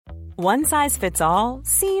One size fits all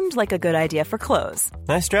seemed like a good idea for clothes.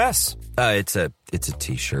 Nice dress. It's a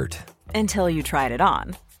t-shirt. Until you tried it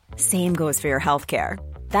on. Same goes for your healthcare.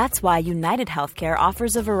 That's why United Healthcare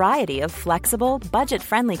offers a variety of flexible,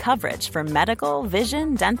 budget-friendly coverage for medical,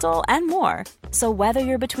 vision, dental, and more. So whether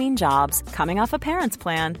you're between jobs, coming off a parent's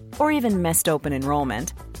plan, or even missed open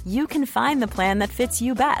enrollment, you can find the plan that fits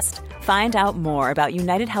you best. Find out more about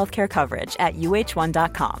United Healthcare coverage at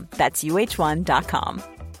uh1.com. That's uh1.com.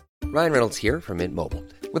 Ryan Reynolds here from Mint Mobile.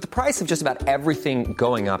 With the price of just about everything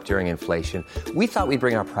going up during inflation, we thought we'd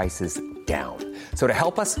bring our prices down. So to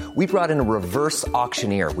help us, we brought in a reverse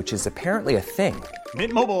auctioneer, which is apparently a thing.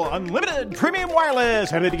 Mint Mobile Unlimited Premium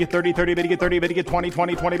Wireless. How to get 30, 30, bit to get 30, bit to get 20,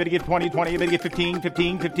 20, 20, bit to get 20, 20, bit to get 15,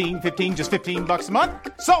 15, 15, 15, just $15 a month?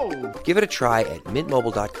 Sold! Give it a try at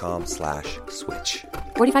mintmobile.com/switch.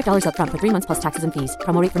 $45 up front for 3 months plus taxes and fees.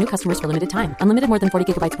 Promo rate for new customers for limited time. Unlimited more than 40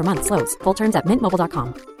 gigabytes per month. Slows full terms at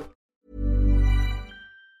mintmobile.com.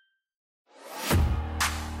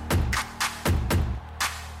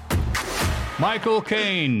 Michael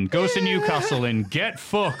Caine goes to Newcastle in Get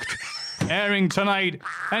Fucked, airing tonight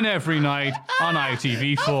and every night on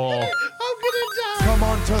ITV4. Come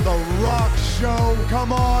on to the rock show.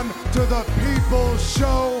 Come on to the people's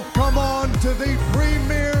show. Come on to the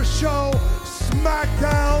premiere show,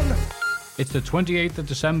 SmackDown. It's the 28th of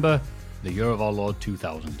December, the year of our Lord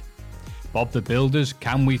 2000. Bob the Builder's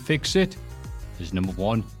Can We Fix It is number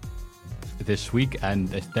one this week, and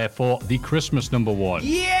therefore the Christmas number one.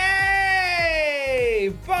 Yay!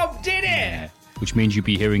 Bob did it! Yeah, which means you'll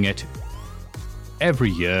be hearing it every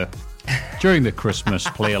year during the Christmas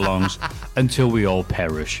play-alongs until we all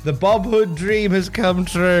perish. The Bob Hood dream has come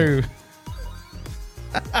true.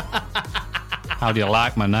 How do you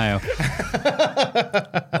like me now?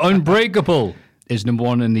 Unbreakable is number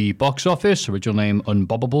one in the box office. Original name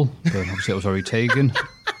Unbobbable, but obviously it was already taken.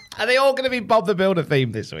 Are they all going to be Bob the Builder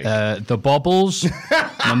themed this week? The Bobbles,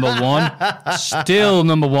 number one. Still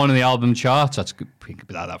number one in the album charts. That's good. We could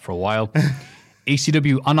be like that for a while.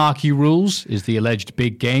 ECW Anarchy Rules is the alleged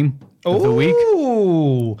big game of the week.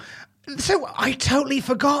 Ooh. So I totally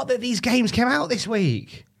forgot that these games came out this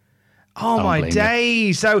week. Oh, my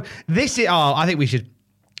days. So this is... Oh, I think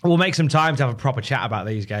we'll make some time to have a proper chat about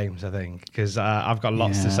these games, I think, because I've got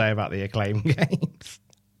lots to say about the Acclaim games.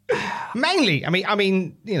 Mainly, I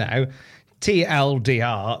mean, you know,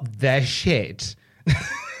 TLDR, they're shit.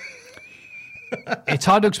 It's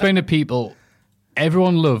hard to explain to people.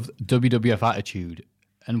 Everyone loved WWF Attitude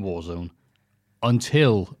and Warzone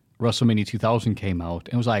until WrestleMania 2000 came out.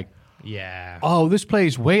 And it was like, yeah. Oh, this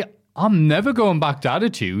plays way... I'm never going back to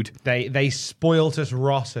Attitude. They spoilt us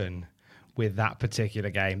rotten with that particular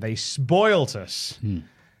game. They spoilt us.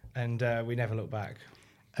 And we never looked back.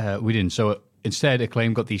 We didn't. So instead,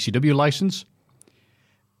 Acclaim got the ECW license.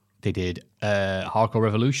 They did Hardcore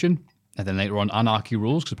Revolution. And then later on, Anarchy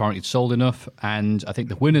Rules, because apparently it sold enough. And I think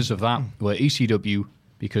the winners of that were ECW,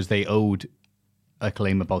 because they owed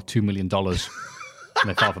Acclaim about $2 million. And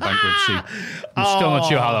they filed for bankruptcy. I'm still not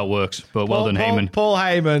sure how that works, but well done, Heyman. Paul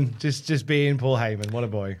Heyman, just being Paul Heyman. What a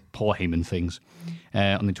boy. Paul Heyman things.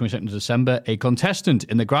 On the 22nd of December, a contestant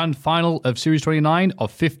in the grand final of Series 29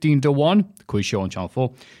 of 15 to 1, the quiz show on Channel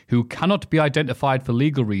 4, who cannot be identified for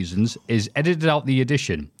legal reasons, is edited out the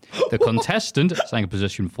edition. The contestant, standing in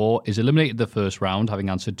position 4, is eliminated the first round, having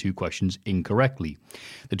answered 2 questions incorrectly.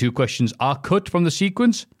 The 2 questions are cut from the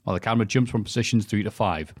sequence, while the camera jumps from positions 3 to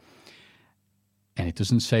 5. And it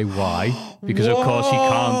doesn't say why, because of course he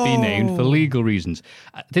can't be named for legal reasons.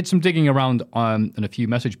 I did some digging around on a few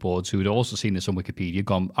message boards who had also seen this on Wikipedia,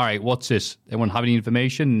 gone, all right, what's this? Anyone have any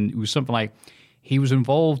information? And it was something like, he was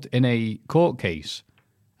involved in a court case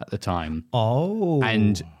at the time. Oh.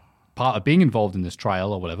 And part of being involved in this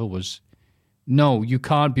trial or whatever was, no, you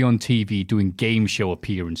can't be on TV doing game show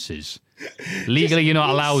appearances. Legally, you're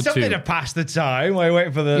not allowed something to pass the time while we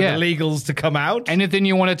wait for the legals to come out. Anything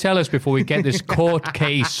you want to tell us before we get this court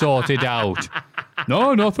case sorted out?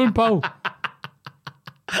 No, nothing, pal.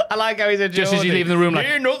 I like how he's a just as he's leaving the room,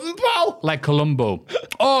 like, nothing, pal. Like Columbo.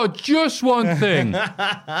 Oh, just one thing.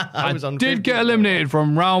 I did get eliminated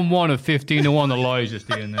from round 1 of 15 to 1. The lawyer's just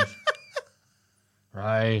doing this.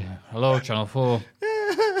 Right. Hello, Channel 4.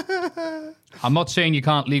 I'm not saying you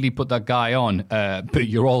can't legally put that guy on, but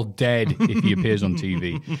you're all dead if he appears on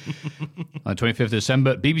TV. On the 25th of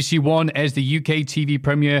December, BBC One airs the UK TV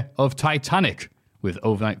premiere of Titanic, with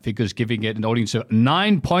overnight figures giving it an audience of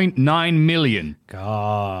 9.9 million.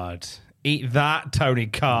 God. Eat that, Tony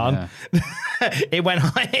Khan. Yeah.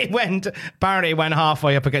 Apparently it went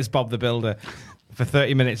halfway up against Bob the Builder. For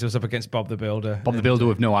 30 minutes, it was up against Bob the Builder. Bob the Builder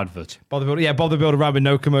with no advert. Bob the Builder ran with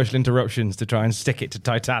no commercial interruptions to try and stick it to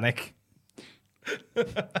Titanic.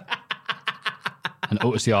 And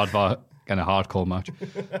Otis the Aardvark in a hardcore match.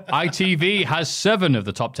 ITV has 7 of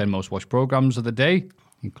the top 10 most watched programmes of the day,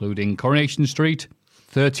 including Coronation Street,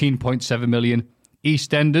 13.7 million,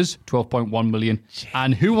 EastEnders, 12.1 million,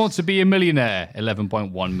 and Who Wants to Be a Millionaire,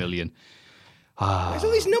 11.1 million. Where's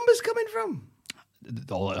all these numbers coming from?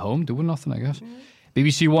 All at home, doing nothing, I guess.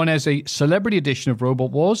 BBC One has a celebrity edition of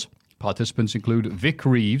Robot Wars. Participants include Vic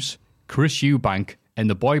Reeves, Chris Eubank, and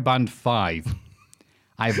the boy band 5.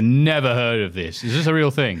 I've never heard of this. Is this a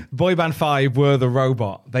real thing? Boy band 5 were the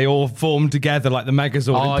robot. They all formed together like the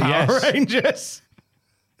Megazord in Power Rangers.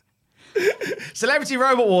 Celebrity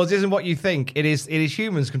Robot Wars isn't what you think. It is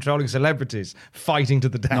humans controlling celebrities, fighting to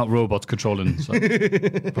the death. Not robots controlling. So I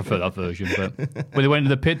prefer that version. But when they went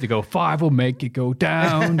into the pit, they go, 5 will make it go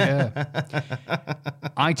down. Yeah.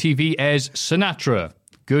 ITV airs Sinatra,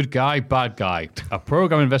 Good Guy, Bad Guy, a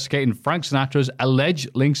program investigating Frank Sinatra's alleged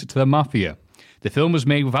links to the mafia. The film was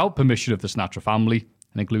made without permission of the Sinatra family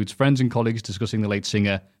and includes friends and colleagues discussing the late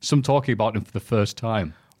singer, some talking about him for the first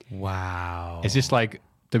time. Wow. Is this like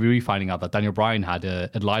WWE finding out that Daniel Bryan had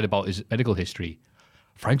lied about his medical history?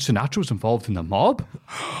 Frank Sinatra was involved in the mob?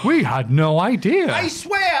 We had no idea. I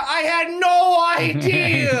swear, I had no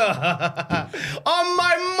idea. On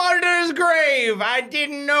my mother's grave, I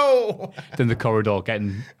didn't know. Then the corridor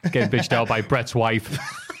getting bitched out by Brett's wife.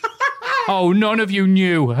 Oh, none of you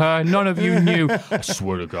knew, huh? None of you knew. I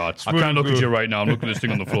swear to God. I can't look at you right now. I'm looking at this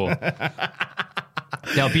thing on the floor.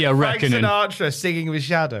 There'll be a reckoning. Frank Sinatra singing with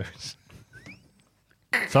shadows.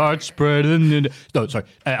 Start spreading. No, sorry.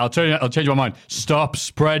 I'll change my mind. Stop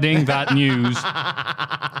spreading that news.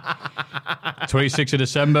 26th of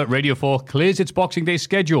December, Radio 4 clears its Boxing Day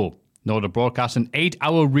schedule. In order to broadcast an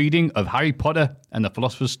 8-hour reading of Harry Potter and the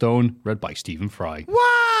Philosopher's Stone, read by Stephen Fry.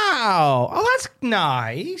 Wow. Oh, that's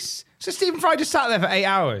nice. So Stephen Fry just sat there for 8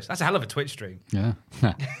 hours. That's a hell of a Twitch stream. Yeah.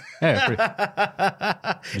 Isn't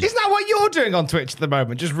that what you're doing on Twitch at the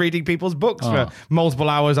moment? Just reading people's books for multiple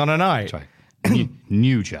hours on a night? That's right.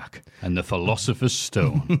 New Jack and the Philosopher's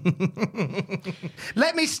Stone.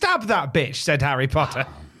 Let me stab that bitch, said Harry Potter.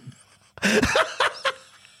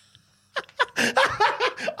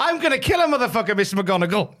 I'm going to kill a motherfucker, Miss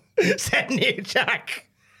McGonagall, said New Jack.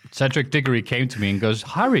 Cedric Diggory came to me and goes,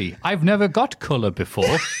 Harry, I've never got colour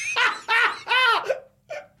before.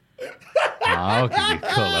 I'll give you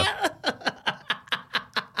colour.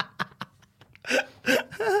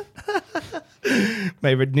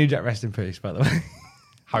 May New Jack rest in peace, by the way.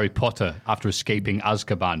 Harry Potter, after escaping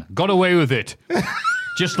Azkaban, got away with it.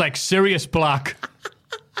 Just like Sirius Black.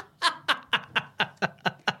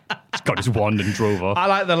 He's got his wand and drove off. I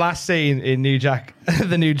like the last scene in New Jack,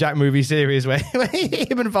 the New Jack movie series, where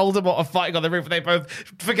him and Voldemort are fighting on the roof and they both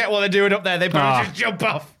forget what they're doing up there. They both just jump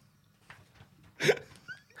off.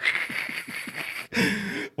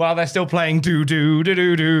 While they're still playing do do do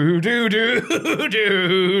do do do do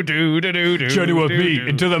do do do do. Journey with me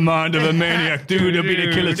into the mind of a maniac. Dude, to be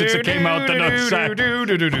the killer since it came out the nutsack. Do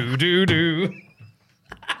do do do do do.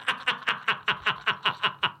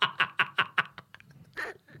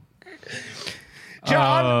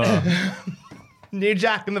 John, New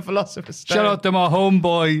Jack and the Philosopher's Stone. Shout out to my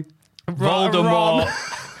homeboy, Voldemort.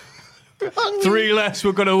 3 less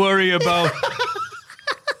we're going to worry about.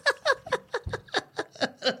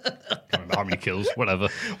 How many kills? Whatever.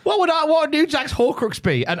 What would New Jack's Horcrux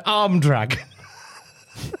be? An arm drag.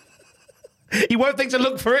 He won't think to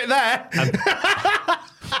look for it there.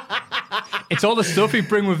 It's all the stuff he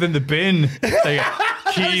bring within the bin. Like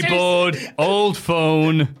keyboard, old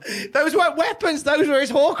phone. Those weren't weapons. Those were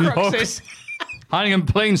his Horcruxes. Hiding in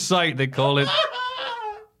plain sight, they call it.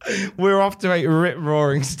 We're off to a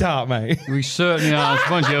rip-roaring start, mate. We certainly are. It's a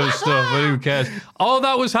bunch of other stuff, but who cares? All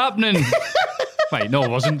that was happening. Wait, no, it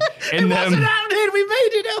wasn't. It wasn't happening. We made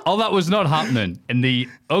it up. All that was not happening in the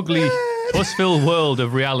ugly, pus-filled world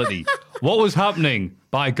of reality. What was happening,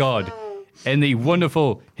 by God, in the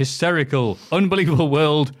wonderful, hysterical, unbelievable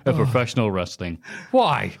world of professional wrestling?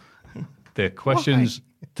 Why? The questions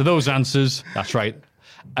to those answers, that's right,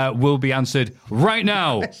 will be answered right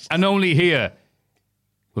now and only here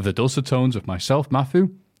with the dulcet tones of myself, Matthew,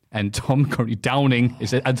 and Tom currently downing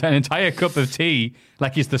an entire cup of tea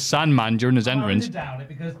like he's the Sandman during his entrance. I wanted to down it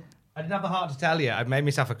because I didn't have the heart to tell you. I made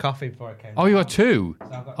myself a coffee before I came. Oh, you got 2?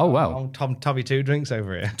 So wow. Tommy 2 drinks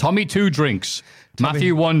over here. Tommy 2 drinks.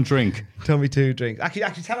 Matthew 1 drink. Tommy 2 drinks.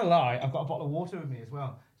 Actually, tell a lie. I've got a bottle of water with me as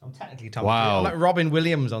well. I'm technically Tom. Wow. I'm like Robin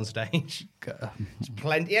Williams on stage. It's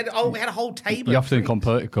plenty. We had a whole table. You have to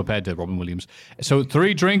compare to Robin Williams. So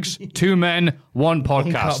 3 drinks, 2 men, 1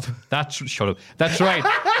 podcast. Shut up. That's right.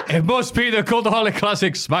 It must be the Cultaholic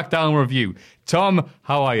Classic SmackDown review. Tom,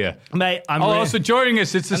 how are you? Mate, I'm also joining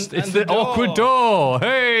us. It's the awkward door.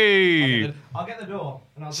 Hey. I'll get the door.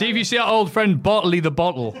 See if you see our old friend Bottley the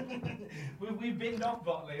Bottle. We've binned off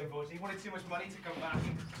Botley, unfortunately. He wanted too much money to come back.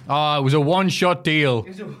 It was a one-shot deal.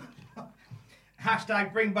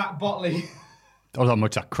 Hashtag bring back Botley. Oh, how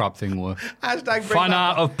much that crap thing was. Hashtag bring Fan back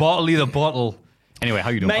out of Bottley the Bottle. Anyway, how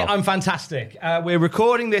you doing, Mate, pal? I'm fantastic. We're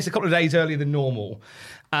recording this a couple of days earlier than normal.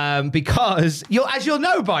 Because, as you'll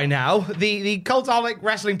know by now, the Cultaholic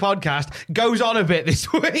Wrestling Podcast goes on a bit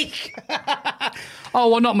this week.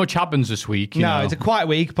 Not much happens this week. You know. It's a quiet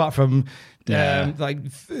week, apart from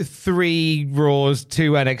 3 Raws,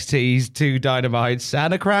 2 NXTs, 2 Dynamites,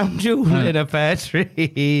 and a crown jewel in a pear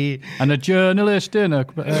tree. And a journalist in a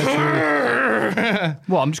tree.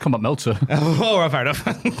 Well, I'm just coming up Meltzer. All right, fair enough.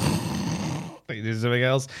 This is something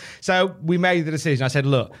else. So we made the decision. I said,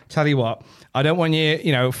 look, tell you what, I don't want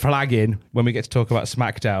you, flagging when we get to talk about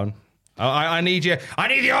SmackDown. I need you. I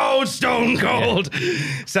need the old Stone Cold. Yeah.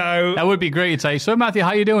 So that would be great to say. So Matthew,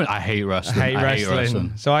 how you doing? I hate wrestling. I hate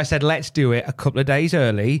wrestling. So I said, let's do it a couple of days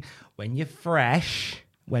early when you're fresh,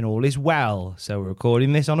 when all is well. So we're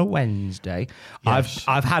recording this on a Wednesday. Yes.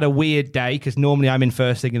 I've had a weird day because normally I'm in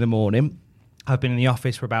first thing in the morning. I've been in the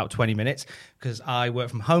office for about 20 minutes because I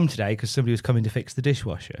work from home today because somebody was coming to fix the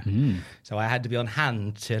dishwasher. So I had to be on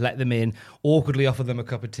hand to let them in, awkwardly offer them a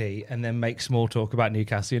cup of tea, and then make small talk about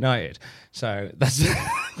Newcastle United. So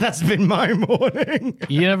that's been my morning.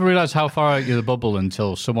 You never realise how far out you're the bubble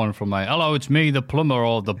until someone from hello, it's me, the plumber,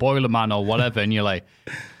 or the boiler man, or whatever, and you're like,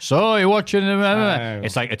 so you're watching...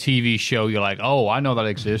 It's like a TV show. You're like, oh, I know that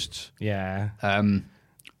exists. Yeah. And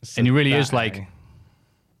it really is like...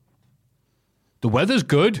 The weather's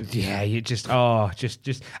good. Yeah, you just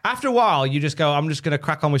after a while, you just go, I'm just going to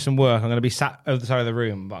crack on with some work. I'm going to be sat over the side of the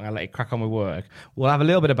room, but I'm going to let you crack on with work. We'll have a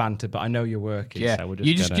little bit of banter, but I know you're working. Yeah, so we're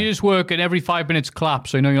you just work, and every 5 minutes clap,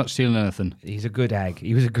 so you know you're not stealing anything. He's a good egg.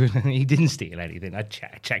 He didn't steal anything. I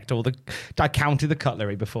checked I counted the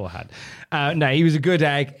cutlery beforehand. No, he was a good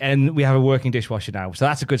egg, and we have a working dishwasher now, so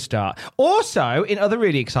that's a good start. Also, in other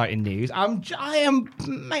really exciting news, I'm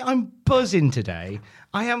buzzing today.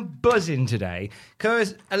 I am buzzing today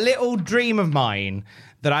because a little dream of mine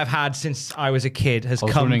that I've had since I was a kid has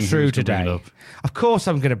come true today. Of course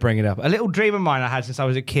I'm going to bring it up. A little dream of mine I had since I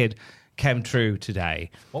was a kid came true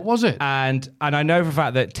today. What was it? And I know for a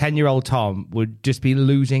fact that 10-year-old Tom would just be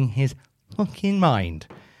losing his fucking mind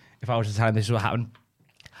if I was to tell him this is what happened.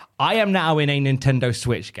 I am now in a Nintendo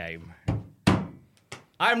Switch game.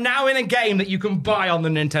 I'm now in a game that you can buy on the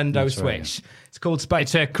Nintendo Switch. Right. It's called Space.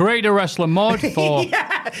 It's a Creator Wrestler mod for...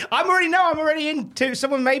 Yeah, I'm already in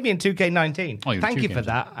someone made me in 2K19. Oh, Thank you for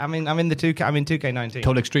that. I'm in 2K19.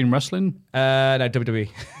 Total Extreme Wrestling? No, WWE.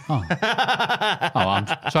 Oh. I'm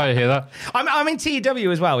sorry to hear that. I'm in TW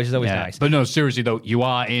as well, which is always nice. But no, seriously though, you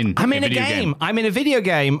are in I'm in a game. I'm in a video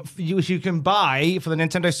game which you can buy for the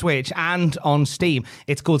Nintendo Switch and on Steam.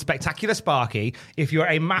 It's called Spectacular Sparky. If you're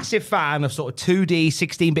a massive fan of sort of 2D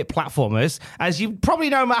 16-bit platformers, as you probably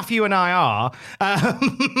know Matthew and I are,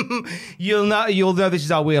 you'll know this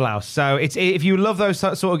is our wheelhouse. So if you love those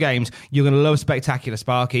sort of games, you're going to love Spectacular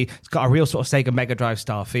Sparky. It's got a real sort of Sega Mega Drive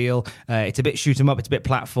style feel. It's a bit shoot 'em up. It's a bit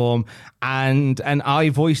platform, and I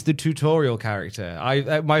voiced the tutorial character.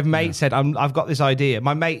 My mate said I've got this idea.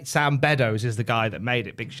 My mate Sam Beddoes is the guy that made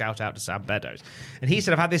it. Big shout out to Sam Beddoes. And he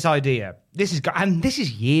said I've had this idea. This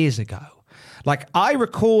is years ago. Like I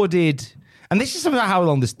recorded. And this is something how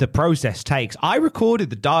long the process takes. I recorded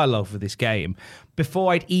the dialogue for this game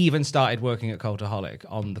before I'd even started working at Cultaholic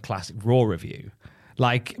on the classic Raw review.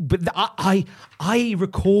 I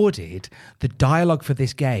recorded the dialogue for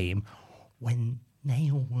this game when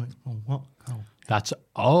Nail was what?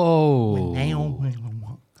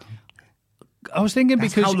 I was thinking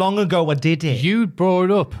because how long ago I did it. You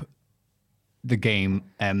brought up the game,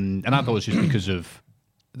 and I thought it was just because of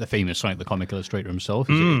the famous Sonic the Comic Illustrator himself.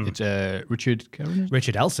 It's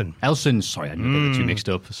Richard Elson. Elson. Sorry, I knew the two mixed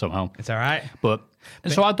up somehow. It's all right. But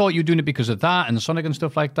so I thought you were doing it because of that and Sonic and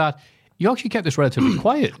stuff like that. You actually kept this relatively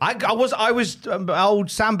quiet. I was old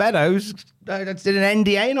Sam Beddoes. I did an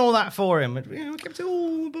NDA and all that for him. Kept it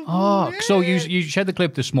all. So you shared the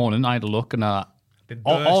clip this morning. I had a look and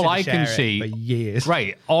all I can see for years.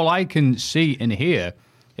 Right. All I can see in here.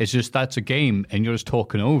 It's just that's a game, and you're just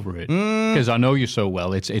talking over it because I know you so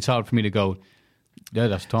well. It's hard for me to go. Yeah,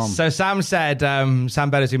 that's Tom. So Sam said, Sam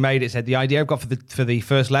Beddoes, who made it, said the idea I've got for the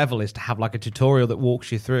first level is to have like a tutorial that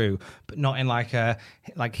walks you through, but not in like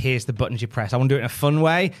here's the buttons you press. I want to do it in a fun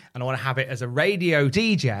way, and I want to have it as a radio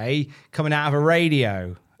DJ coming out of a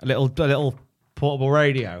radio, a little portable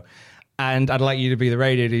radio. And I'd like you to be the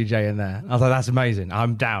radio DJ in there. I was like, that's amazing.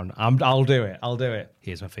 I'm down. I'll do it.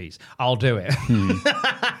 Here's my fees. I'll do it.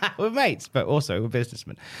 We're mates, but also we're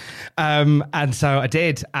businessmen. And so I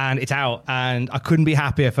did, and it's out. And I couldn't be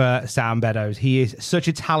happier for Sam Beddoes. He is such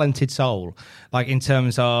a talented soul. Like in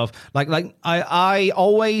terms of I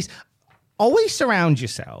always surround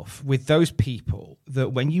yourself with those people that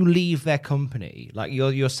when you leave their company, like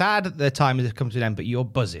you're sad at the time has come to an end, but you're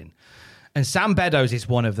buzzing. And Sam Beddoes is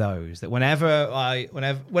one of those that when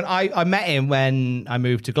I met him when I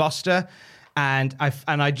moved to Gloucester, and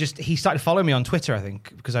he started following me on Twitter, I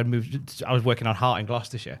think, because I was working on Heart in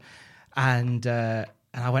Gloucestershire, and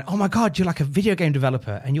I went, oh my God, you're like a video game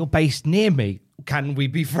developer and you're based near me. Can we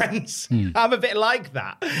be friends? I'm a bit like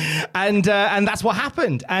that. And that's what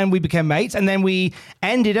happened. And we became mates. And then we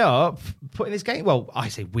ended up putting this game. Well, I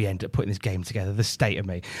say we ended up putting this game together. The state of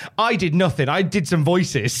me. I did nothing. I did some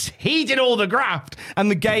voices. He did all the graft. And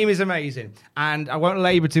the game is amazing. And I won't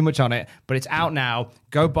labor too much on it, but it's out now.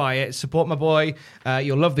 Go buy it. Support my boy.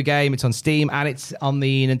 You'll love the game. It's on Steam and it's on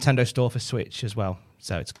the Nintendo Store for Switch as well.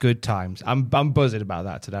 So it's good times. I'm buzzing about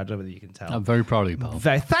that today. I don't know whether you can tell. I'm very proud of you, pal.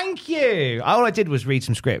 Thank you. All I did was read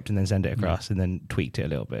some script and then send it across and then tweaked it a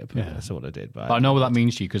little bit. But that's all I did. But I know what that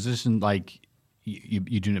means to you because this isn't like you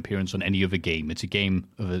do an appearance on any other game. It's a game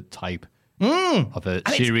of a type, of a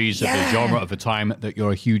series, of a genre, of a time that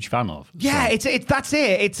you're a huge fan of. Yeah, so. That's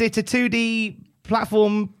it. It's a 2D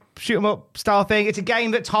platform shoot 'em up style thing. It's a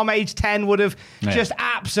game that Tom, age 10, would have just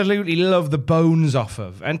absolutely loved the bones off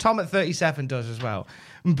of, and Tom at 37 does as well.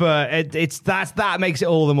 But that makes it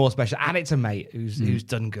all the more special, and it's a mate who's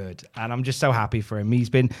done good, and I'm just so happy for him.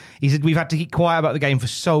 We've had to keep quiet about the game for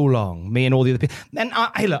so long, me and all the other people. And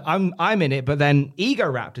hey, look, I'm in it, but then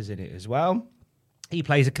Egoraptor's in it as well.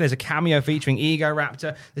 There's a cameo featuring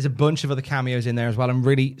Egoraptor. There's a bunch of other cameos in there as well, and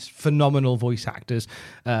really phenomenal voice actors.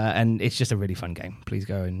 And it's just a really fun game. Please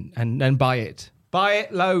go and buy it. Buy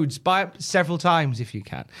it loads. Buy it several times if you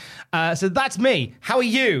can. So that's me. How are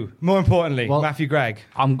you, more importantly, Matthew Gregg?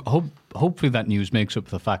 Hopefully that news makes up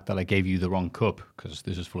for the fact that I gave you the wrong cup, because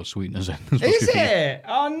this is full of sweeteners. Is it?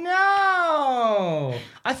 Oh, no.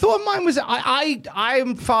 I thought mine was...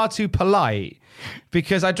 I'm far too polite,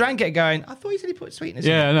 because I drank it going, I thought you said he put sweetness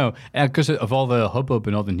in it. Yeah, I know. Because of all the hubbub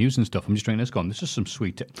and all the news and stuff, I'm just drinking this going, this is some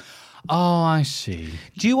sweet... Oh, I see.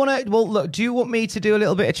 Do you want to... Well, look, do you want me to do a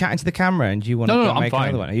little bit of chatting to the camera, and do you want to make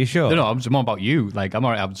another one? Are you sure? No, I'm more about you. Like, I'm all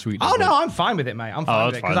right having sweet. Oh, no, I'm fine with it, mate. I'm fine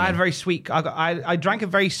with it, because I had a very sweet... I drank a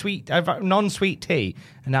very sweet, non-sweet tea,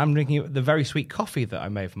 and now I'm drinking the very sweet coffee that I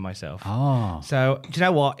made for myself. Oh. So, do you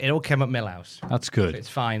know what? It all came up Millhouse. That's good. So it's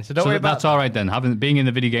fine. So don't worry about that's all right, then. Being in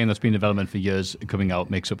the video game that's been in development for years, coming out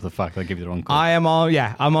makes up for the fact that I gave you the wrong cup. I'm on...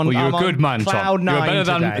 Well, you're a good man, Tom.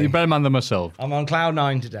 You're a better man than myself. I'm on cloud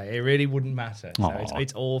 9 today. It really wouldn't matter. So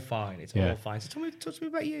it's all fine. It's all fine. So talk to me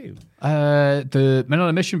about you. The Men on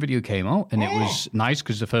a Mission video came out, and it was nice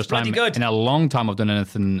because the first time in a long time I've done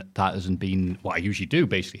anything that hasn't been what I usually do,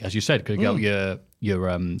 basically. As you said, could get out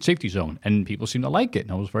your safety zone, and people seem to like it,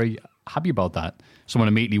 and I was very happy about that. Someone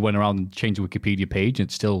immediately went around and changed the Wikipedia page, and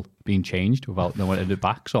it's still being changed without no one at the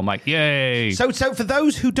back, so I'm like, yay! So for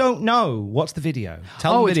those who don't know, what's the video?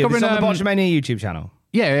 Tell them the video. It's on the Botchamania YouTube channel.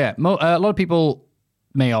 Yeah. A lot of people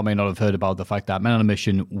may or may not have heard about the fact that Men on a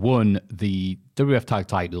Mission won the WWF Tag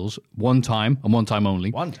Titles one time, and one time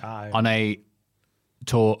only. One time. On a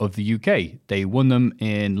tour of the UK. They won them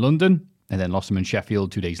in London and then lost them in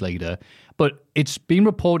Sheffield 2 days later. But it's been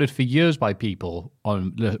reported for years by people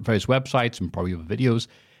on various websites and probably other videos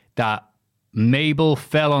that Mabel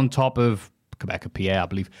fell on top of Quebec Pierre, I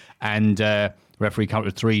believe, and referee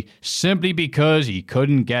counted 3 simply because he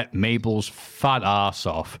couldn't get Mabel's fat ass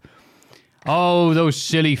off. Oh, those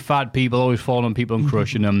silly fat people always falling on people and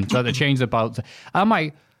crushing them. So they changed the belt. I'm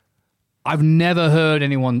like, I've never heard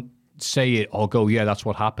anyone say it or go, yeah, that's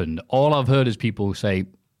what happened. All I've heard is people say,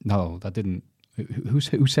 no, that didn't. Who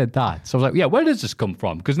said that? So I was like, yeah, where does this come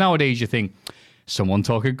from? Because nowadays you think, someone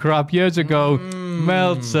talking crap years ago,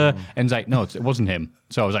 Meltzer. And it's like, no, it wasn't him.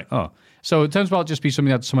 So I was like, oh. So it turns out just be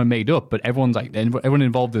something that someone made up, but everyone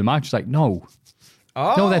involved in the match is like, no.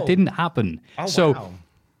 No, that didn't happen. Oh, so wow.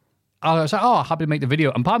 I was like, happy to make the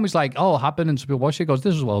video. And part of me's like, it happened. And some people watch it, goes,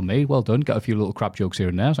 this is well made, well done. Got a few little crap jokes here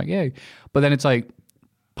and there. I was like, yeah. But then it's like,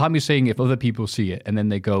 part of me's saying if other people see it and then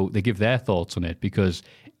they give their thoughts on it, because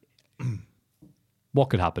what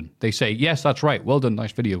could happen? They say, yes, that's right. Well done.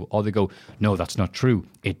 Nice video. Or they go, no, that's not true.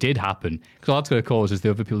 It did happen. Because all that's going to cause is the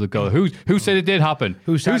other people that go, who said it did happen?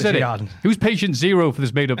 Who said it? Who's patient zero for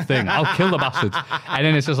this made up thing? I'll kill the bastards. And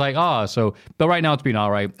then it's just like, but right now it's been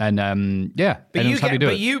all right. And But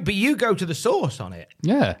you go to the source on it.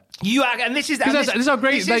 Yeah. And this is how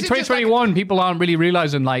great. Like 2021, people aren't really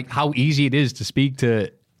realizing like how easy it is to speak to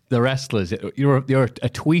the wrestlers. You're a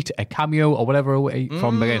tweet, a cameo, or whatever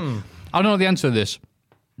from again. I don't know the answer to this.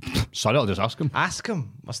 Sorry, I'll just ask them. Ask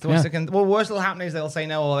them. What's the worst that'll happen is they'll say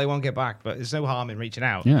no or they won't get back, but there's no harm in reaching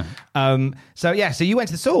out. Yeah. So you went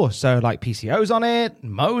to the source. So like PCO's on it,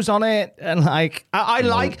 Mo's on it, and like I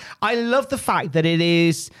love the fact that it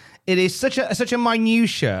is such a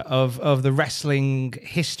minutia of the wrestling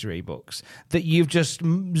history books that you've just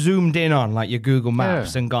zoomed in on like your Google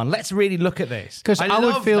Maps and gone, let's really look at this. Because I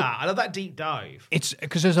love that deep dive. It's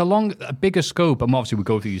because there's a bigger scope, and obviously we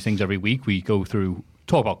go through these things every week. We go through,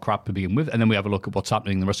 talk about crap to begin with, and then we have a look at what's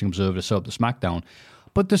happening in the Wrestling Observer, so up the SmackDown.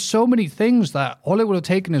 But there's so many things that all it would have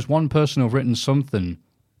taken is one person who have written something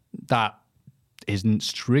that isn't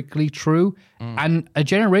strictly true, and a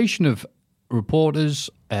generation of reporters,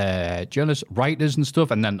 journalists, writers and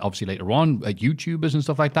stuff, and then obviously later on YouTubers and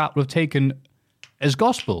stuff like that would have taken as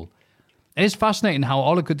gospel. And it's fascinating how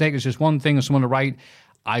all it could take is just one thing of someone to write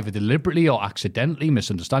either deliberately or accidentally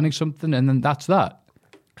misunderstanding something, and then that's that.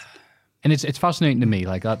 And it's fascinating to me,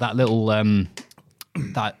 like that little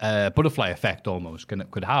that butterfly effect almost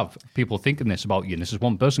could have people thinking this about you, and this is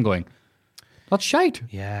one person going, that's shite.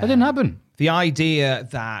 Yeah. That didn't happen. The idea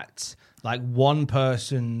that like one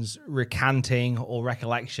person's recanting or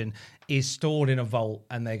recollection is stored in a vault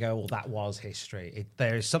and they go, well, that was history.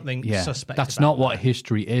 There is something suspect. That's about not what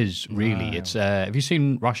history is, really. No. It's have you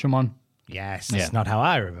seen Rashomon? Yes, that's not how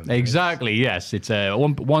I remember. Exactly, yes. It's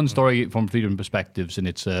one story from three different perspectives, and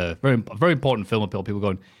it's a very important film appeal. People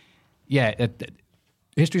going,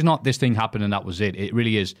 history's not this thing happened and that was it. It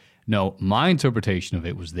really is, no, my interpretation of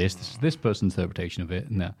it was this. This is this person's interpretation of it.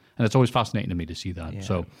 And it's always fascinating to me to see that. Yeah.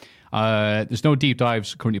 So there's no deep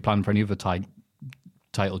dives currently planned for any other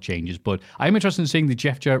title changes, but I'm interested in seeing the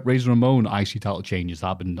Jeff Jarrett, Razor Ramon IC title changes that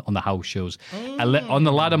happened on the house shows. On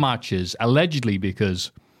the ladder matches, allegedly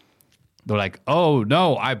because they're like, oh,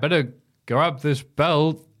 no, I better grab this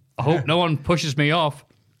belt. I hope no one pushes me off.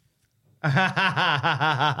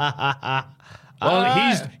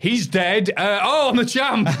 Well, he's dead. I'm the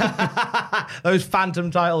champ. Those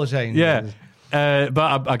phantom title changes. Yeah.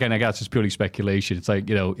 But again, I guess it's purely speculation. It's like,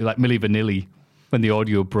 like Milli Vanilli when the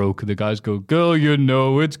audio broke and the guys go, girl, you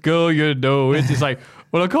know it's, girl, you know it's. It's like,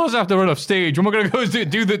 well, of course I have to run off stage. Am I going to go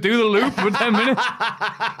do the loop for 10 minutes?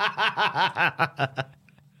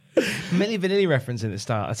 Milli Vanilli reference in the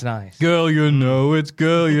start. That's nice. Girl, you know it's,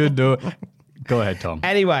 girl, you know. Go ahead, Tom.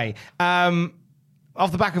 Anyway,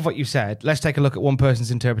 off the back of what you said, let's take a look at one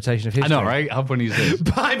person's interpretation of history. I know, right? How funny is this?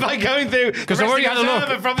 by going through because I've already had a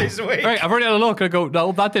look from this week. Right, I've already had a look. I go,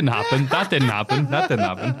 no, that didn't happen. That didn't happen. That didn't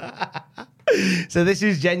happen. So this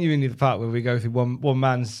is genuinely the part where we go through one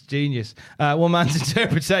man's genius, one man's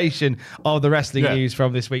interpretation of the wrestling news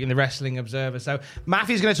from this week in the Wrestling Observer. So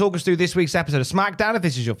Matthew's going to talk us through this week's episode of SmackDown, if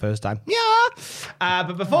this is your first time. Yeah.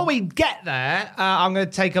 But before we get there, I'm going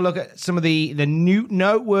to take a look at some of the new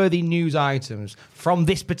noteworthy news items from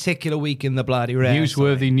this particular week in the Bloody Rare.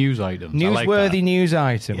 Newsworthy news items. Newsworthy news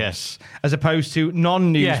items. Yes. As opposed to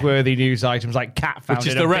non-newsworthy news items like Cat found which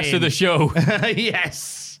is the rest of the show.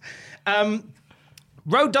 Yes.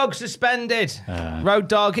 Road Dogg suspended. Road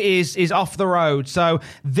Dogg is off the road. So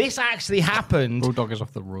this actually happened. Road Dogg is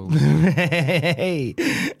off the road. hey,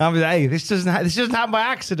 this doesn't happen by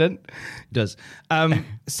accident. It does.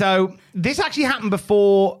 So this actually happened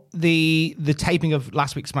before the taping of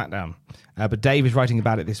last week's SmackDown. But Dave is writing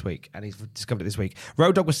about it this week, and he's discovered it this week.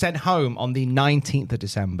 Road Dogg was sent home on the 19th of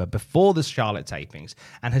December before the Charlotte tapings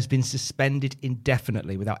and has been suspended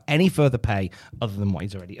indefinitely without any further pay other than what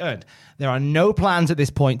he's already earned. There are no plans at this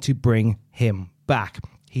point to bring him back.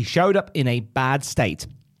 He showed up in a bad state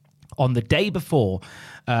on the day before,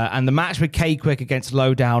 and the match with K-Quick against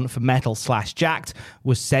Lowdown for Metal/Jacked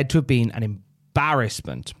was said to have been an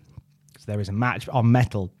embarrassment. So there is a match on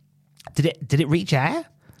Metal. Did it reach air?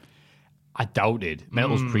 I doubt it.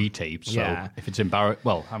 Metal's pre-taped, so if it's embarrassed...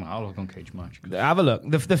 Well, hang on, I'll look on Cage Match. Have a look.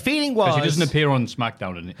 The feeling was... Because he doesn't appear on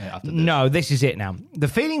SmackDown after this. No, this is it now. The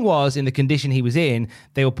feeling was, in the condition he was in,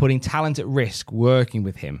 they were putting talent at risk working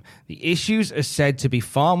with him. The issues are said to be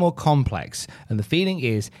far more complex, and the feeling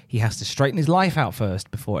is he has to straighten his life out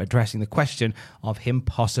first before addressing the question of him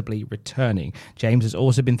possibly returning. James has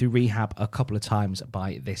also been through rehab a couple of times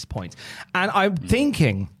by this point. And I'm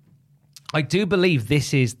thinking... I do believe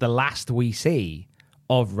this is the last we see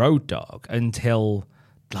of Road Dogg until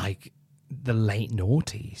like the late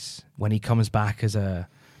noughties when he comes back as a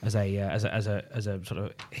sort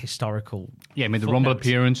of historical. Yeah, I mean the Rumble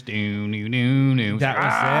appearance. That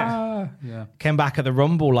was it. Yeah, came back at the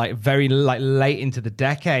Rumble like very late into the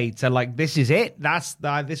decade. So like this is it. This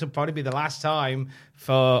will probably be the last time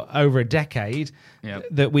for over a decade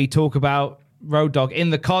that we talk about Road Dogg in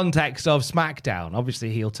the context of SmackDown.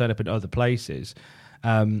 Obviously, he'll turn up in other places.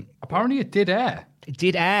 Apparently, it did air. It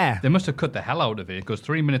did air. They must have cut the hell out of it. It goes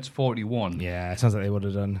 3 minutes 41. Yeah, it sounds like they would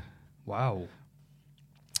have done. Wow.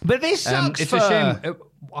 But this sucks. It's a shame.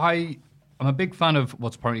 I'm a big fan of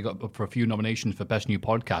what's apparently got up for a few nominations for Best New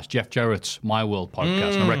Podcast, Jeff Jarrett's My World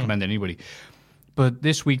podcast. And I recommend anybody. But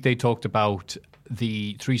this week they talked about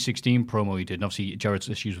the 316 promo he did, and obviously Jarrett's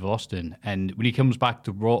issues with Austin. And when he comes back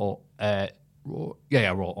to Raw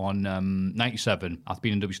on 97 after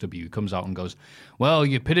being in WCW, he comes out and goes, well,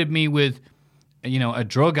 you pitted me with, a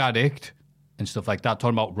drug addict and stuff like that,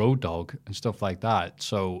 talking about Road Dogg and stuff like that.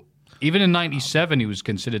 So even in 97, he was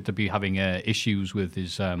considered to be having issues with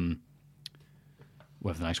his, whatever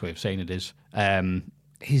the nice way of saying it is.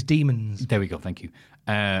 His demons. There we go, thank you.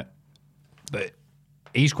 But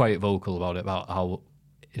he's quite vocal about it, about how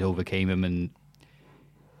it overcame him. And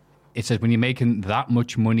it says when you're making that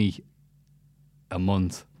much money a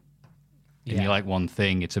month and you like one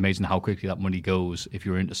thing, it's amazing how quickly that money goes if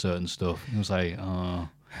you're into certain stuff. And I was like, oh.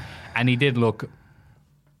 And he did look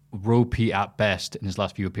ropey at best in his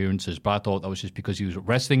last few appearances, but I thought that was just because he was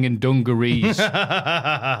wrestling in dungarees for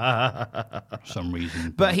some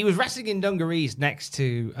reason. But he was wrestling in dungarees next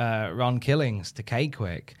to Ron Killings, to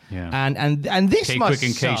K-Quick. Yeah. And this K-Quick must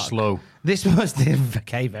and suck. K-Slow. This must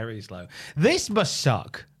K very slow. This must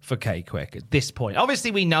suck for K-Quick at this point.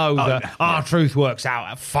 Obviously, we know that R-Truth works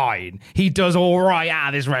out fine. He does all right out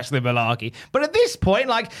of this wrestling malarkey. But at this point,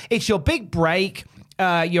 like, it's your big break.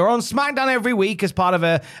 You're on SmackDown every week as part of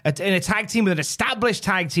in a tag team with an established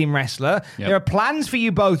tag team wrestler. Yep. There are plans for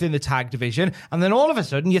you both in the tag division, and then all of a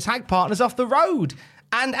sudden your tag partner's off the road.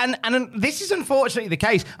 And this is unfortunately the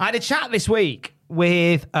case. I had a chat this week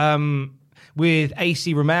with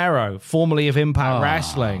AC Romero, formerly of Impact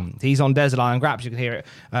Wrestling. He's on Desert Island Graps. You can hear it.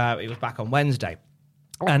 It was back on Wednesday.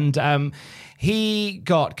 And he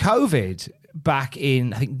got COVID back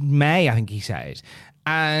in, I think, May, I think he said.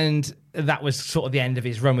 And that was sort of the end of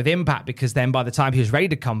his run with Impact, because then by the time he was ready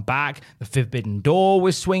to come back, the Forbidden Door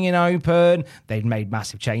was swinging open. They'd made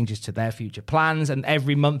massive changes to their future plans. And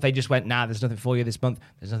every month they just went, there's nothing for you this month.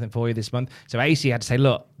 There's nothing for you this month. So AC had to say,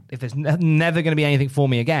 look, if there's never going to be anything for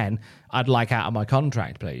me again, I'd like out of my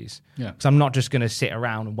contract, please. Yeah. Because I'm not just going to sit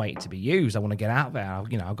around and wait to be used. I want to get out there.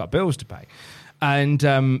 I've got bills to pay. And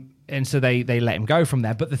so they let him go from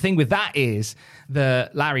there. But the thing with that is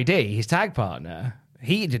that Larry D, his tag partner,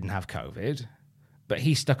 he didn't have COVID, but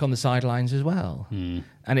he's stuck on the sidelines as well.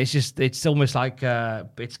 And it's almost like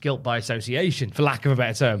it's guilt by association, for lack of a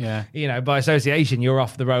better term. Yeah. By association, you're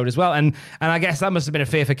off the road as well. And I guess that must have been a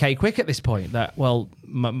fear for K-Quick at this point, that, well,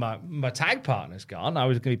 my tag partner's gone. I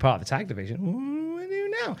was going to be part of the tag division. What do I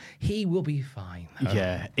do now? He will be fine, though.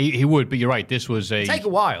 Yeah, he would, but you're right. This was It'll take a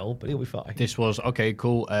while, but he'll be fine. This was, okay,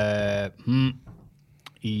 cool. I'm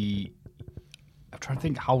trying to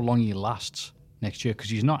think how long he lasts next year, because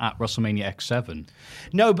he's not at WrestleMania X7.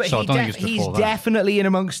 No, but so he's definitely in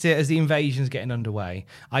amongst it as the invasion's getting underway.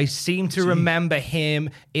 I seem to remember him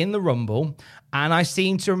in the Rumble, and I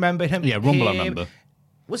seem to remember him... Yeah, Rumble I remember.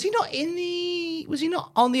 Was he not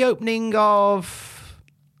on the opening of...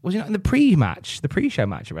 Was he not in the pre-match, the pre-show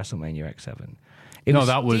match at WrestleMania X7?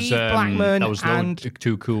 That was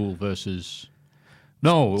Too Cool versus...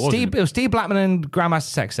 No, it wasn't. It was Steve Blackman and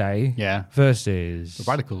Grandmaster Sexay. Yeah. Versus... The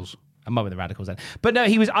Radicals. I might be the Radicals then. But no,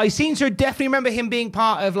 I seem to definitely remember him being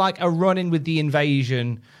part of like a run-in with the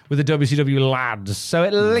invasion with the WCW lads. So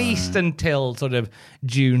at least until sort of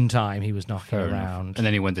June time, he was knocking around. And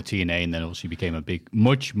then he went to TNA, and then obviously became a big,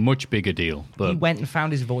 much, much bigger deal. But he went and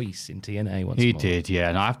found his voice in TNA once He more. did, yeah.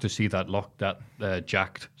 And I have to see that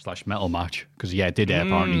Jacked/Metal match, because, it did air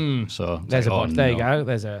apparently. So there's a botch. There you go.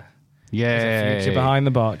 There's a future behind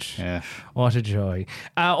the botch. Yeah. What a joy.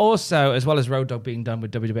 Also, as well as Road Dogg being done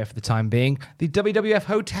with WWF for the time being, the WWF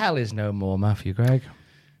Hotel is no more, Matthew Gregg.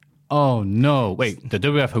 Oh, no. Wait, the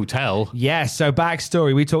WWF Hotel? Yes, so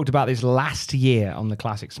backstory. We talked about this last year on the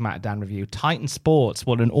Classic SmackDown review. Titan Sports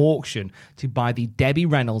won an auction to buy the Debbie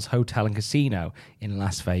Reynolds Hotel and Casino in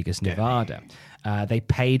Las Vegas, Nevada. They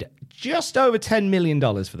paid just over $10 million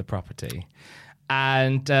for the property.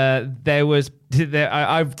 And I've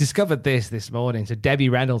discovered this morning. So Debbie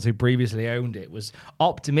Reynolds, who previously owned it, was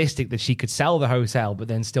optimistic that she could sell the hotel, but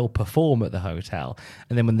then still perform at the hotel.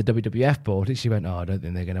 And then when the WWF bought it, she went, "Oh, I don't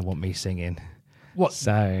think they're going to want me singing." What?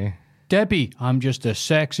 So, Debbie, I'm just a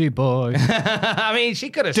sexy boy. I mean, she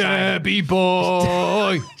could have Debbie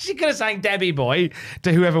boy. She could have sang Debbie Boy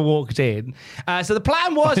to whoever walked in. So the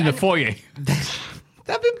plan was in the foyer.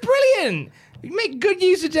 That'd be brilliant. You make good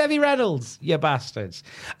use of Debbie Reynolds, you bastards.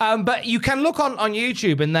 But you can look on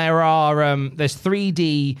YouTube, and there's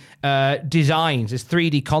 3D designs, there's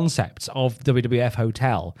 3D concepts of WWF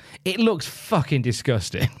Hotel. It looks fucking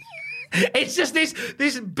disgusting. It's just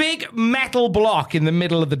this big metal block in the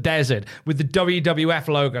middle of the desert with the WWF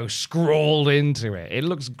logo scrawled into it. It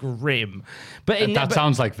looks grim. But that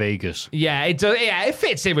sounds like Vegas. Yeah, it does. Yeah, it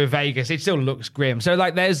fits in with Vegas. It still looks grim. So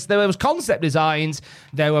like, there was concept designs.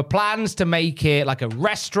 There were plans to make it like a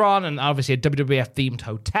restaurant and obviously a WWF themed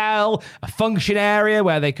hotel, a function area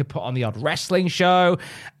where they could put on the odd wrestling show.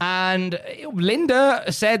 And Linda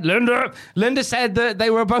said that they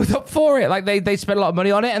were both up for it. Like they spent a lot of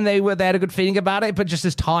money on it and they had a good feeling about it. But just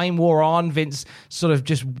as time wore on, Vince sort of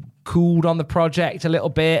just cooled on the project a little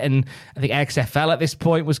bit, and I think XFL at this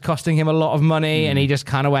point was costing him a lot of money, and he just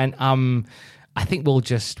kind of went, I think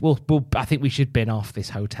I think we should bin off this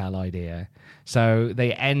hotel idea. So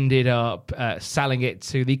they ended up selling it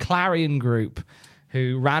to the Clarion Group,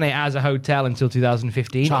 who ran it as a hotel until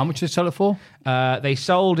 2015. So how much did they sell it for? They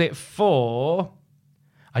sold it for,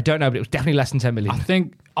 I don't know, but it was definitely less than 10 million. I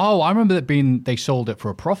think. Oh, I remember they sold it for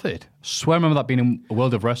a profit. Swear I remember that being in a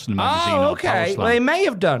World of Wrestling magazine. Oh, okay. Well, they may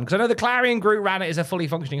have done, because I know the Clarion Group ran it as a fully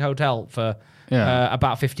functioning hotel for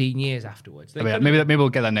about 15 years afterwards. Maybe we'll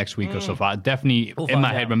get that next week or so. I definitely, in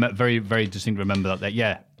my head, very, very distinct remember that.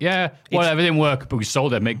 Yeah, whatever, didn't work, but we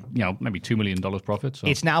sold it, make maybe $2 million profit. So.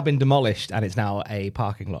 It's now been demolished, and it's now a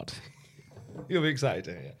parking lot. You'll be excited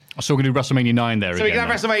to hear. So we're going to do WrestleMania 9 there so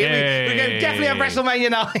again. So we can have WrestleMania. We're going to definitely have WrestleMania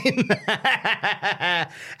 9.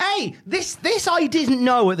 Hey, this I didn't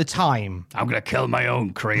know at the time. I'm going to kill my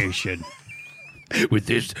own creation. With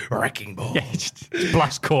this wrecking ball. Yeah, just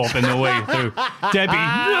blast Corp in the way through. Debbie,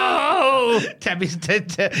 no! Debbie's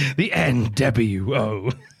the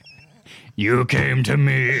NWO. You came to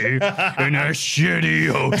me in a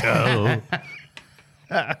shitty hotel.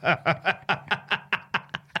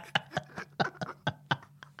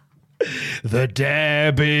 The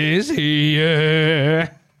Deb is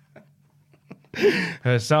here.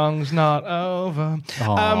 Her song's not over.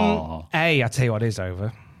 Hey, I'll tell you what is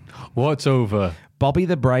over. What's over? Bobby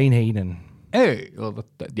the Brain Heenan. Hey, well,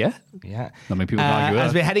 yeah. Not many people can argue that.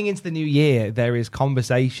 As we're heading into the new year, there is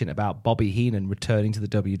conversation about Bobby Heenan returning to the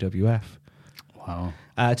WWF. Wow.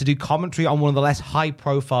 To do commentary on one of the less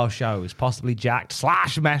high-profile shows, possibly Jacked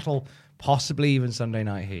 / Metal, possibly even Sunday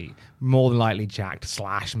Night Heat. More than likely Jacked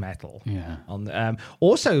 / Metal. Yeah.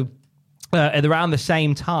 Also, at around the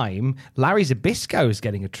same time, Larry Zbyszko is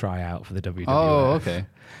getting a tryout for the WWF. Oh, okay.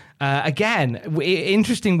 Again,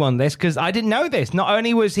 interesting one, this, because I didn't know this. Not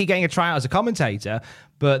only was he getting a tryout as a commentator,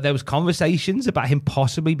 but there was conversations about him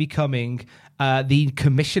possibly becoming the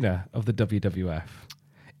commissioner of the WWF.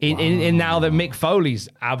 In now that Mick Foley's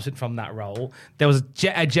absent from that role, there was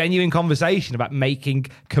a genuine conversation about making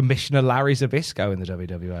Commissioner Larry Zbyszko in the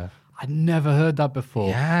WWF. I'd never heard that before.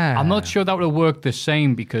 Yeah. I'm not sure that would have worked the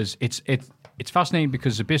same, because it's fascinating,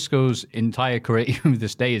 because Zbyszko's entire career, even to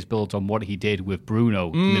this day, is built on what he did with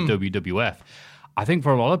Bruno in the WWF. I think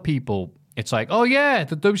for a lot of people, it's like, oh yeah,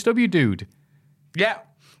 the WCW dude. Yeah,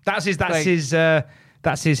 that's his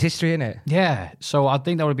history, isn't it? Yeah, so I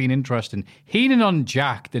think that would have been interesting. Heenan on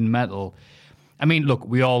Jacked in Metal. I mean, look,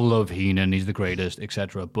 we all love Heenan; he's the greatest,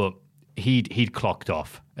 etc. But he'd clocked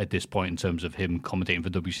off at this point in terms of him commentating for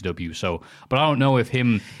WCW. So, but I don't know if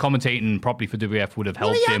him commentating properly for WWF would have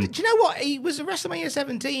helped him. Do you know what? He was at WrestleMania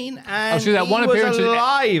 17, and that he one was appearance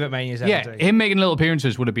alive at Mania 17. Yeah, him making little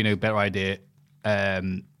appearances would have been a better idea. But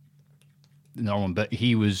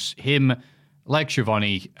him. Like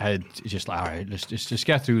Schiavone had just like, all right, let's just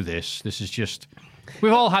get through this. This is just,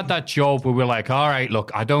 we've all had that job where we're like, all right,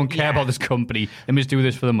 look, I don't care about this company. Let me just do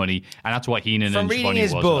this for the money. And that's what Heenan and Schiavone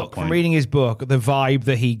was at that point. From reading his book, the vibe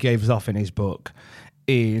that he gives off in his book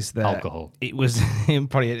is that alcohol. It was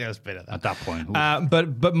probably a bit of that at that point.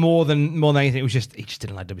 But more than anything, it was just he just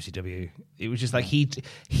didn't like WCW. It was just like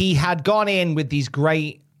he had gone in with these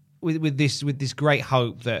great. With this great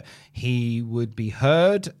hope that he would be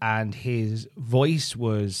heard and his voice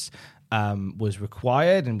was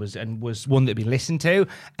required and was one that'd be listened to,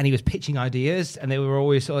 and he was pitching ideas, and they were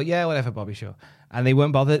always sort of, yeah, whatever, Bobby, sure, and they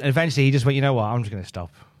weren't bothered. And eventually, he just went, you know what, I'm just going to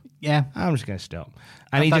stop. Yeah. I'm just going to stop.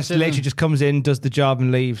 And he That's just it, literally then. just comes in, does the job,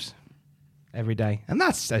 and leaves every day. And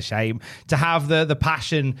that's a shame to have the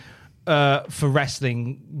passion for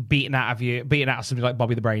wrestling beaten out of somebody like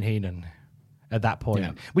Bobby the Brain Heenan at that point.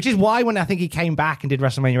 Yeah. Which is why when I think he came back and did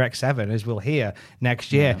WrestleMania X7, as we'll hear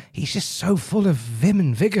next year, he's just so full of vim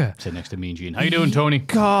and vigor. Sit next to me and Gene. How you doing, Tony?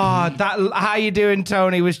 God, that how you doing,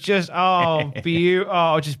 Tony, was just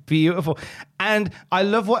just beautiful. And I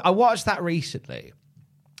watched that recently.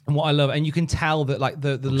 And what I love, and you can tell that like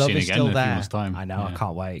the love see it is again still in a few there. months' time. I know, Yeah. I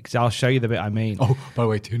can't wait because I'll show you the bit I mean. Oh, by the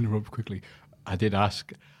way, to interrupt quickly, I did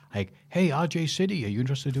ask, like, hey, RJ City, are you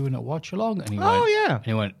interested in doing a watch along? And he went, yeah. And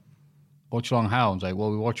he went, watch along how? I was like, well,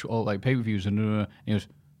 we watch all like pay-per-views and he goes,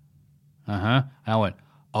 and I went,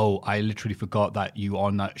 oh, I literally forgot that you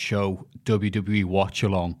on that show, WWE Watch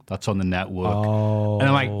Along. That's on the network. Oh. And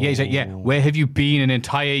I'm like, yeah, he's like, yeah, where have you been an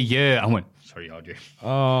entire year? I went, sorry, RJ.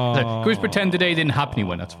 Oh. Like, can we just pretend today didn't happen? He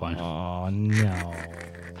went, that's fine. Oh, no.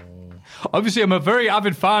 Obviously, I'm a very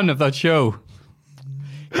avid fan of that show.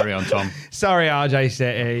 Carry on, Tom. Sorry, RJ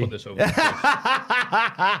City. Put this over. There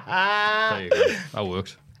you go. That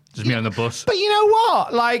works. Just me on the bus. But you know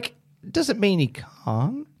what? Like, doesn't mean he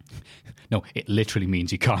can't. No, it literally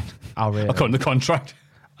means he can't. Oh, really? According to the contract.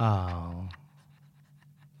 Oh.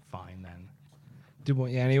 Fine, then. Didn't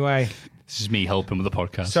want you anyway. This is me helping with the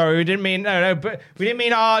podcast. Sorry, we didn't mean but we didn't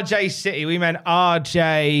mean RJ City. We meant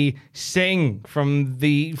RJ Singh from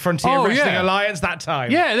the Frontier Wrestling Alliance that time.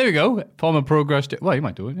 Yeah, there we go. Former Progress. Well, you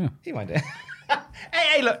might do it, yeah. He might do.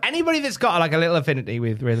 Hey, look, anybody that's got like a little affinity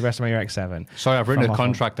with WrestleMania X7. Sorry, I've written a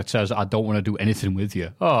contract that says I don't want to do anything with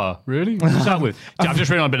you. Oh, really? What's that with? I've just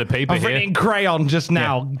written on a bit of paper I've here. written in crayon just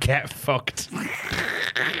now. Yeah. Get fucked.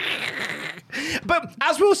 But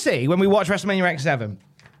as we'll see when we watch WrestleMania X7,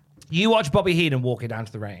 you watch Bobby Heenan walking down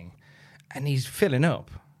to the ring, and he's filling up.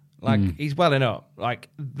 Like, he's welling up. Like,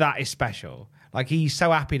 that is special. Like, he's so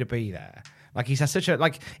happy to be there. Like, he's such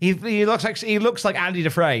a he looks like Andy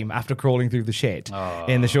Dufresne after crawling through the shit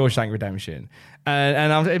in the Shawshank Redemption,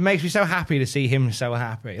 and it makes me so happy to see him so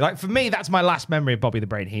happy. Like, for me, that's my last memory of Bobby the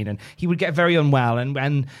Brain Heenan. He would get very unwell,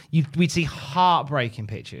 and we'd see heartbreaking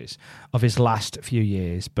pictures of his last few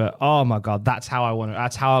years. But oh my god, that's how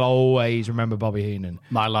I'll always remember Bobby Heenan.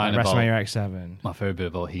 My line about WrestleMania X7. My favorite bit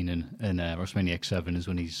about Heenan in WrestleMania X7 is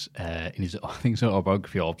when he's in his, I think it's an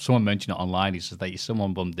autobiography, or someone mentioned it online. He says that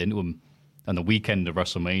someone bumped into him on the weekend of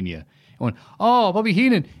WrestleMania. He went, oh, Bobby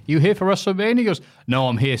Heenan, you here for WrestleMania? He goes, no,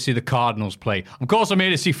 I'm here to see the Cardinals play. Of course I'm here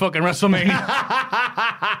to see fucking WrestleMania.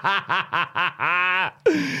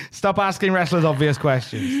 Stop asking wrestlers obvious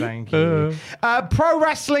questions. Thank you. Pro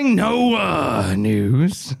Wrestling Noah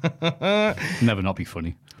news. Never not be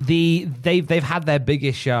funny. They've had their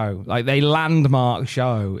biggest show, like they landmark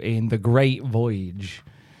show in The Great Voyage.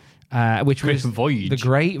 Which was Voyage. The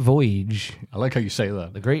Great Voyage. I like how you say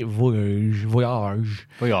that. The Great Voyage.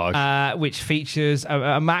 Which features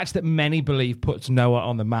a match that many believe puts Noah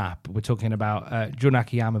on the map. We're talking about Jun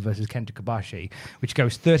Akiyama versus Kenta Kobashi, which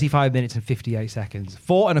goes 35 minutes and 58 seconds.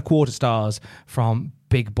 4.25 stars from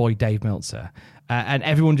big boy Dave Meltzer. And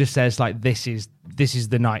everyone just says, like, this is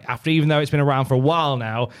the night. After, even though it's been around for a while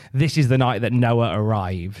now, this is the night that Noah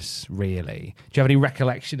arrives, really. Do you have any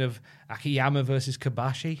recollection of Akiyama versus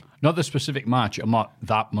Kobashi? Not the specific match. I'm not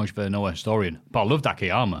that much of a Noah historian, but I loved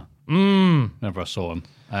Akiyama. Whenever I saw him.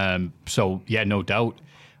 So, yeah, no doubt.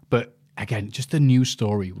 But, again, just the new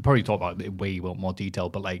story. We'll probably talk about it way more detail,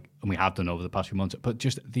 but, like, and we have done over the past few months, but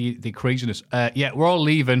just the craziness. Yeah, we're all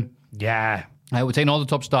leaving. Yeah. We're taking all the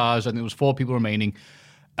top stars, and there was 4 people remaining.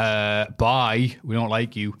 Bye. We don't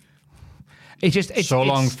like you. It's so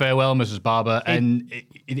long, farewell, Mrs. Barber. And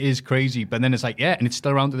it is crazy. But then it's like, yeah, and it's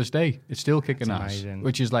still around to this day. It's still kicking ass. Amazing.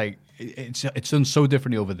 Which is like, it's done so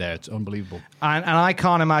differently over there. It's unbelievable. And I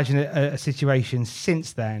can't imagine a situation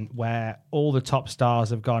since then where all the top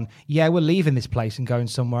stars have gone, yeah, we're leaving this place and going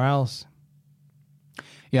somewhere else.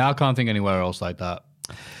 Yeah, I can't think anywhere else like that.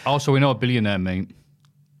 Also, we know a billionaire, mate.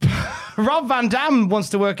 Rob Van Dam wants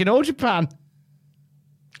to work in All Japan.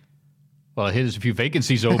 Well, I hear there's a few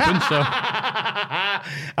vacancies open, so...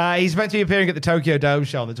 He's meant to be appearing at the Tokyo Dome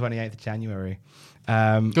show on the 28th of January.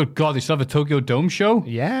 Good God, they still have a Tokyo Dome show?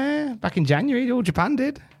 Yeah, back in January, All Japan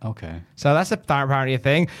did. Okay. So that's apparently a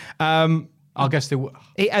thing. I guess they would...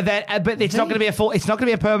 But it's not going to be it's not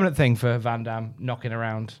going to be a permanent thing for Van Dam knocking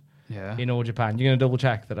around. Yeah. In All Japan, you're going to double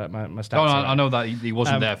check that my stats. Oh, no, I know that he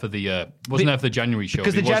wasn't there for the there for the January show. He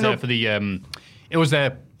was there for the it was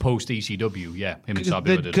there post ECW. Yeah, him and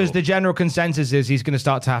Sabu because the general consensus is he's going to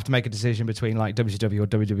start to have to make a decision between like WCW or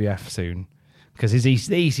WWF soon. because the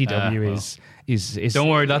ECW is. Don't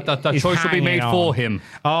worry, that choice will be made for him.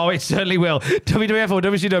 Oh, it certainly will. WWF or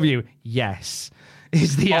WCW? Yes.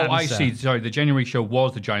 Is the answer. I see. Sorry, the January show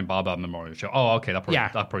was the Giant Barbell Memorial Show. Oh, okay, that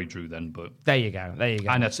probably drew then. But there you go.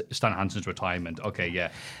 And that's Stan Hansen's retirement. Okay, yeah.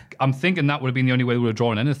 I'm thinking that would have been the only way we would have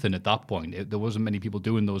drawn anything at that point. There wasn't many people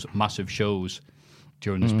doing those massive shows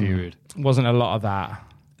during this period. Wasn't a lot of that.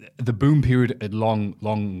 The boom period had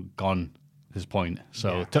long gone at this point.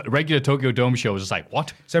 So regular Tokyo Dome show was just like,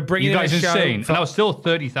 what? So bringing you guys in a show insane. And that was still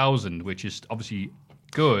 30,000, which is obviously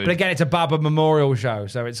good. But again, it's a Baba Memorial show,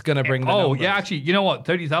 so it's going to bring the numbers. Yeah, actually, you know what?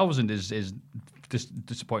 30,000 is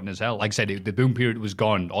disappointing as hell. Like I said, the boom period was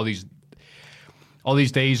gone. All these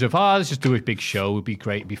days of, let's just do a big show. It'd be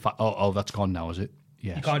great. It'd be fun. Oh, that's gone now, is it?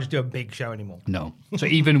 Yes. You can't just do a big show anymore. No. So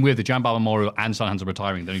even with the Giant Barbell Memorial and Stan Hansen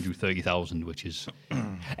retiring, they only do 30,000, which is...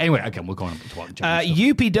 Anyway, again, we're going on to what...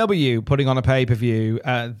 UPW putting on a pay-per-view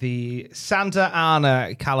at the Santa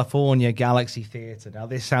Ana, California Galaxy Theatre. Now,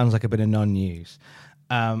 this sounds like a bit of non-news.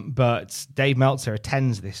 But Dave Meltzer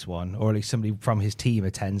attends this one, or at least somebody from his team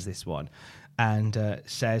attends this one, and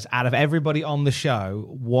says, out of everybody on the show,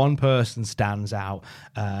 one person stands out.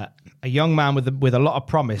 A young man with a lot of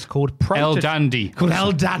promise called El Dandy. Called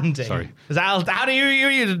El Dandy. Sorry. How do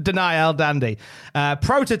you deny El Dandy?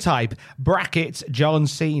 Prototype, brackets, John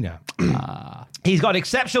Cena. He's got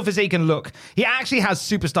exceptional physique and look. He actually has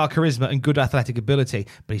superstar charisma and good athletic ability,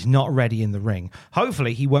 but he's not ready in the ring.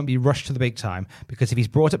 Hopefully, he won't be rushed to the big time, because if he's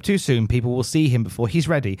brought up too soon, people will see him before he's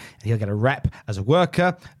ready, and he'll get a rep as a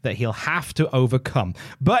worker that he'll have to overcome.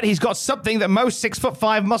 But he's got something that most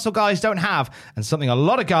 6'5" muscle guys don't have, and something a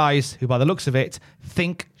lot of guys who, by the looks of it,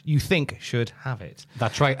 think should have it.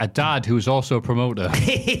 That's right, a dad who's also a promoter.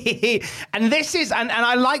 And this is, and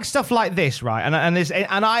I like stuff like this, right? And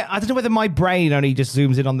I don't know whether my brain only just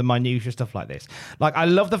zooms in on the minutiae stuff like this. Like, I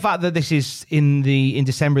love the fact that this is in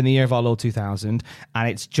December in the year of our Lord 2000, and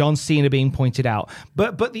it's John Cena being pointed out.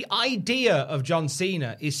 But the idea of John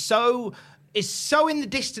Cena is so in the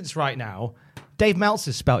distance right now. Dave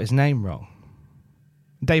Meltzer spelt his name wrong.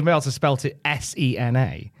 Dave Meltzer spelt it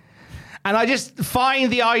S-E-N-A. And I just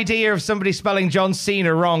find the idea of somebody spelling John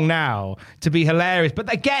Cena wrong now to be hilarious.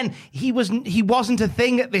 But again, he wasn't a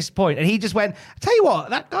thing at this point. And he just went, I tell you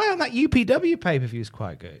what, that guy on that UPW pay-per-view is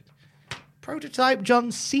quite good. Prototype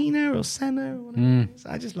John Cena or Senna or whatever it is.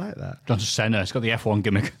 I just like that. John Cena, it's got the F1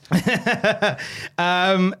 gimmick.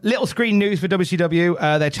 Little screen news for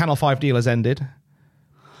WCW. Their Channel 5 deal has ended.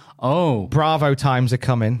 Oh. Bravo times are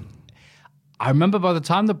coming. I remember by the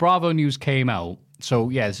time the Bravo news came out, so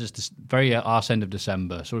yeah, this is the very arse end of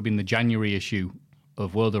December, so it would have been the January issue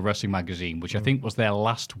of World of Wrestling magazine, which I think was their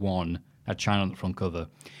last one, had China on the front cover.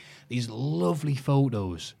 These lovely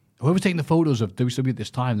photos. Whoever's taking the photos of WCW at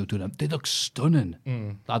this time, they look stunning.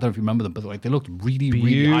 I don't know if you remember them, but they looked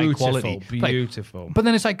really high quality. Beautiful. But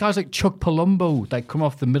then it's like guys like Chuck Palumbo, come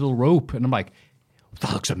off the middle rope, and I'm like,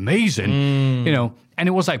 that looks amazing, And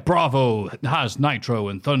it was like, Bravo has Nitro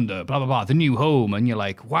and Thunder, blah, blah, blah, the new home. And you're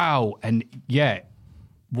like, wow. And yeah,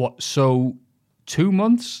 what, so 2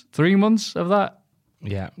 months, 3 months of that?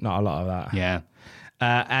 Yeah, not a lot of that. Yeah.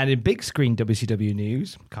 And in big screen WCW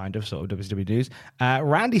news, sort of WCW news,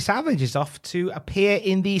 Randy Savage is off to appear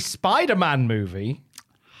in the Spider-Man movie.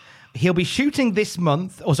 He'll be shooting next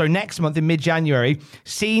month in mid-January,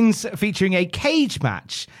 scenes featuring a cage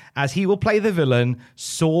match, as he will play the villain,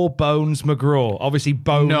 Sawbones McGraw. Obviously,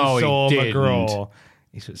 McGraw.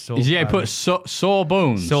 He put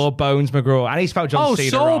Sawbones. Sawbones McGraw. And he spelled John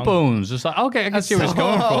Cena wrong. Sawbones. It's like, okay, I can see where it's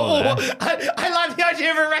going from there. I like the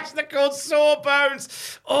idea of a wrestler called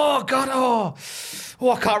Sawbones. Oh, God. Oh,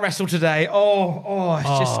 I can't wrestle today.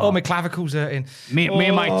 It's just, my clavicles hurting. Me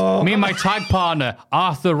and my tag partner,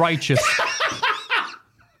 Arthur Righteous.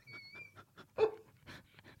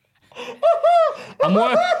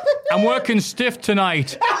 I'm working stiff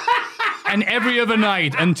tonight and every other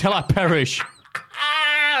night until I perish.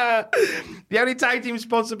 The only tag team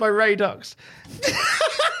sponsored by Radox.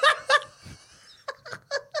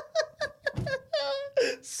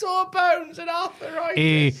 Sawbones and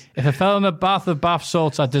arthritis. If I fell in a bath of bath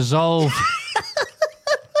salts, I'd dissolve.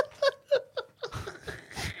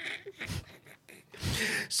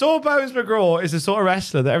 Sawbones McGraw is the sort of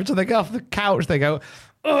wrestler that every time they get off the couch, they go,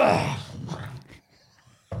 ugh.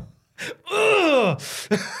 Ugh.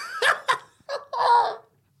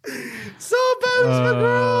 Sawbones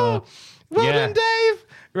McGraw. Well done, Dave.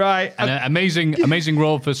 Right. And an amazing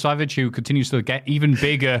role for Savage, who continues to get even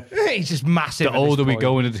bigger. He's just massive. The older we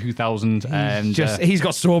go into the 2000s. He's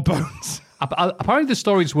got sawbones apparently the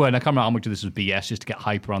stories were, and I can't remember how much of this was BS just to get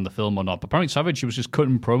hype around the film or not, but apparently Savage was just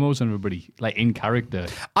cutting promos on everybody, like, in character.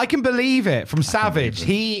 I can believe it from Savage.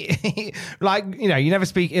 He like, you know, you never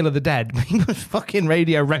speak ill of the dead. He was fucking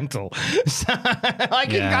Radio Rental. So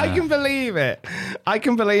I can believe it. I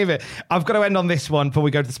can believe it. I've got to end on this one before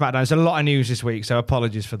we go to the SmackDown. There's a lot of news this week, so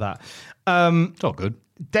apologies for that. It's all good.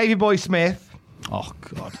 Davey Boy Smith. Oh,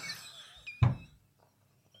 God.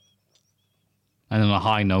 And on a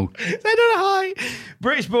high note. Then on a high.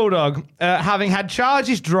 British Bulldog, having had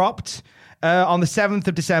charges dropped on the 7th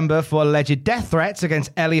of December for alleged death threats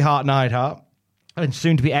against Ellie Hart-Neidhart and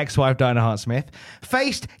soon-to-be ex-wife Diana Hart-Smith,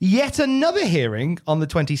 faced yet another hearing on the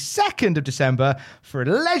 22nd of December for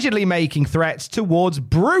allegedly making threats towards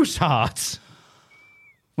Bruce Hart.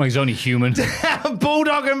 Well, he's only human.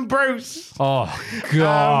 Bulldog and Bruce. Oh,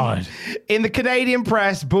 God. In the Canadian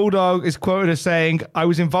press, Bulldog is quoted as saying, I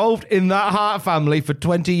was involved in that Hart family for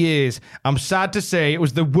 20 years. I'm sad to say it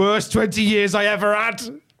was the worst 20 years I ever had.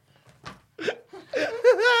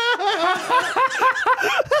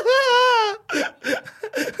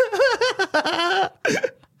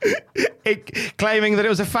 Claiming that it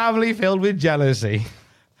was a family filled with jealousy.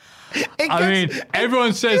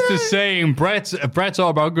 Everyone says the same. Brett's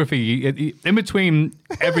autobiography, in between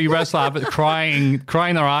every wrestler crying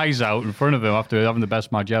their eyes out in front of him after having the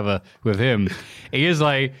best match ever with him, he is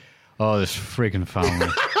like, oh, this freaking family.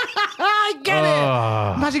 I get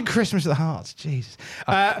it. Imagine Christmas at the Hearts. Jesus.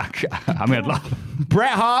 I'd laugh.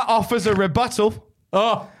 Bret Hart offers a rebuttal.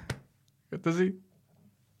 Oh, does he?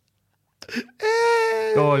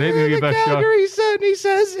 Go on, hit me with your best shot. Calgary certainly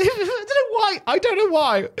says, I don't know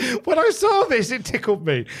why. When I saw this, it tickled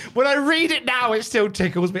me. When I read it now, it still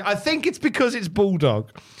tickles me. I think it's because it's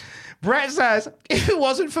Bulldog. Bret says, if it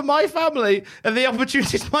wasn't for my family and the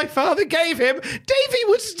opportunities my father gave him, Davey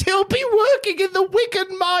would still be working in the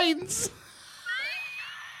Wigan mines.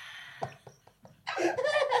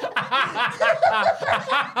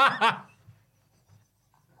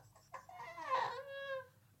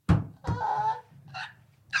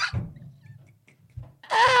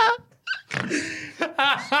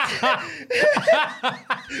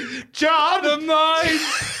 John! The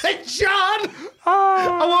mines! John!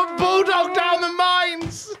 I want Bulldog down the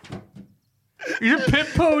mines! He's a pit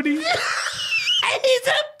pony! He's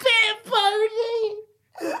a pit pony!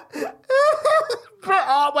 Bret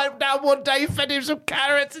Hart went down one day, fed him some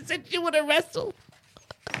carrots and said, you want to wrestle?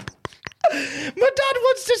 My dad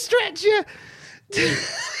wants to stretch you.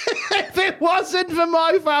 If it wasn't for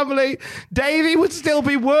my family, Davey would still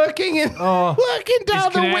be working down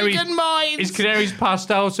the Wigan mines. His canary's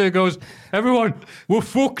passed out, so he goes, everyone, we're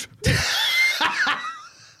fucked.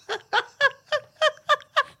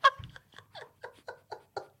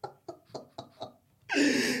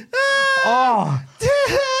 I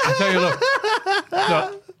tell you, look.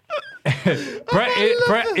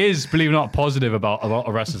 Brett is, believe it or not, positive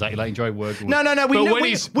about wrestlers that he enjoy working with. No. When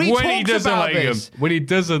he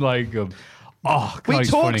doesn't like them, oh, God, we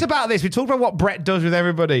talked about this. We talked about what Brett does with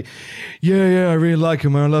everybody. Yeah, I really like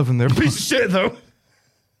him. I love him. They're a piece of shit, though.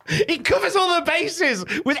 He covers all the bases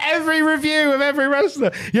with every review of every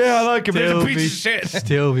wrestler. Yeah, I like him. He's a piece of shit.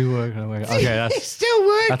 Still be working. Okay, he's still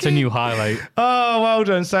working. That's a new highlight. Oh, well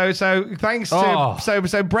done. So thanks to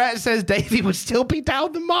so Brett says Davey would still be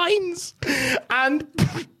down the mines, and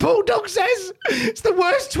Bulldog says it's the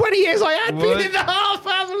worst 20 years I had being in the Hart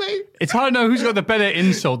family. It's hard to know who's got the better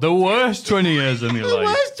insult. The worst 20 years of my life. The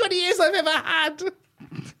worst 20 years I've ever had.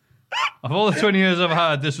 Of all the 20 years I've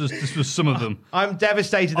had, this was some of them. I'm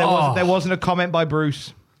devastated there wasn't a comment by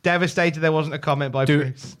Bruce. Devastated there wasn't a comment by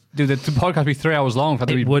Bruce. Dude, the podcast would be 3 hours long if I had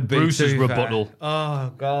to read Bruce's rebuttal.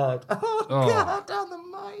 Oh, God. God, down the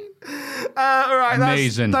mine. All right,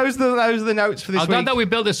 amazing. Those are the notes for this week. I'm glad that we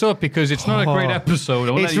built this up because it's not a great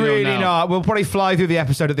episode. It's really not. We'll probably fly through the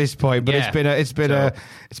episode at this point, but it's been down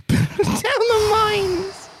the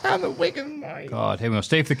mines. And the Wigan mines. God, here we go.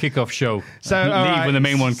 Stay for the kickoff show. So leave when the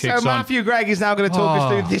main one kicks on. So Matthew Gregg is now going to talk us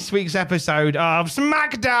through this week's episode of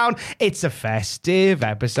SmackDown. It's a festive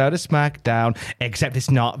episode of SmackDown, except it's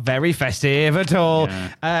not very festive at all.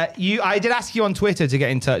 Yeah. I did ask you on Twitter to get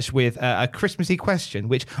in touch with a Christmassy question,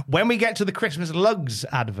 which when we get to the Christmas Lugs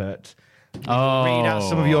advert, read out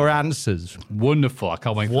some of your answers. Wonderful. I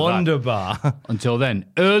can't wait for that. Wonderbar. Until then,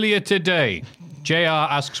 earlier today, JR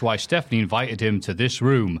asks why Stephanie invited him to this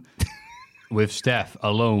room with Steph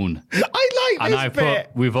alone. I like this bit.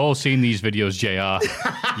 We've all seen these videos, JR.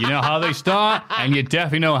 You know how they start, and you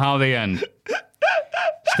definitely know how they end.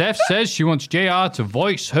 Steph says she wants JR to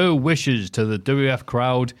voice her wishes to the WF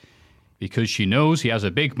crowd because she knows he has a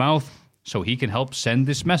big mouth, so he can help send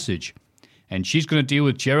this message. and she's going to deal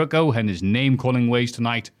with Jericho and his name-calling ways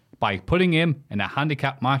tonight by putting him in a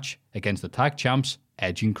handicap match against the tag champs,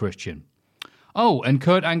 Edge and Christian. Oh, and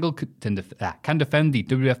Kurt Angle can defend the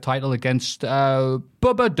WWF title against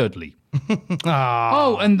Bubba Dudley.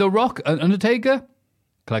 Oh, and The Rock and Undertaker,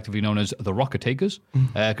 collectively known as the Rockatakers,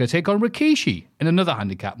 going to take on Rikishi in another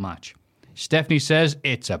handicap match. Stephanie says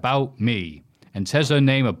it's about me and says her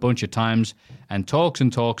name a bunch of times and talks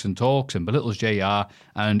and talks and talks and belittles JR.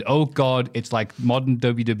 And oh God, it's like modern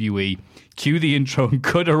WWE. Cue the intro and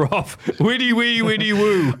cut her off. Widdy wee, widdy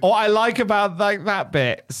woo. What I like about that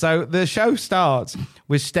bit, so the show starts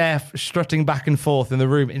with Steph strutting back and forth in the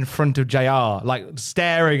room in front of JR, like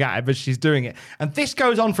staring at him as she's doing it. And this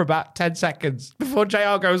goes on for about 10 seconds before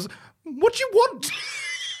JR goes, "What do you want?"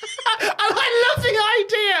 And I love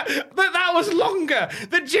the idea that was longer,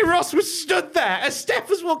 that Jim Ross was stood there as Steph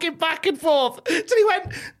was walking back and forth till he went,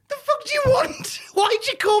 "The fuck do you want? Why'd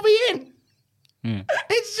you call me in?"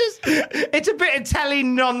 It's a bit of telly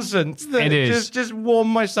nonsense that it is. just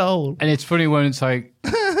warmed my soul. And it's funny when it's like,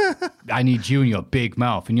 I need you and your big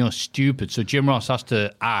mouth and you're stupid. So Jim Ross has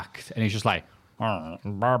to act and he's just like,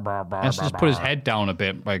 let's just put his head down a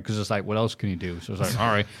bit, right? Because it's like, what else can you do? So it's like,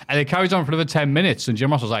 all right. And it carries on for another 10 minutes. And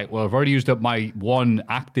Jim Ross was like, well, I've already used up my one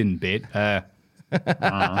acting bit.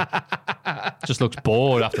 Just looks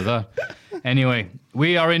bored after that. Anyway,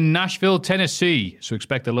 we are in Nashville, Tennessee. So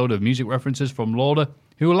expect a load of music references from Lauder,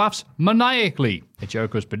 who laughs maniacally at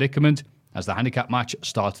Jericho's predicament as the handicap match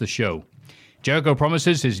starts the show. Jericho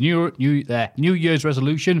promises his New Year's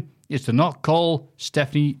resolution is to not call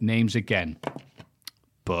Stephanie names again.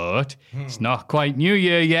 But it's not quite New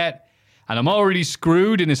Year yet, and I'm already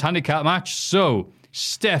screwed in this handicap match, so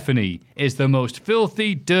Stephanie is the most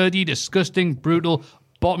filthy, dirty, disgusting, brutal,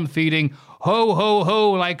 bottom-feeding, ho, ho,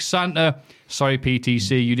 ho, like Santa. Sorry,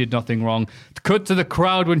 PTC, you did nothing wrong. Cut to the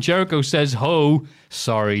crowd when Jericho says ho.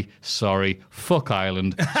 Sorry. Fuck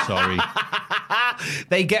Ireland. Sorry.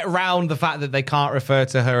 They get round the fact that they can't refer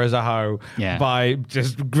to her as a hoe by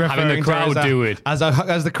just having the crowd do it. As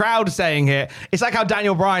the crowd saying it. It's like how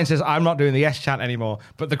Daniel Bryan says, "I'm not doing the yes chant anymore,"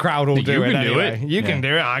 but the crowd will do it anyway. You can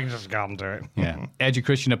do it. I just can't do it. Yeah. Edge and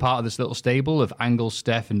Christian are part of this little stable of Angle,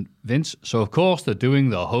 Steph, and Vince. So, of course, they're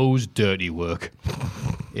doing the hoes dirty work.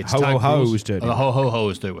 It's hoes dirty.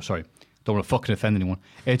 Hoes dirty work. Sorry. Don't want to fucking offend anyone.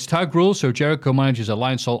 It's tag rules, so Jericho manages a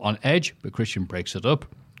lion salt on Edge, but Christian breaks it up.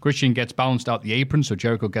 Christian gets bounced out the apron, so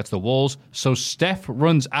Jericho gets the walls. So Steph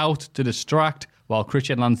runs out to distract while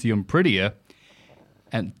Christian lands the Unprettier.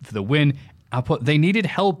 And for the win, they needed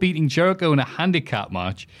help beating Jericho in a handicap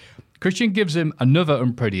match. Christian gives him another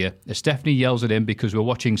Unprettier as Stephanie yells at him because we're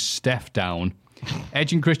watching Steph down.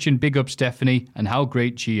 Edge and Christian big up Stephanie and how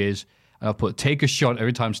great she is. And I'll put take a shot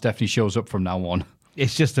every time Stephanie shows up from now on.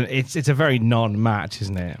 It's just it's a very non-match,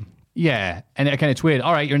 isn't it? Yeah, and again, it's weird.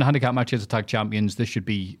 All right, you're in a handicap match as the tag champions. This should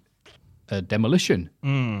be a Demolition.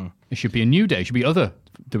 It should be a New Day. It should be other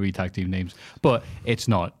WWE tag team names, but it's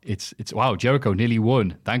not. It's wow. Jericho nearly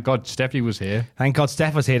won. Thank God Stephanie was here. Thank God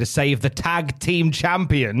Steph was here to save the tag team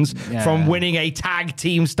champions from winning a tag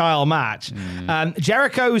team style match.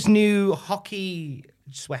 Jericho's new hockey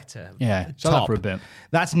sweater. Yeah, top. That for a bit.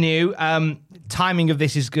 That's new. Timing of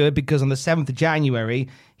this is good because on the 7th of January,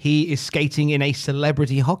 he is skating in a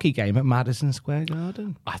celebrity hockey game at Madison Square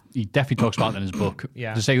Garden. He definitely talks about that in his book.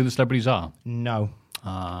 Yeah. Does it say who the celebrities are? No.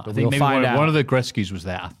 I think maybe one of the Gretzkys was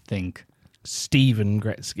there, I think. Steven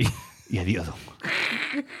Gretzky. Yeah, the other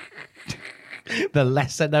one. The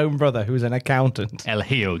lesser-known brother who's an accountant. El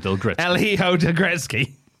Hijo del Gretzky. El Hijo del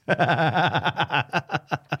Gretzky.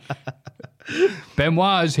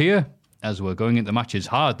 Benoit is here as we're going into matches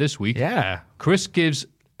hard this week. Yeah. Chris gave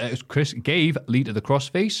lead to the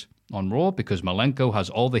crossface on Raw because Malenko has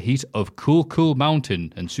all the heat of Cool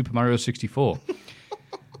Mountain and Super Mario 64.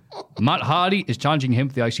 Matt Hardy is challenging him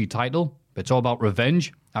for the IC title, but it's all about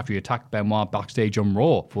revenge after he attacked Benoit backstage on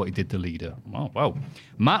Raw for what he did to Leader. Wow.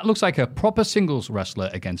 Matt looks like a proper singles wrestler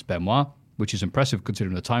against Benoit, which is impressive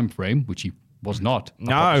considering the time frame, which he was not.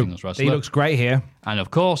 No, he looks great here. And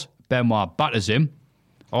of course, Benoit batters him.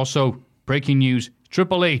 Also, breaking news,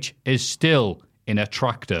 Triple H is still in a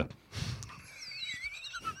tractor.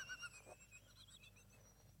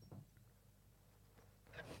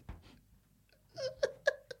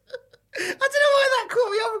 I don't know why that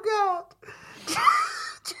caught me off guard.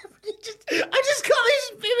 I just got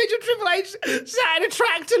this image of Triple H sat in a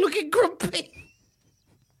tractor looking grumpy.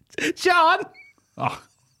 John? Oh.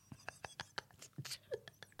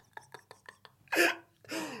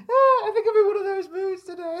 I think I'm in one of those moods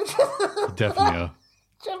today. Definitely are.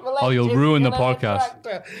 Oh, you'll ruin the podcast.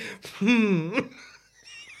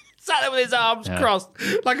 Sat there with his arms crossed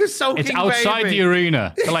like a sulking It's outside baby. the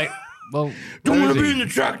arena. They're like, well, Don't want to be in the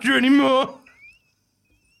tractor anymore.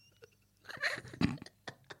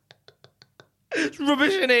 It's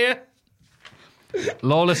rubbish in here.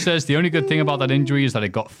 Lawler says the only good thing about that injury is that it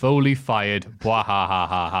got Foley fired. Bwah, ha, ha,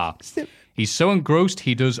 ha, ha. He's so engrossed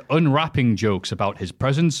he does unwrapping jokes about his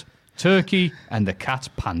presents, turkey, and the cat's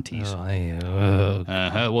panties.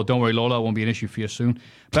 Well, don't worry, Lawler. It won't be an issue for you soon.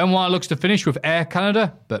 Benoit looks to finish with Air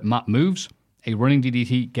Canada, but Matt moves. A running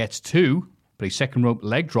DDT gets 2, but a second rope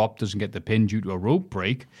leg drop doesn't get the pin due to a rope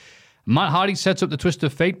break. Matt Hardy sets up the twist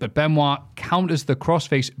of fate, but Benoit counters the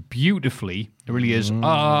crossface beautifully. It really is,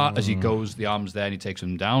 as he goes, the arms there, and he takes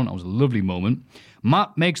him down. That was a lovely moment.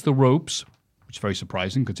 Matt makes the ropes, which is very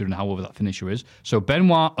surprising considering how over that finisher is. So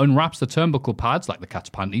Benoit unwraps the turnbuckle pads like the cat's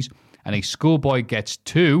panties, and a schoolboy gets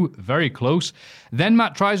 2, very close. Then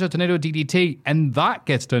Matt tries a tornado DDT, and that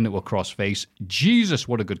gets turned into a crossface. Jesus,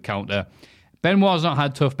 what a good counter. Benoit's not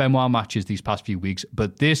had tough Benoit matches these past few weeks,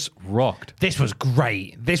 but this rocked. This was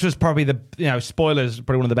great. This was probably spoilers,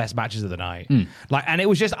 probably one of the best matches of the night. And it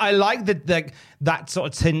was just, I like that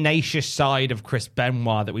sort of tenacious side of Chris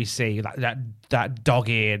Benoit that we see, that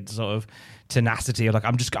dog-eared sort of tenacity of I'm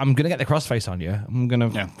going to get the crossface on you. I'm going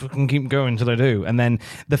to fucking keep going until I do. And then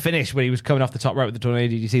the finish when he was coming off the top rope with the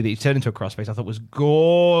tornado DDT that he turned into a crossface, I thought was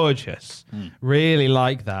gorgeous. Really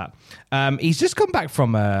like that. He's just come back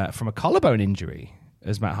from a collarbone injury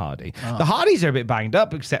as Matt Hardy. The Hardys are a bit banged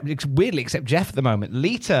up, except Jeff at the moment.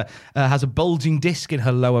 Lita has a bulging disc in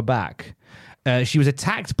her lower back. She was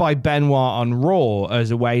attacked by Benoit on Raw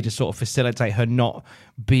as a way to sort of facilitate her not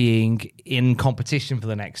being in competition for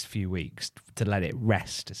the next few weeks, to let it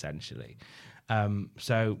rest, essentially.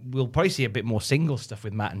 So we'll probably see a bit more single stuff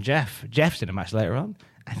with Matt and Jeff. Jeff's in a match later on,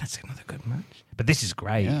 and that's another good match. But this is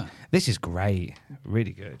great. Yeah. This is great.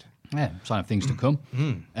 Really good. Yeah, sign of things to come.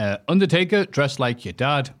 Undertaker, dressed like your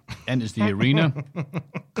dad, enters the arena.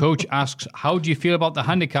 Coach asks, how do you feel about the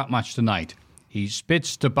handicap match tonight? He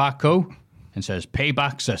spits tobacco and says,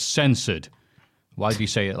 paybacks are censored. Why do you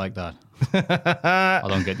say it like that? I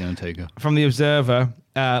don't get the Undertaker. From The Observer,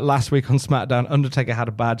 last week on SmackDown, Undertaker had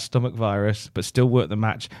a bad stomach virus, but still worked the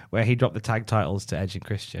match where he dropped the tag titles to Edge and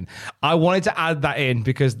Christian. I wanted to add that in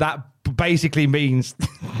because that basically means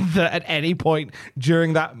that at any point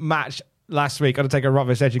during that match last week, Undertaker, Rock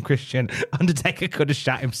vs. Edge and Christian, Undertaker could have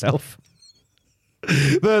shot himself.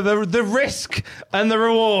 The risk and the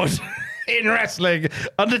reward in wrestling,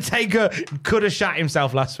 Undertaker could have shot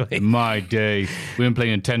himself last week. My day. We didn't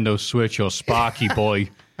play Nintendo Switch or Sparky Boy.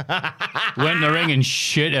 Went in the ring and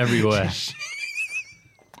shit everywhere.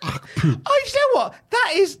 Oh, do you know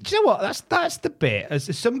what? That's the bit.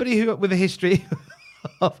 As somebody who with a history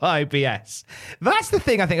of IBS, that's the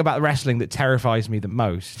thing I think about wrestling that terrifies me the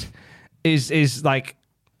most. Is like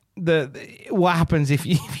what happens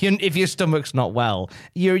if your stomach's not well?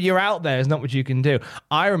 You're out there. There's not much you can do.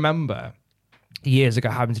 I remember years ago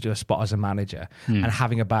having to do a spot as a manager and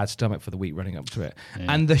having a bad stomach for the week running up to it,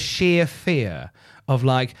 and the sheer fear of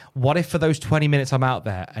what if for those 20 minutes I'm out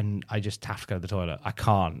there and I just have to go to the toilet? I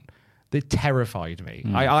can't. That terrified me.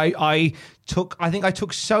 I think I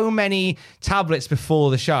took so many tablets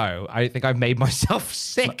before the show. I think I've made myself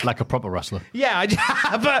sick. Like a proper wrestler. Yeah,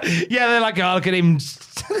 but they're like, oh, look at him.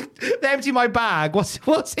 They empty my bag.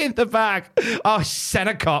 What's in the bag? Oh,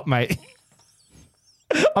 Senecot, mate.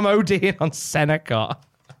 I'm ODing on Senecot.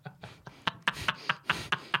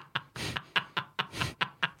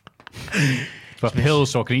 But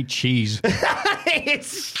pills so I can eat cheese.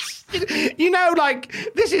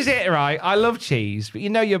 This is it, right? I love cheese, but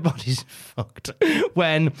your body's fucked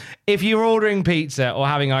when, if you're ordering pizza or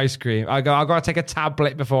having ice cream, I've got to take a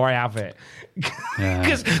tablet before I have it.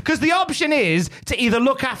 Because the option is to either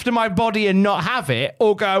look after my body and not have it,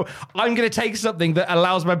 or go, I'm going to take something that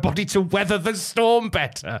allows my body to weather the storm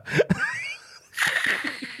better.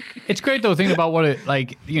 It's great, though, thinking about what it,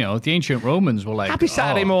 the ancient Romans were like. Happy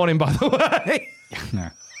Saturday morning, by the way. No.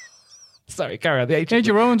 Sorry, carry on. The ancient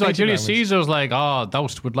Romans, Julius Caesar was like,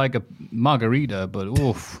 Doust would like a margarita, but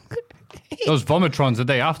oof. Those vomitrons the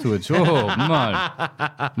day afterwards. Oh,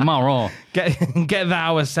 man. Marron. Get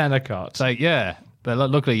that with Senecot. It's like, yeah. But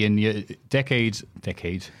luckily, in decades,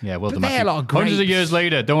 yeah, well, they had a lot of grapes. Hundreds of years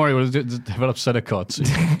later, don't worry, we'll develop Senecots.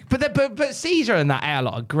 but Caesar and that ate a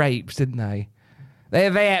lot of grapes, didn't they?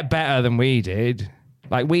 They ate better than we did.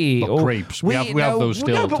 Grapes. We have those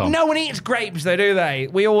still, but Tom. no one eats grapes, though, do they?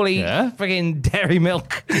 We all eat friggin' dairy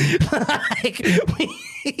milk.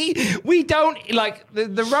 We don't,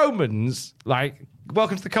 the Romans,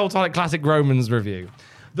 welcome to the Cultaholic Classic Romans review.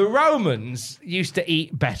 The Romans used to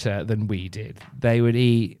eat better than we did. They would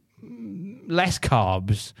eat, less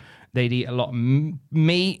carbs. They'd eat a lot of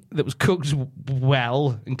meat that was cooked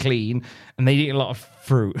well and clean, and they'd eat a lot of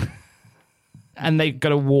fruit. And they go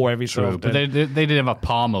to war every so often. But they didn't have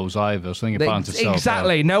Parmos either, so I think it balanced itself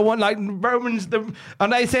exactly. out. No one, like Romans,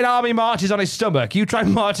 and they said army marches on his stomach. You try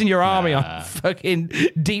marching your army on fucking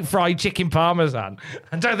deep fried chicken parmesan.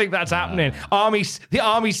 I don't think that's happening. The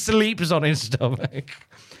army sleeps on his stomach.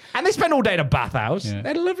 And they spend all day in a bathhouse. Yeah. They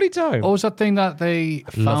had a lovely time. What was that thing that they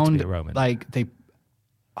found? Roman. Like I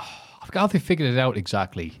forgot how they figured it out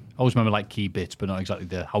exactly. I always remember like key bits, but not exactly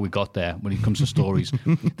how we got there when it comes to stories.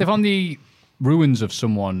 They found the ruins of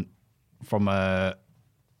someone from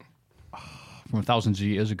thousands of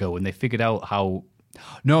years ago, and they figured out how.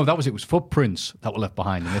 No, that was it. It was footprints that were left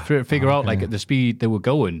behind, and they figure out like at the speed they were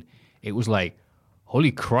going, it was like,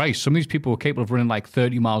 holy Christ! Some of these people were capable of running like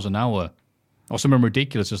 30 miles an hour, or something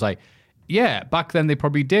ridiculous. It's like, yeah, back then they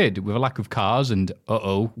probably did with a lack of cars, and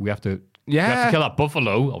we have to kill that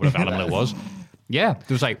buffalo or whatever animal it was. Yeah, it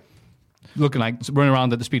was like looking like running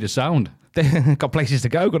around at the speed of sound. They've got places to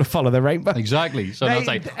go, got to follow the rainbow. Exactly. So that's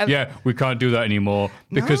like, we can't do that anymore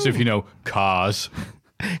because of, cars.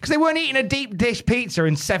 Because they weren't eating a deep dish pizza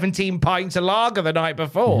and 17 pints of lager the night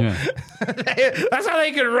before. Yeah. That's how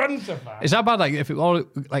they could run so fast. Is that bad? Like if it all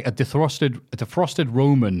like a defrosted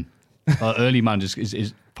Roman early man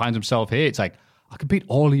is finds himself here, it's like, I could beat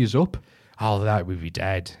all of yous up. Oh, that would be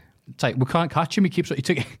dead. It's like we can't catch him. He keeps.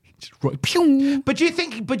 But do you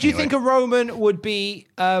think a Roman would be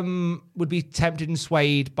tempted and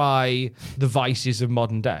swayed by the vices of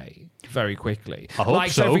modern day very quickly? I hope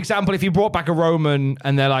so. For example, if you brought back a Roman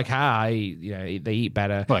and they're like, they eat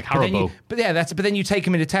better, like Haribo. But then you take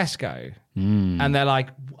them into Tesco and they're like,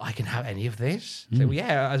 I can have any of this. So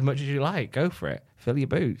as much as you like, go for it, fill your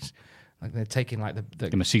boots. Like they're taking like the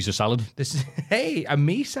give him a Caesar salad. A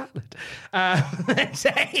me salad.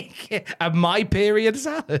 Take a my period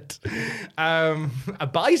salad. A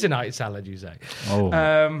bisonite salad, you say?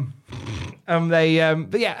 Oh.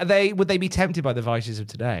 Would they be tempted by the vices of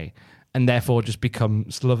today, and therefore just become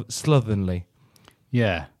slovenly?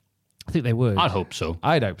 Yeah, I think they would. I'd hope so.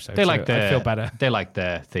 I'd hope so. They I feel better. They like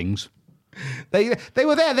their things. They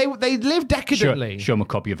were there. They lived decadently. Show him a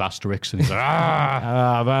copy of Asterix, and he's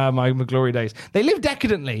like, my glory days. They lived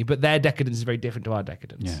decadently, but their decadence is very different to our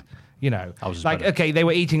decadence. Yeah. They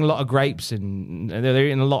were eating a lot of grapes and they were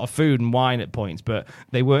eating a lot of food and wine at points, but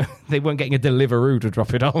they weren't getting a Deliveroo to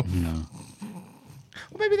drop it off. No.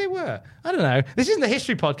 Well, maybe they were. I don't know. This isn't the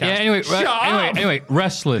history podcast. Yeah. Anyway,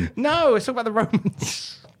 wrestling. No, let's talk about the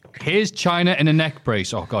Romans. Here's China in a neck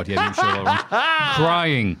brace. Oh, God, yeah, you sure, Lawrence.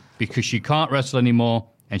 Crying because she can't wrestle anymore,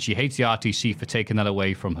 and she hates the RTC for taking that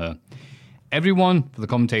away from her. Everyone, from the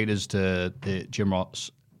commentators to the Jim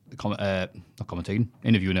Ross, not commentating,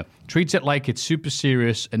 interviewing her, treats it like it's super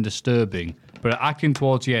serious and disturbing, but her acting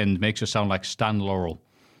towards the end makes her sound like Stan Laurel.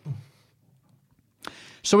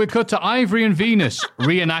 So we cut to Ivory and Venus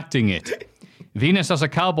reenacting it. Venus has a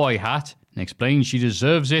cowboy hat and explains she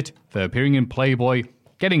deserves it for appearing in Playboy,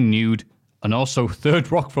 getting nude, and also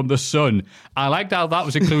Third Rock from the Sun. I liked how that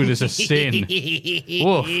was included as a sin.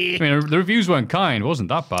 Oof. I mean, the reviews weren't kind. It wasn't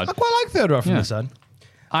that bad. I quite like Third Rock from the Sun.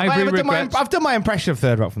 I've done my impression of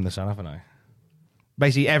Third Rock from the Sun, haven't I?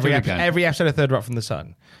 Basically, every episode of Third Rock from the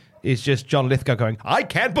Sun is just John Lithgow going, I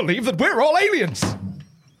can't believe that we're all aliens.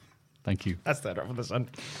 Thank you. That's Third Rock from the Sun.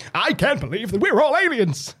 I can't believe that we're all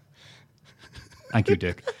aliens. Thank you,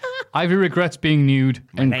 Dick. Ivy regrets being nude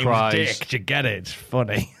and cries. Dick, you get it? It's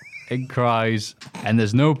funny. And cries, and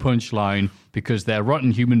there's no punchline because they're rotten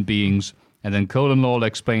human beings. And then Cole and Lawler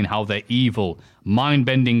explain how they're evil,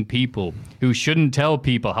 mind-bending people who shouldn't tell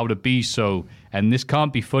people how to be so. And this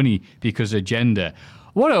can't be funny because of gender.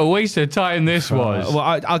 What a waste of time this was.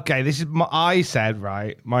 I said,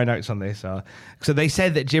 right, my notes on this are, so they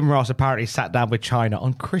said that Jim Ross apparently sat down with China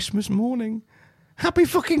on Christmas morning. Happy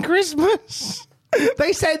fucking Christmas.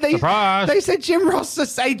 They said Jim Ross to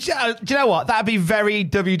say, do you know what? That'd be very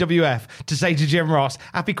WWF to say to Jim Ross,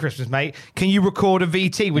 Happy Christmas, mate. Can you record a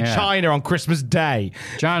VT with China on Christmas Day?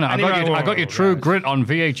 China, I got your True Grit on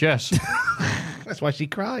VHS. That's why she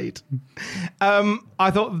cried.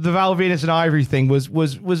 I thought the Val Venus and Ivory thing was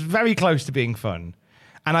very close to being fun.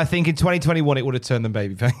 And I think in 2021 it would have turned them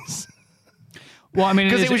babyface. Well, I mean,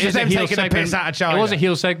 because it was just them taking a piss out of China. It was a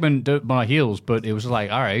heel segment by heels, but it was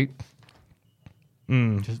like, all right.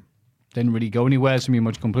 Just didn't really go anywhere. So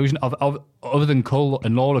much conclusion other than Cole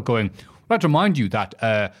and Lawler going, I'd like to remind you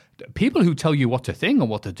that people who tell you what to think and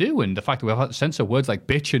what to do, and the fact that we have to censor words like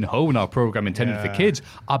bitch and hoe in our program intended for kids,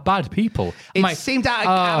 are bad people. It seemed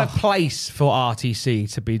out of place for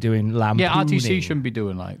RTC to be doing lampooning. Yeah, RTC shouldn't be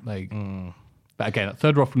doing like. But again,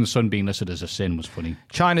 third rock from the sun being listed as a sin was funny.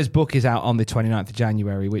 China's book is out on the 29th of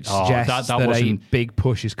January, which suggests that a big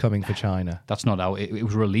push is coming for China. That's not out. It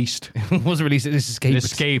was released. It was released. It escaped. It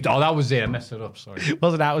escaped. Oh, that was it. I messed it up. Sorry. It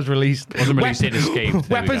wasn't out. It was released. It wasn't released. It escaped.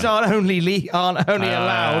 Weapons aren't only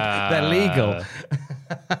allowed. They're legal.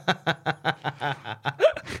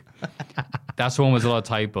 That's the one with a lot of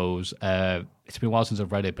typos. It's been a while since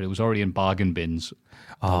I've read it, but it was already in bargain bins.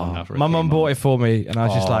 My mum bought it for me, and I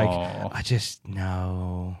was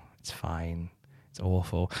no, it's fine. It's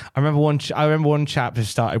awful. I remember one chapter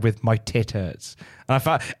started with "My tit hurts," and I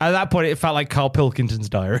felt at that point it felt like Carl Pilkington's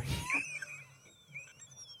diary.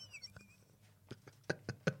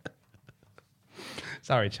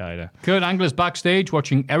 Sorry, China. Kurt Angle is backstage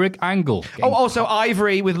watching Eric Angle. Also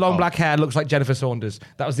Ivory with long black hair looks like Jennifer Saunders.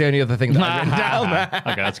 That was the only other thing that I written down there.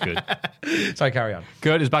 Okay, that's good. Sorry, carry on.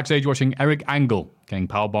 Kurt is backstage watching Eric Angle getting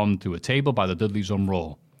powerbombed through a table by the Dudleys on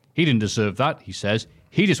Raw. He didn't deserve that, he says.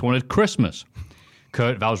 He just wanted Christmas.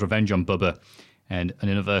 Kurt vows revenge on Bubba. And in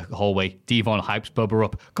another hallway, Devon hypes Bubba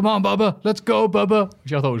up. Come on, Bubba. Let's go, Bubba.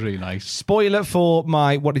 Which I thought was really nice. Spoiler for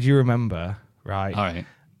my What Did You Remember? Right. All right.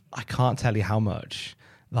 I can't tell you how much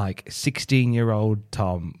 16-year-old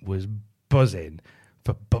Tom was buzzing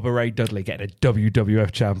for Bubba Ray Dudley getting a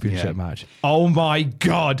WWF Championship match. Oh my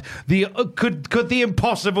God! Could the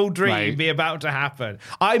impossible dream be about to happen?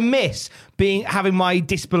 I miss having my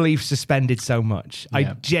disbelief suspended so much. Yeah. I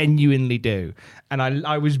genuinely do, and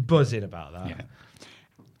I was buzzing about that. Yeah.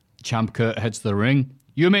 Champ Kurt heads to the ring.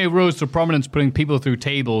 You may have rose to prominence putting people through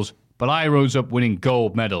tables, but I rose up winning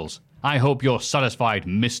gold medals. I hope you're satisfied,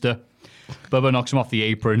 mister. Bubba knocks him off the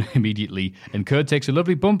apron immediately, and Kurt takes a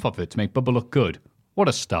lovely bump off it to make Bubba look good. What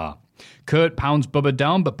a star. Kurt pounds Bubba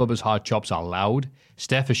down, but Bubba's hard chops are loud.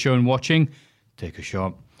 Steph is shown watching. Take a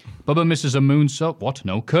shot. Bubba misses a moonsault. What?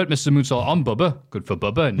 No. Kurt misses a moonsault on Bubba. Good for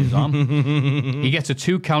Bubba in his arm. He gets a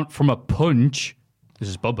 2 count from a punch. This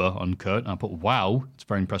is Bubba on Kurt. And I put, wow. It's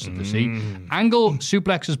very impressive to see. Angle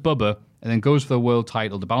suplexes Bubba and then goes for the world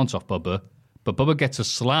title to bounce off Bubba. But Bubba gets a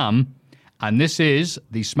slam, and this is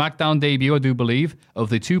the SmackDown debut, I do believe,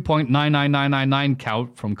 of the 2.99999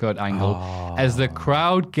 count from Kurt Angle, as the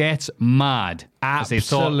crowd gets mad. As they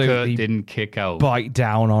thought Kurt didn't kick out. Bite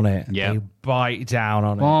down on it. Yeah. They bite down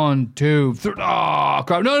on it. 1, 2, 3. Oh,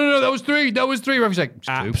 crowd. No, that was 3. That was 3. Referee's like,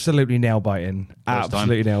 absolutely nail biting.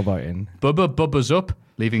 Absolutely nail biting. Bubba's up,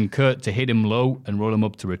 leaving Kurt to hit him low and roll him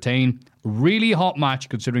up to retain. Really hot match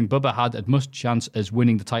considering Bubba had as much chance as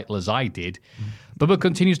winning the title as I did. Bubba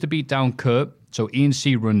continues to beat down Kurt, so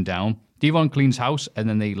ENC run down. Devon cleans house, and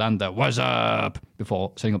then they land the "What's up?"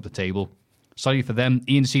 before setting up the table. Sorry for them,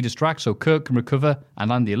 ENC distracts so Kurt can recover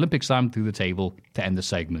and land the Olympic slam through the table to end the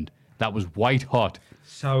segment. That was white hot.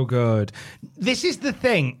 So good. This is the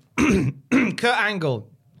thing. Kurt Angle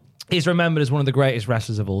is remembered as one of the greatest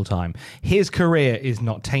wrestlers of all time. His career is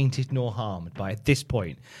not tainted nor harmed by, at this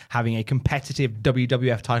point, having a competitive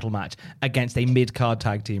WWF title match against a mid-card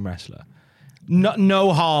tag team wrestler.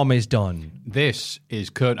 No harm is done. This is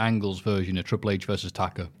Kurt Angle's version of Triple H versus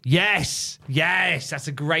Tucker. Yes, that's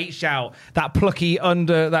a great shout. That plucky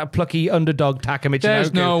underdog Taka Michinoku.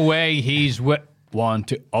 There's no way he's 1,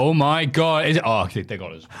 2. Oh my God! They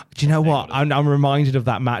got us. Do you know what? I'm reminded of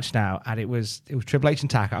that match now, and it was Triple H and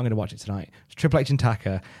Taka. I'm going to watch it tonight. It's Triple H and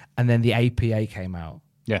Taka, and then the APA came out.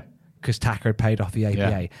 Yeah, because Taka had paid off the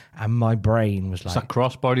APA, and my brain was like, "It's that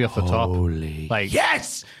crossbody off the top." Holy,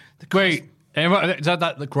 yes! Wait. Is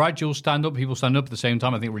that the gradual stand up? People stand up at the same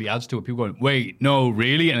time. I think it really adds to it. People going, "Wait, no,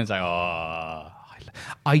 really?" And it's like, "Oh."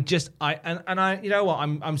 You know what?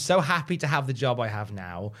 I'm so happy to have the job I have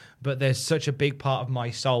now, but there's such a big part of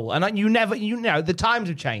my soul, and the times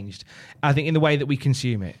have changed. I think in the way that we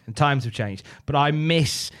consume it, and times have changed. But I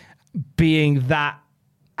miss being that,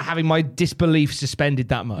 having my disbelief suspended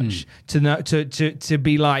that much to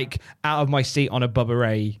be like out of my seat on a Bubba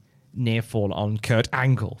Ray near fall on Kurt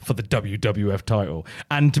Angle for the WWF title,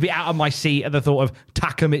 and to be out of my seat at the thought of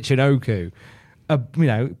Taka Michinoku.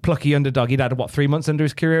 Plucky underdog. He'd had, 3 months under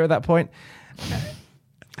his career at that point?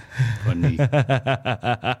 Funny.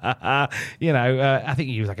 I think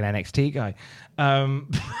he was like an NXT guy.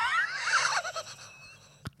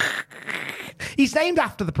 He's named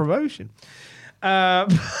after the promotion.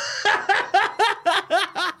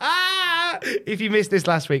 If you missed this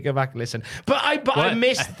last week, go back and listen. But I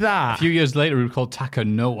missed that. A few years later, we were called Taka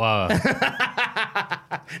Noah.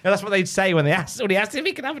 No, that's what they'd say when he asked if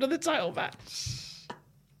he could have another title match.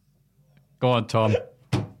 Go on, Tom.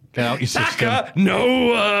 Get out your system. Taka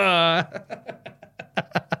Noah.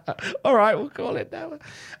 All right, we'll call it Noah.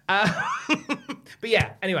 But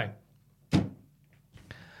yeah, anyway.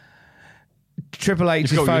 Triple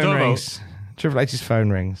H's phone rings. Triple H's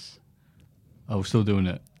phone rings. Oh, we're still doing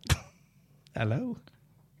it. Hello.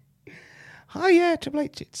 Hi, yeah, Triple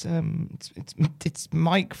H. It's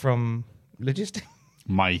Mike from Logistics.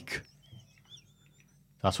 Mike.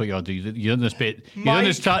 That's what you'll do. You've done this bit. You've done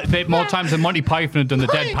this bit more times than Monty Python had done the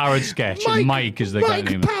Dead Parrot sketch. And Mike is the guy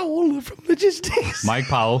name. Mike Powell from Logistics. Mike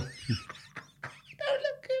Powell. Don't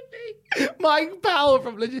look at me. Mike Powell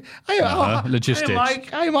from Logistics. Logistics.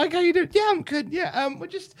 Hey, Mike, how you doing? Yeah, I'm good. Yeah, I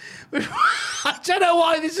don't know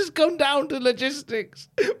why this has come down to logistics,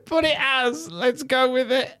 but it has. Let's go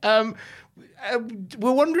with it.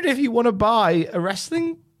 We're wondering if you want to buy a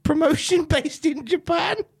wrestling promotion based in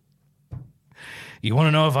Japan. You want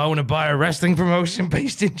to know if I want to buy a wrestling promotion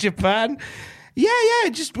based in Japan? Yeah,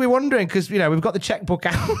 just we're wondering because, we've got the checkbook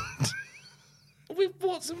out. We've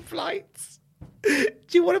bought some flights. Do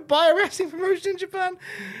you want to buy a wrestling promotion in Japan?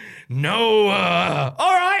 No.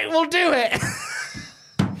 All right, we'll do it.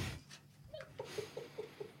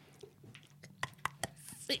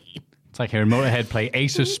 It's like hearing Motorhead play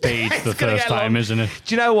Ace of Spades for the first time, isn't it?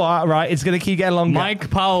 Do you know what? Right, it's going to keep getting longer. Mike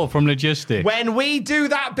Powell from Logistics. When we do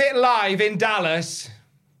that bit live in Dallas,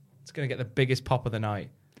 it's going to get the biggest pop of the night.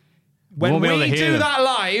 When we do that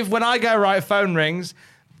live, when I go, right, phone rings,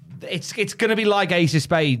 it's going to be like Ace of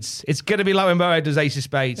Spades. It's going to be like when Motorhead does Ace of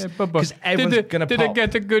Spades. Because everyone's going to pop. Did it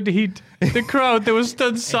get a good heat? The crowd, there was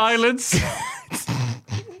stunned silence.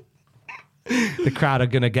 The crowd are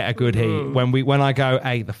going to get a good heat when I go,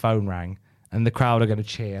 hey, the phone rang, and the crowd are going to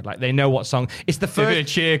cheer. Like, they know what song. It's the first. They're going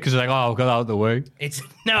to cheer because they're like, oh, got out of the way. It's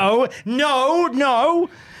no. What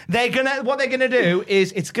they're gonna do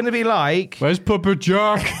is it's gonna be like, where's Papa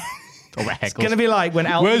Jack? It's gonna be like when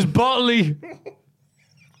Elton. Where's Botley?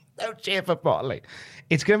 Don't cheer for Botley.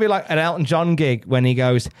 It's gonna be like an Elton John gig when he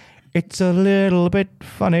goes, it's a little bit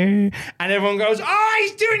funny, and everyone goes, oh,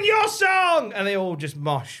 he's doing your song, and they all just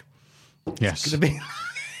mosh. Yes. It's gonna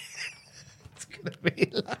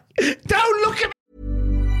be like, don't look at me.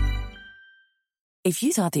 If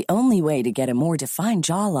you thought the only way to get a more defined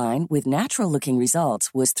jawline with natural-looking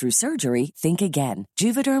results was through surgery, think again.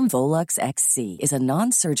 Juvederm Volux XC is a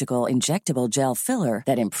non-surgical injectable gel filler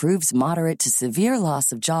that improves moderate to severe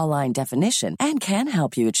loss of jawline definition and can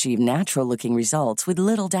help you achieve natural-looking results with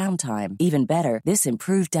little downtime. Even better, this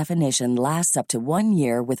improved definition lasts up to 1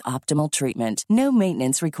 year with optimal treatment. No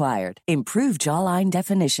maintenance required. Improve jawline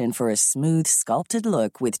definition for a smooth, sculpted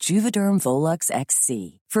look with Juvederm Volux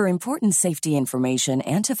XC. For important safety information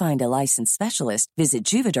and to find a licensed specialist, visit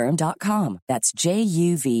Juvederm.com. That's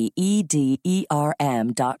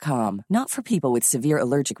JUVEDERM.com. Not for people with severe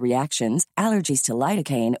allergic reactions, allergies to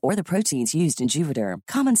lidocaine, or the proteins used in Juvederm.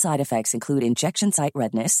 Common side effects include injection site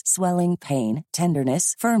redness, swelling, pain,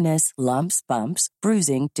 tenderness, firmness, lumps, bumps,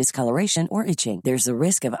 bruising, discoloration, or itching. There's a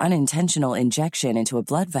risk of unintentional injection into a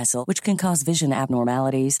blood vessel, which can cause vision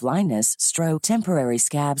abnormalities, blindness, stroke, temporary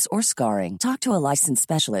scabs, or scarring. Talk to a licensed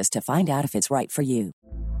specialist to find out if it's right for you.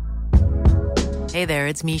 Hey there,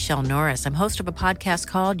 it's Michelle Norris. I'm host of a podcast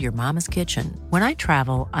called Your Mama's Kitchen. When I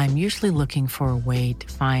travel, I'm usually looking for a way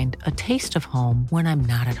to find a taste of home when I'm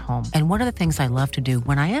not at home. And one of the things I love to do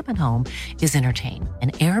when I am at home is entertain.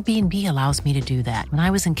 And Airbnb allows me to do that. When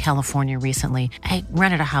I was in California recently, I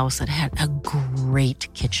rented a house that had a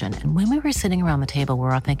great kitchen. And when we were sitting around the table, we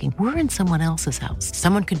were all thinking, we're in someone else's house.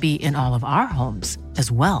 Someone could be in all of our homes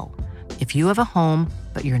as well. If you have a home,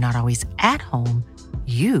 but you're not always at home,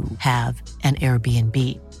 you have an Airbnb.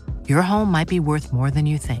 Your home might be worth more than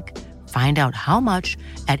you think. Find out how much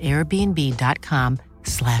at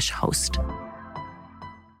airbnb.com/host.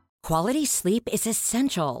 Quality sleep is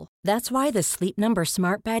essential. That's why the Sleep Number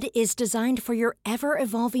Smart Bed is designed for your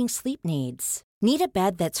ever-evolving sleep needs. Need a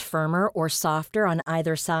bed that's firmer or softer on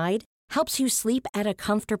either side? Helps you sleep at a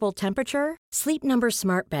comfortable temperature? Sleep Number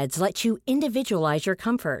Smart Beds let you individualize your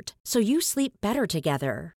comfort, so you sleep better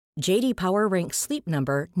together. J.D. Power ranks Sleep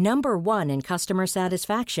Number number 1 in customer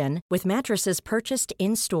satisfaction with mattresses purchased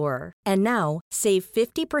in-store. And now, save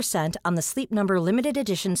 50% on the Sleep Number Limited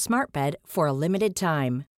Edition Smart Bed for a limited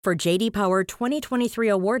time. For J.D. Power 2023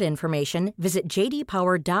 award information, visit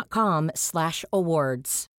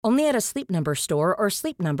jdpower.com/awards. Only at a Sleep Number store or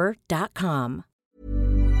sleepnumber.com.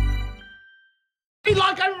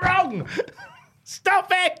 Like I'm wrong.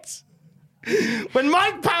 Stop it. When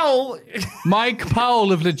Mike Powell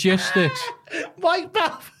of Logistics. Mike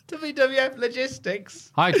Powell, WWF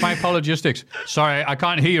Logistics. Hi, Mike Powell Logistics. Sorry, I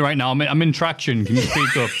can't hear you right now. I'm in traction. Can you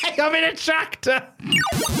speak up? I'm in a tractor.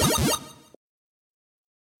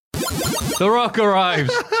 The Rock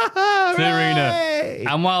arrives to the arena.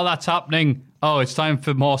 And while that's happening, it's time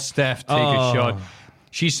for more Steph. Take a shot.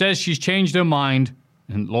 She says she's changed her mind.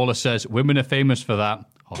 And Lawler says, women are famous for that.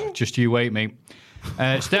 Oh, just you wait, mate.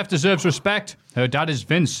 Steph deserves respect. Her dad is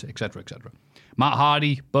Vince, etc., etc. Matt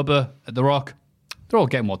Hardy, Bubba, The Rock, they're all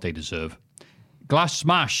getting what they deserve. Glass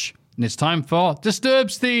smash. And it's time for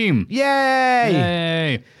Disturbed's theme.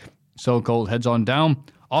 Yay! So Cold heads on down.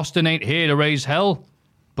 Austin ain't here to raise hell,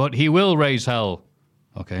 but he will raise hell.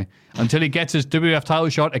 Okay. Until he gets his WWF title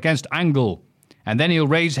shot against Angle. And then he'll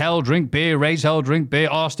raise hell, drink beer, raise hell, drink beer.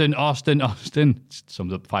 Austin.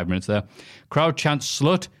 Sums up 5 minutes there. Crowd chants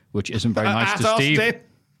slut, which isn't very nice to Steve. Austin.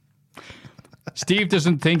 Steve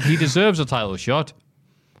doesn't think he deserves a title shot.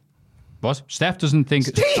 What? Steph doesn't think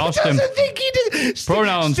Austin. Doesn't think he does.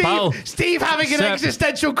 Pronouns, pal. Steve having an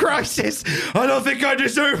existential crisis. I don't think I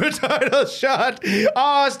deserve a title shot.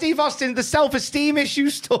 Oh, Steve Austin, the self-esteem issue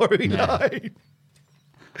storyline.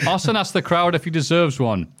 Yeah. Austin asks the crowd if he deserves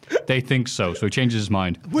one. They think so he changes his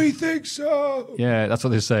mind. We think so. Yeah, that's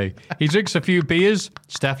what they say. He drinks a few beers.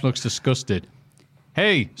 Steph looks disgusted.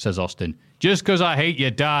 Hey, says Austin, just because I hate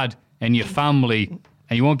your dad and your family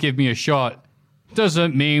and you won't give me a shot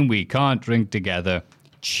doesn't mean we can't drink together.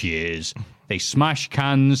 Cheers. They smash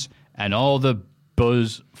cans and all the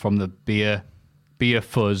buzz from the beer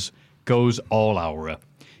fuzz goes all aura.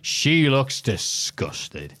 She looks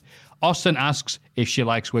disgusted. Austin asks if she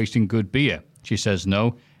likes wasting good beer. She says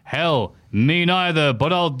no. Hell, me neither,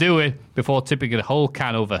 but I'll do it, before tipping a whole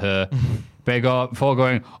can over her. Before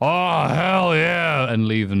going, oh, hell yeah, and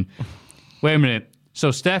leaving. Wait a minute. So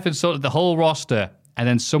Steph insulted the whole roster, and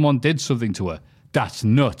then someone did something to her. That's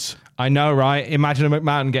nuts. I know, right? Imagine a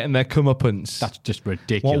McMahon getting their comeuppance. That's just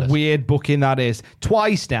ridiculous. What weird booking that is.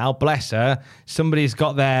 Twice now, bless her, somebody's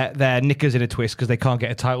got their knickers in a twist because they can't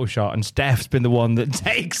get a title shot, and Steph's been the one that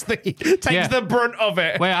takes the brunt of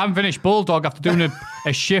it. Wait, I haven't finished Bulldog after doing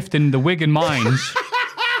a shift in the Wigan Mines.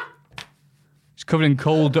 It's covered in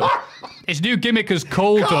coal dust. Its new gimmick is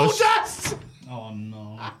coal dust. Oh,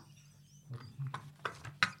 no.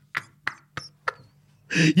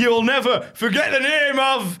 You'll never forget the name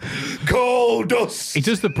of Coal Dust. He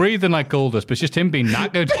does the breathing like Coal Dust, but it's just him being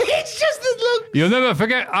knackered. It's just the look. You'll never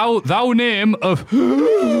forget thou name of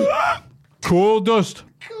Coal Dust.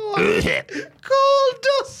 Coal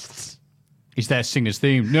Dust. He's there to sing his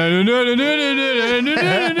theme.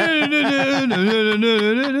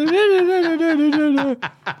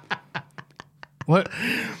 What?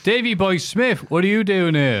 Davey Boy Smith, what are you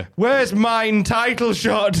doing here? Where's mine title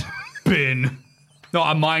shot? Bin.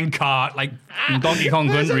 Not a minecart like Donkey Kong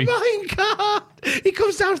Country. There's a minecart. He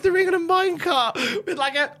comes down to the ring on a minecart with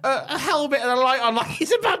like a helmet and a light on, like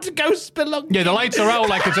he's about to go spelunking. Yeah, the lights are out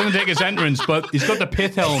like it's Undertaker's entrance, but he's got the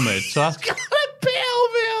pith helmet. So he's got a pith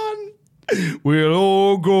helmet on. We'll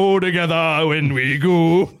all go together when we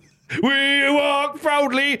go. We walk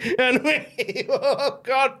proudly and we walk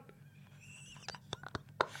on.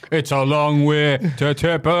 It's a long way to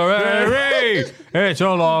Tipperary. It's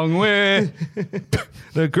a long way.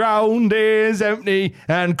 The ground is empty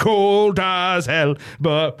and cold as hell,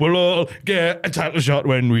 but we'll all get a title shot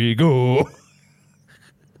when we go. Down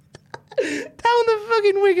the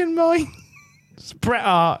fucking Wigan Mines. Bret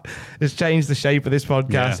Hart has changed the shape of this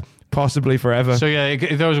podcast. Yeah. Possibly forever. So yeah,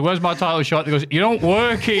 if there was, where's my title shot? He goes, you don't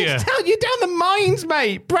work here. You're down the mines,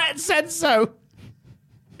 mate. Bret said so.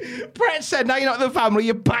 Bret said, now you're not the family,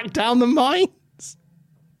 you're back down the mines.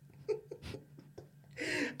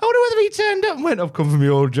 I wonder whether he turned up and went, I've come from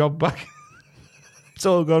your old job back. It's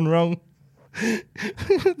all gone wrong.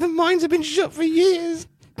 The mines have been shut for years.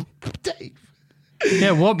 Dave.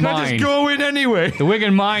 Yeah, what Can mine? I just go in anyway? The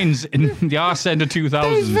Wigan Mines in the arse end of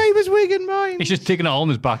 2000. Those famous Wigan Mines. He's just digging a hole in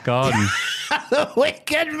his back garden. The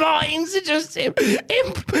Wigan Mines are just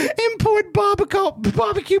import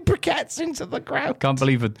barbecue briquettes into the ground. Can't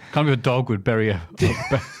believe a dog would bury a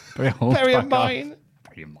hole. Bury a mine.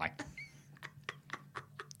 Bury a mine.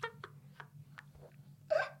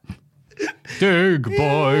 Dig,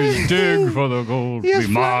 boys, dig for the gold. Yes,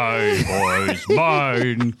 Be mine, boys,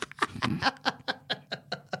 mine.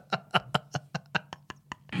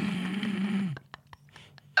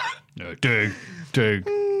 No, dig.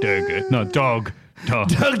 No, dog.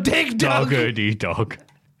 Dig, dog. Doggity dog.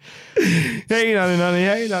 Hey,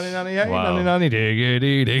 nanny,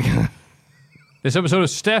 dig. This episode of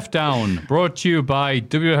Steph Down, brought to you by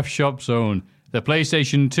WF Shop Zone, the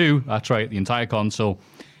PlayStation 2, that's right, the entire console,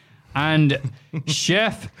 and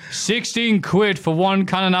Chef, 16 quid for one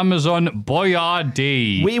can of Amazon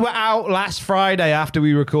Boyardee. We were out last Friday after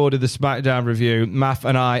we recorded the SmackDown review. Math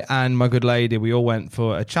and I and my good lady, we all went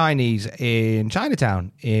for a Chinese in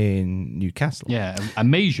Chinatown in Newcastle. Yeah, a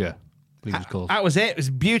Major, I believe it was called. That was it. It was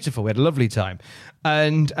beautiful. We had a lovely time.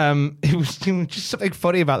 And it was just something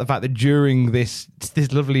funny about the fact that during this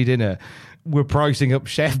lovely dinner, we're pricing up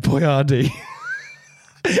Chef Boyardee.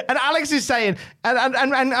 And Alex is saying, and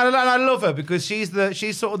I love her because she's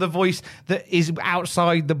sort of the voice that is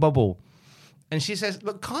outside the bubble. And she says,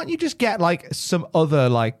 look, can't you just get like some other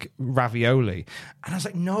like ravioli? And I was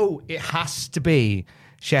like, no, it has to be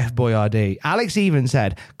Chef Boyardee. Alex even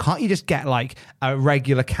said, can't you just get like a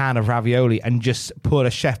regular can of ravioli and just put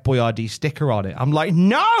a Chef Boyardee sticker on it? I'm like,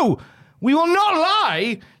 no, we will not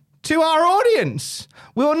lie to our audience.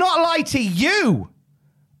 We will not lie to you.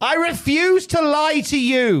 I refuse to lie to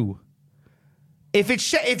you. If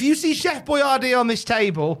you see Chef Boyardee on this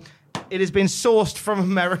table, it has been sourced from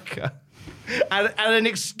America at an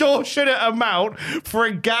extortionate amount for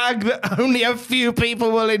a gag that only a few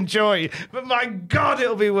people will enjoy. But my God,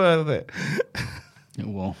 it'll be worth it. It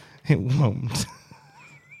won't. It won't.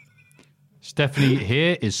 Stephanie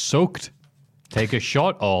here is soaked. Take a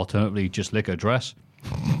shot or alternatively just lick her dress.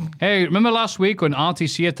 Hey, remember last week when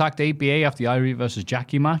RTC attacked ABA after the Ivory versus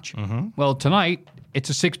Jackie match? Mm-hmm. Well, tonight, it's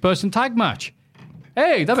a 6-person tag match.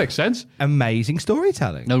 Hey, that makes sense. Amazing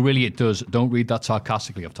storytelling. No, really, it does. Don't read that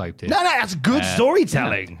sarcastically, I've typed it. No, that's good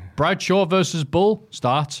storytelling. Bradshaw versus Bull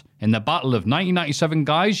starts in the battle of 1997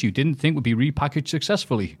 guys you didn't think would be repackaged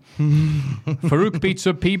successfully. Farouk beats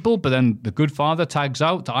up people, but then the good father tags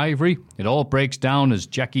out to Ivory. It all breaks down as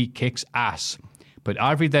Jackie kicks ass. But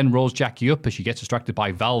Ivory then rolls Jackie up as she gets distracted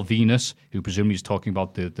by Val Venus, who presumably is talking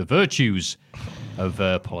about the virtues of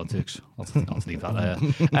politics. I'll leave that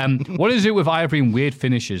there. What is it with Ivory and weird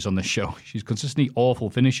finishes on the show? She's consistently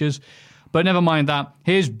awful finishes. But never mind that.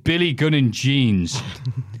 Here's Billy Gunn in jeans.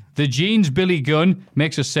 The jeans Billy Gunn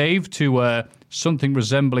makes a save to something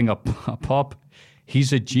resembling a pop.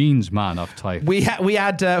 He's a jeans man, I've typed. We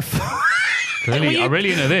had... Clearly, I'm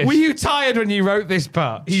really into this. Were you tired when you wrote this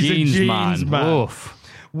part? He's jeans a jeans man. Oof.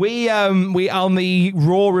 We on the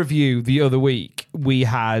Raw review the other week, we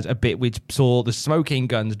had a bit which saw the Smoking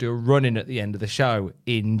Guns do a run-in at the end of the show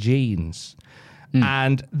in jeans.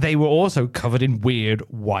 And they were also covered in weird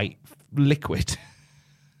white liquid.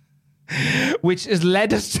 Which has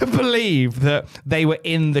led us to believe that they were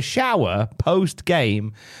in the shower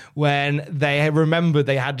post-game when they remembered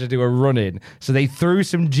they had to do a run-in. So they threw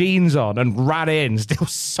some jeans on and ran in, still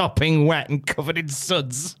sopping wet and covered in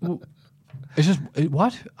suds. Is this...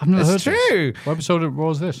 What? I've never heard true. This. What episode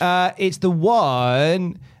was this? It's the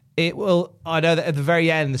one... I know that at the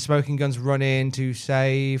very end, the Smoking Guns run in to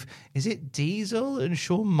save... Is it Diesel and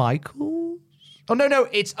Shawn Michaels? Oh, no,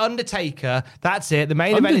 it's Undertaker. That's it. The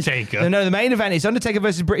main event is... No, the main event is Undertaker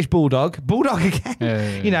versus British Bulldog. Bulldog again.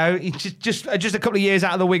 Yeah. You know, just a couple of years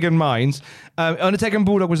out of the Wigan mines. Undertaker and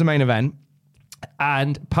Bulldog was the main event.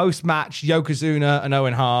 And post-match, Yokozuna and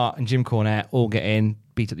Owen Hart and Jim Cornette all get in,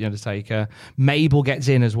 beat up The Undertaker. Mabel gets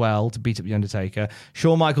in as well to beat up The Undertaker.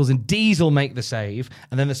 Shawn Michaels and Diesel make the save.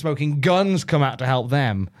 And then the Smoking Guns come out to help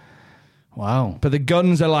them. Wow. But the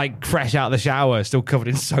Guns are like fresh out of the shower, still covered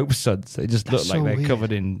in soap suds. They just look like they're weird.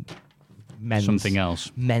 covered in men's... Something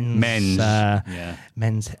else. Men's. Yeah.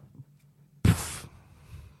 Men's...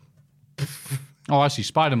 Oh, I see.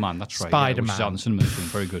 Spider-Man. That's right. Spider-Man. Yeah, which is out in the cinema. It's been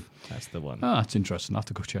very good. That's the one. Oh, that's interesting. I have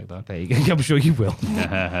to go check that. There you go. I'm sure you will.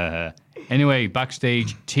 Anyway,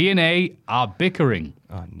 backstage, TNA are bickering.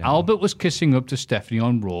 Oh, no. Albert was kissing up to Stephanie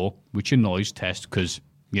on Raw, which annoys Test because,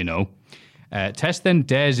 you know... Test then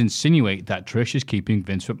dares insinuate that Trish is keeping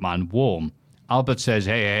Vince McMahon warm. Albert says,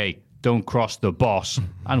 hey, don't cross the boss,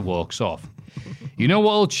 and walks off. You know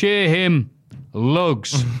what'll cheer him?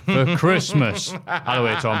 Lugs for Christmas. By the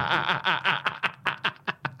way, Tom.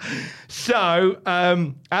 So,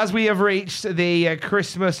 as we have reached the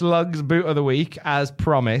Christmas Lugs boot of the week, as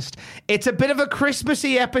promised, it's a bit of a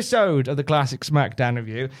Christmassy episode of the Classic SmackDown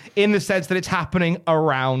review, in the sense that it's happening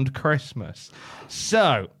around Christmas.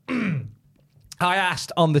 So... I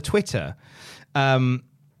asked on the Twitter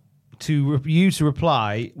you to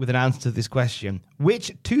reply with an answer to this question.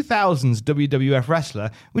 Which 2000s WWF wrestler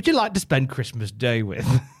would you like to spend Christmas Day with?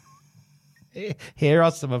 Here are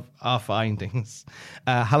some of our findings.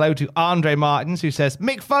 Hello to Andre Martins, who says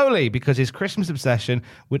Mick Foley, because his Christmas obsession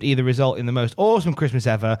would either result in the most awesome Christmas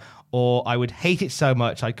ever, or I would hate it so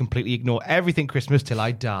much I'd completely ignore everything Christmas till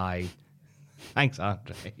I die. Thanks,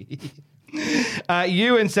 Andre.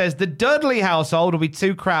 Ewan says the Dudley household will be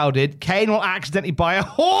too crowded. Kane will accidentally buy a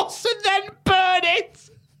horse and then burn it.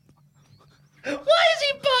 Why is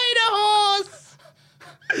he buying a horse?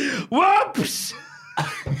 Whoops!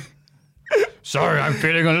 Sorry, I'm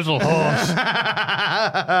feeling a little hoarse.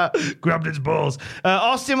 Grabbed its balls.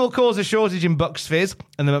 Austin will cause a shortage in Bucks Fizz,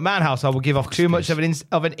 and the McMahon household will give off too much of an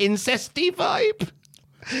incesty vibe.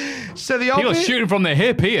 So People are shooting from the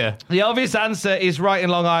hip here. The obvious answer is right in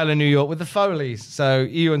Long Island, New York, with the Foleys. So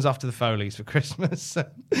Ewan's off to the Foleys for Christmas.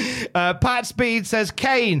 Pat Speed says,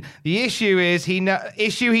 Kane, the issue is he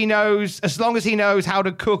knows, as long as he knows how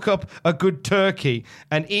to cook up a good turkey,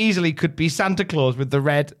 and easily could be Santa Claus with the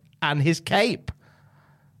red and his cape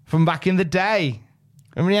from back in the day.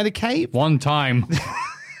 Remember he had a cape? One time.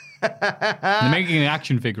 They're making an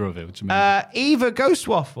action figure of it, which is amazing. Eva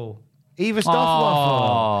Ghostwaffle. Eva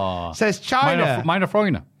Stoffwaffle says China. Minor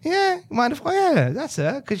Freuna. Yeah, that's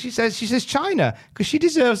her. Because she says China because she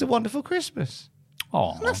deserves a wonderful Christmas.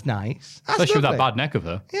 Oh, that's nice. That's especially lovely. with that bad neck of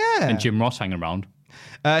her. Yeah, and Jim Ross hanging around.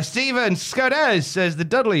 Steven Scodes says the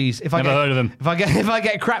Dudleys. Never heard of them. If I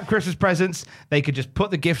get crap Christmas presents, they could just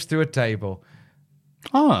put the gifts through a table.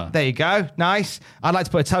 Oh, there you go. Nice. I'd like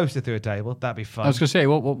to put a toaster through a table. That'd be fun. I was going to say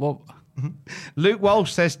what. Luke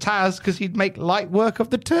Walsh says Taz because he'd make light work of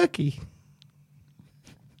the turkey.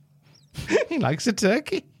 He likes a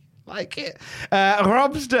turkey. Like it.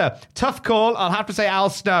 Robster, tough call. I'll have to say Al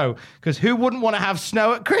Snow because who wouldn't want to have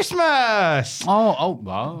snow at Christmas? Oh,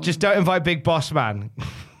 wow. Just don't invite Big Boss Man.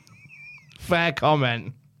 Fair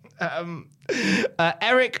comment.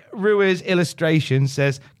 Eric Ruiz Illustration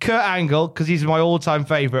says Kurt Angle because he's my all-time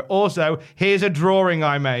favorite. Also, here's a drawing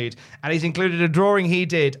I made, and he's included a drawing he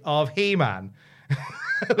did of He-Man.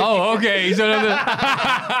 Oh, okay. He's another.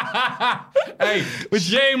 Hey,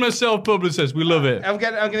 shameless self-publicist. We love it. I'm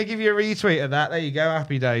going to give you a retweet of that. There you go.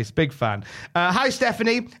 Happy days. Big fan. Hi,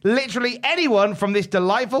 Stephanie. Literally anyone from this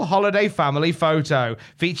delightful holiday family photo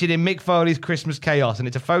featured in Mick Foley's Christmas Chaos. And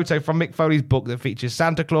it's a photo from Mick Foley's book that features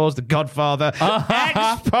Santa Claus, The Godfather,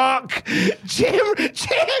 X-Pac, Jim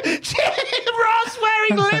Ross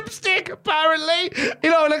wearing lipstick, apparently.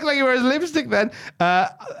 You know, it looks like he wears lipstick then.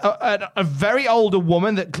 A very older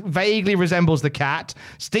woman that vaguely resembles the cat.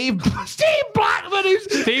 Steve Blackman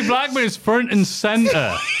is front and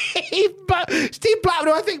center. Steve Blackman,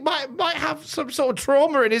 who I think might have some sort of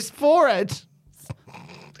trauma in his forehead.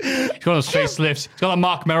 He's got those facelifts. He's got a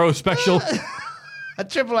Mark Merrow special. A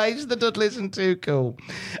Triple H, the Dudleys isn't too cool.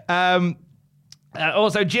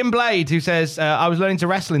 Also, Jim Blade, who says, I was learning to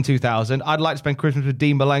wrestle in 2000. I'd like to spend Christmas with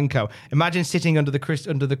Dean Malenko. Imagine sitting under the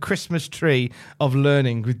Christmas tree of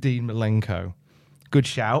learning with Dean Malenko. Good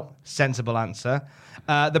shout. Sensible answer.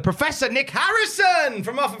 The Professor Nick Harrison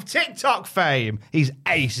from off of TikTok fame. He's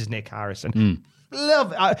ace, is Nick Harrison.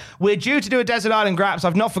 Love it. We're due to do a Desert Island Graps.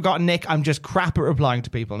 I've not forgotten Nick. I'm just crap at replying to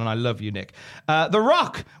people, and I love you, Nick. The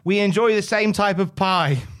Rock. We enjoy the same type of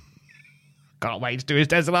pie. Can't wait to do his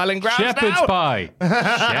Desert Island Graps Shepherd's now. pie.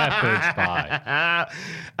 Shepherd's pie.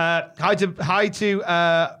 Hi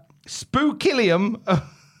to Spookillium.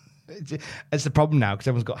 It's the problem now because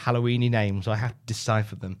everyone's got Halloweeny names, so I have to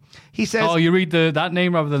decipher them. He says, "Oh, you read that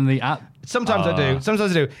name rather than the at." Sometimes I do.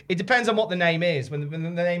 Sometimes I do. It depends on what the name is. When the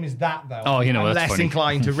name is that, though, I'm less funny.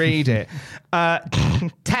 inclined to read it.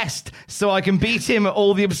 Test, so I can beat him at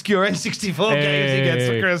all the obscure N64 games he gets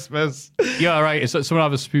for Christmas. Yeah, right. It's like someone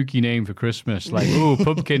have a spooky name for Christmas, like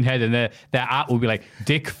Pumpkinhead, and their at will be like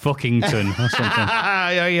Dick Fuckington or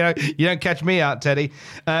something. You don't catch me out, Teddy.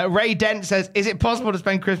 Ray Dent says, "Is it possible to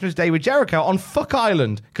spend Christmas Day with Jericho on Fuck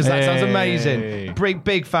Island? Because that sounds amazing."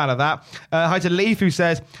 Big fan of that. Hi to Leaf, who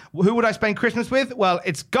says, "Who would I spend Christmas with? Well,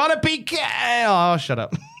 it's gotta be Kane." Oh, shut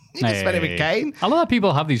up. You can spend it with Kane. A lot of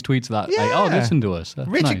people have these tweets that, like, oh, listen to us. That's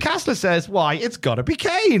Richard nice. Kassler says, why, it's gotta be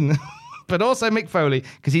Kane. But also Mick Foley,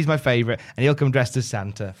 because he's my favourite, and he'll come dressed as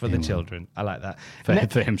Santa for the children. I like that.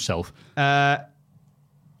 For himself.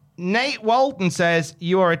 Nate Walton says,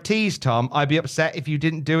 "You are a tease, Tom. I'd be upset if you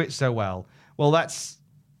didn't do it so well." Well, that's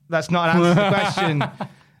not an answer to the question,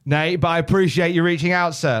 Nate, but I appreciate you reaching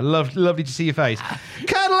out, sir. Lovely to see your face.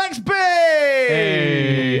 Colonel XB!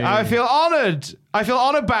 Hey. I feel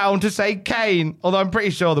honoured bound to say Kane, although I'm pretty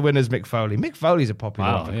sure the winner's Mick Foley. Mick Foley's a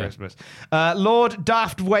popular one for Christmas. Lord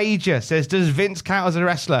Daft Wager says, "Does Vince count as a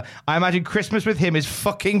wrestler? I imagine Christmas with him is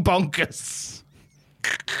fucking bonkers."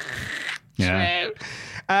 Yeah.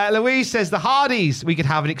 Louise says, "The Hardys. We could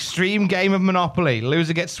have an extreme game of Monopoly.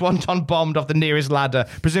 Loser gets swanton bombed off the nearest ladder,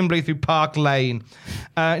 presumably through Park Lane."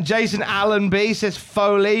 Jason Allenby says,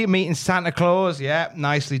 "Foley meeting Santa Claus." Yeah,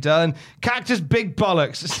 nicely done. Cactus Big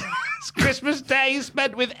Bollocks. It's Christmas Day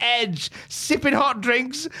spent with Edge, sipping hot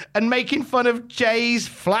drinks and making fun of Jay's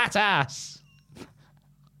flat ass.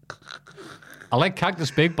 I like Cactus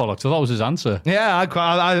Big Bollocks. I thought that was his answer. Yeah,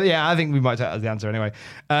 I think we might take that as the answer anyway.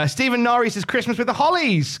 Stephen Norrie says, "Christmas with the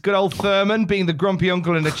Hollies." Good old Thurman being the grumpy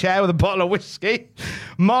uncle in a chair with a bottle of whiskey.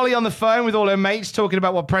 Molly on the phone with all her mates talking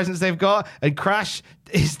about what presents they've got. And Crash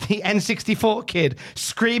is the N64 kid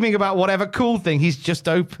screaming about whatever cool thing he's just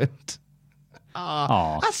opened.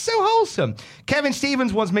 That's so wholesome. Kevin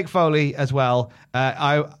Stevens wants Mick Foley as well.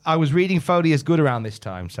 I was reading Foley is good around this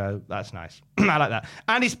time, so that's nice. I like that.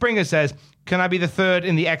 Andy Springer says, can I be the third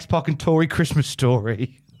in the X-Pac and Tory Christmas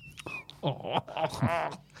story?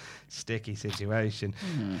 Sticky situation.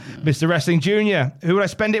 Mr. Wrestling Jr., who would I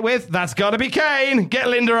spend it with? That's got to be Kane. Get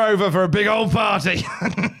Linda over for a big old party.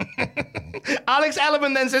 Alex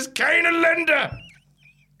Ellerman then says, Kane and Linda.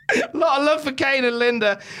 A lot of love for Kane and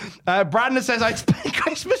Linda. Brandon says, I'd spend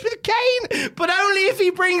Christmas with Kane, but only if he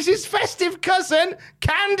brings his festive cousin,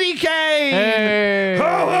 Candy Kane. Hey. Ho,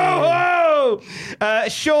 ho, ho.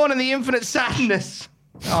 Sean and the Infinite Sadness.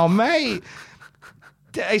 Oh, mate.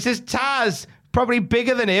 He says, Taz, probably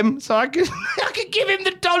bigger than him, so I could give him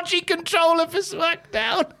the dodgy controller for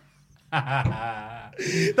SmackDown.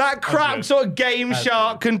 That crap sort of Game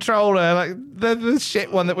Shark controller, like the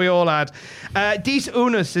shit one that we all had. Dice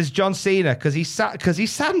Unas says John Cena, because he's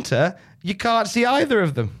Santa, you can't see either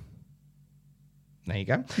of them. There you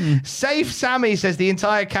go. Safe Sammy says the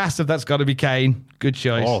entire cast of That's Gotta Be Kane. Good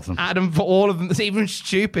choice. All of them. Adam, for all of them. It's even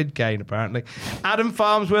stupid Kane, apparently. Adam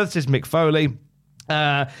Farmsworth says Mick Foley.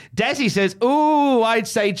 Desi says, ooh, I'd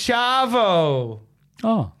say Chavo.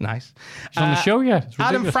 Oh, nice. It's on the show yet.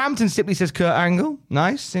 Adam Frampton simply says Kurt Angle.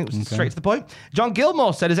 Nice. It was straight to the point. John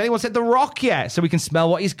Gilmore said, has anyone said The Rock yet? So we can smell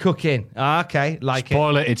what he's cooking. Okay, like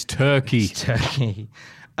Spoiler, it's turkey. It's turkey.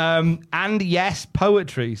 And yes,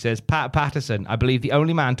 Poetry says Pat Patterson. I believe the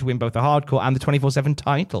only man to win both the hardcore and the 24/7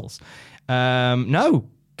 titles. No,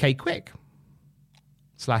 K Quick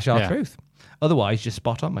 / R-Truth. Otherwise, just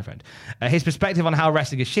spot on, my friend. His perspective on how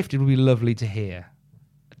wrestling has shifted would be lovely to hear.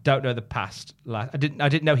 Don't know the past. I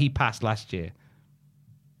didn't know he passed last year.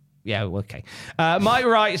 Yeah, okay. Mike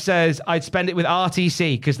Wright says, I'd spend it with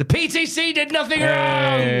RTC because the PTC did nothing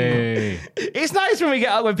wrong. It's nice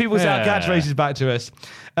when people shout catchphrases back to us.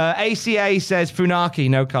 ACA says, Funaki,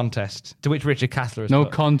 no contest. To which Richard Kassler has No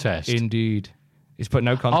put, contest. Indeed. He's put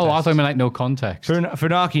no contest. Oh, I thought you meant like no context.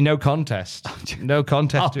 Funaki, no contest. No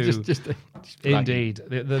contest. Just Indeed.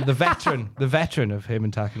 The veteran of him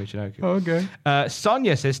and Taka Michinoku. Okay.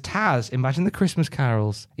 Sonia says, Taz, imagine the Christmas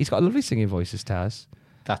carols. He's got a lovely singing voice as Taz.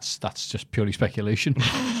 That's just purely speculation.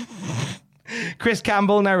 Chris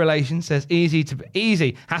Campbell, no relation, says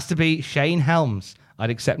easy has to be Shane Helms.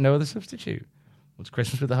 I'd accept no other substitute. What's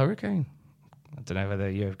Christmas with the Hurricane? I don't know whether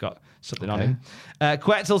you've got something on him.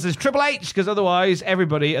 Quetzal says Triple H, because otherwise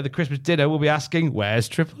everybody at the Christmas dinner will be asking, where's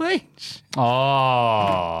Triple H?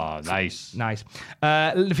 Oh, nice. Nice.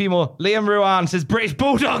 A few more. Liam Ruan says British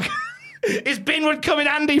Bulldog. His bin would come in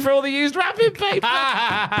handy for all the used wrapping paper.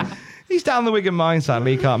 He's down the Wigan mine,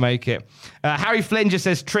 sadly. He can't make it. Harry Flynn just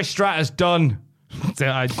says Trish Stratus done.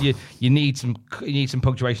 You need some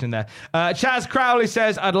punctuation in there. Chaz Crowley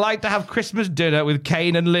says, I'd like to have Christmas dinner with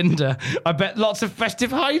Kane and Linda. I bet lots of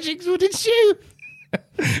festive hijinks would ensue.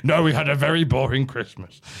 No, we had a very boring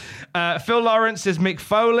Christmas. Phil Lawrence says Mick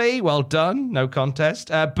Foley. Well done. No contest.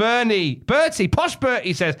 Posh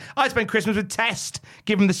Bertie says, I spent Christmas with Test.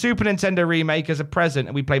 Give him the Super Nintendo remake as a present,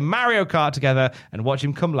 and we play Mario Kart together and watch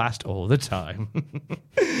him come last all the time.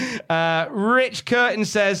 Rich Curtin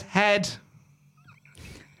says head.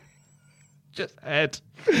 Just head.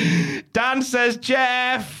 Dan says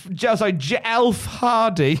Elf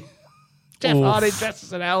Hardy. Jeff Hardy dressed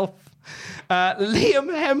as an elf. Liam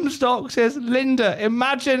Hemstock says, Linda,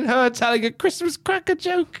 imagine her telling a Christmas cracker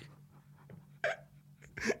joke.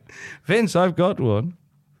 Vince, I've got one.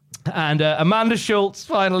 And Amanda Schultz,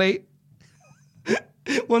 finally,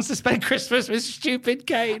 wants to spend Christmas with stupid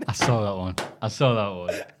Kane. I saw that one.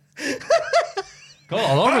 Got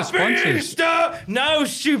a lot of responses. Easter! No,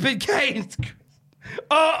 stupid Kane.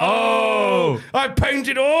 Uh-oh! I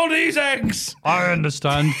painted all these eggs. I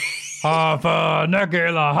understand. Half a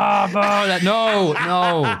Nagila, half a... No.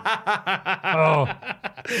 Oh.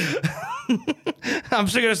 I'm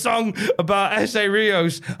singing a song about S.A.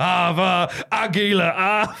 Rios. Half a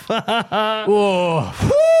Aguila,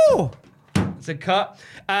 Whoa. It's a cut.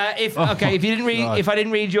 If I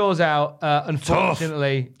didn't read yours out,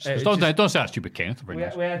 unfortunately, don't say that, stupid Kane.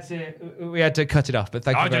 We had to cut it off. But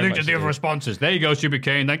thank you very much. I deleted the other responses. There you go, stupid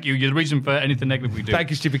Kane. Thank you. You're the reason for anything negative we do.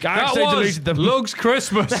 Thank you, stupid Kane. That was Lugs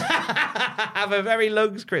Christmas. Have a very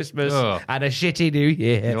Lugs Christmas and a shitty New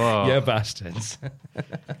Year, you bastards.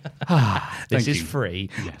 This is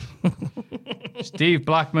free. Yeah. Steve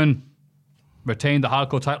Blackman retained the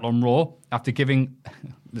hardcore title on Raw after giving,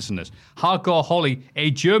 listen to this, Hardcore Holly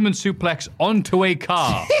a German suplex onto a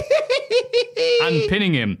car and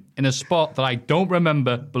pinning him in a spot that I don't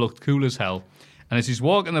remember but looked cool as hell. And as he's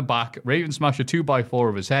walking the back, Raven smashed a 2x4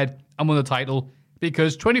 of his head and won the title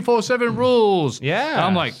because 24/7 rules. Yeah. And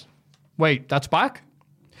I'm like, Wait, that's back?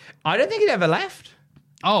 I don't think it ever left.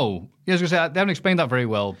 Oh, yeah, I was going to say, they haven't explained that very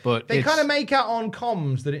well, but They kind of make out on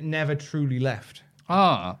comms that it never truly left.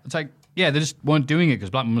 It's like, yeah, they just weren't doing it because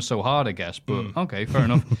Blackman was so hard, I guess. But okay, fair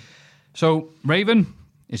enough. So Raven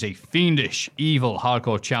is a fiendish, evil,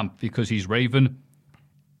 hardcore champ because he's Raven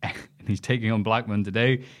and he's taking on Blackman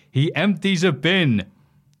today. He empties a bin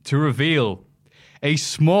to reveal a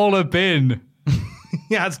smaller bin.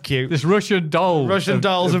 Yeah, that's cute. This Russian doll. Russian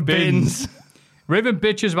dolls of bins. Raven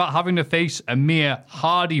bitches about having to face a mere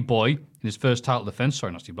Hardy Boy in his first title defense.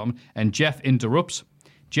 Sorry, not Steve Blackman. And Jeff interrupts.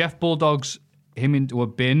 Jeff bulldogs him into a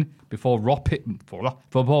bin before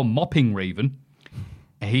mopping Raven.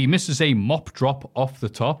 He misses a mop drop off the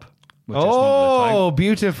top.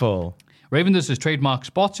 Beautiful. Raven does his trademark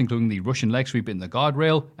spots, including the Russian leg sweep in the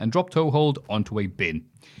guardrail and drop toe hold onto a bin.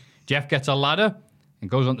 Jeff gets a ladder and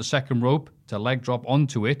goes on the second rope to leg drop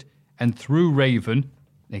onto it and through Raven.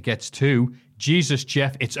 It gets 2. Jesus,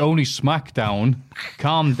 Jeff, it's only SmackDown.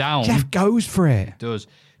 Calm down. Jeff goes for it. It does.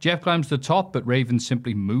 Jeff climbs to the top, but Raven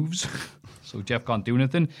simply moves. So Jeff can't do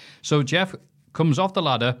anything. So Jeff comes off the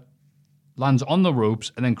ladder, lands on the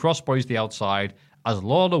ropes, and then crossbodies the outside as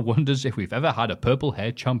Lawler wonders if we've ever had a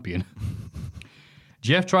purple-haired champion.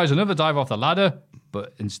 Jeff tries another dive off the ladder,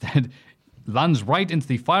 but instead lands right into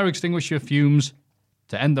the fire extinguisher fumes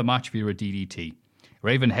to end the match via a DDT.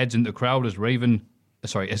 Raven heads into the crowd as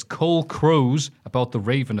Cole crows about the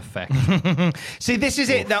Raven effect. See, this is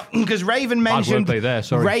it because Raven mentioned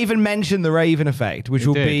Raven mentioned the Raven effect, which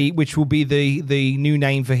will be the new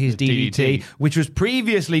name for his DDT, which was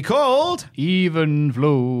previously called Even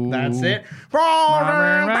Flow. That's it.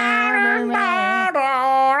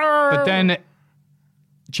 But then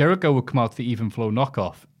Jericho would come out with the Even Flow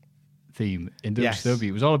knockoff theme in WCW. Yes.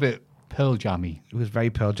 It was all a bit Pearl Jammy. It was very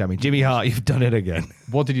Pearl Jammy. Jimmy Hart, you've done it again.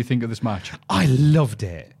 What did you think of this match? I loved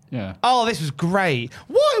it. Yeah. Oh, this was great.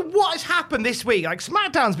 What has happened this week? Like,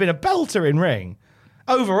 SmackDown's been a belter in ring.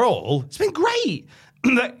 Overall, it's been great.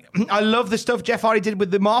 I love the stuff Jeff Hardy did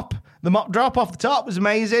with the mop. The mop drop off the top was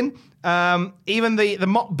amazing. Even the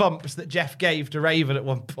mop bumps that Jeff gave to Raven at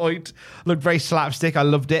one point looked very slapstick. I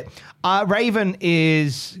loved it. Raven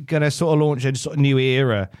is going to sort of launch a sort of new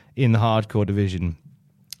era in the hardcore division.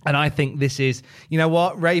 And I think this is, you know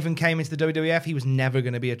what? Raven came into the WWF. He was never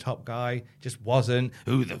going to be a top guy. Just wasn't.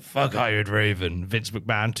 Who the fuck hired Raven? Vince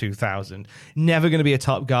McMahon 2000. Never going to be a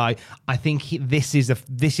top guy. I think this is a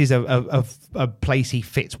place he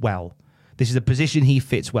fits well. This is a position he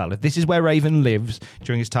fits well. If this is where Raven lives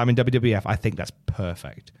during his time in WWF, I think that's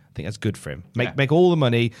perfect. I think that's good for him. Make all the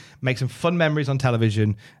money, make some fun memories on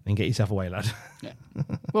television, and get yourself away, lad. Yeah.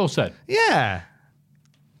 Well said. Yeah.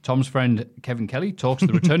 Tom's friend Kevin Kelly talks to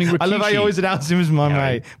the returning Rikishi. I love how you always announce him as my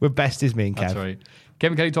mate. We're besties, me and Kev. That's right.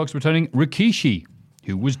 Kevin Kelly talks to returning Rikishi,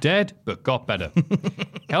 who was dead but got better.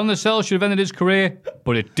 Hell in a Cell should have ended his career,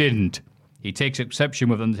 but it didn't. He takes exception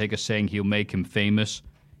with Undertaker saying he'll make him famous.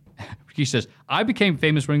 Rikishi says, I became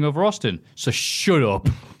famous running over Austin, so shut up.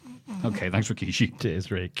 Okay, thanks, Rikishi. Cheers,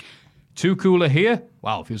 Rick. Too Cooler here.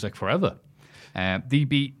 Wow, feels like forever. They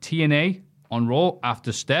beat TNA on Raw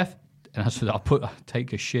after Steph. And as for that, I'll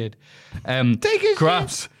take a shit. Take a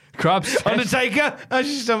Crabs. Undertaker, how's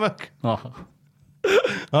your stomach? Oh.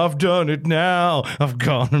 I've done it now. I've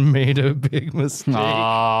gone and made a big mistake.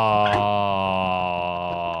 Half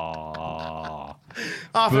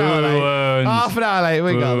an hour late.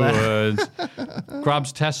 We got there.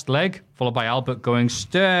 Grabs test leg, followed by Albert going,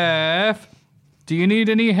 Steph, do you need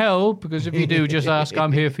any help? Because if you do, just ask.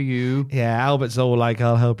 I'm here for you. Yeah, Albert's all like,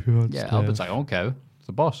 I'll help you out. Yeah, Albert's like, okay.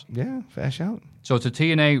 The boss. Yeah, fair shout. So it's a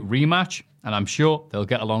TNA rematch, and I'm sure they'll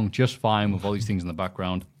get along just fine with all these things in the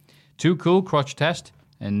background. Too Cool, crotch test,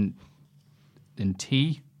 and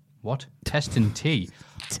T. What? Test and T.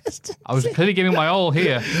 I was clearly giving my all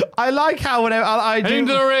here. I like how whenever I do...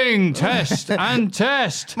 Into the ring, test and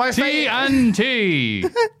test. T and T.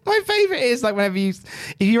 My favourite is like whenever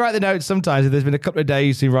if you write the notes sometimes, if there's been a couple of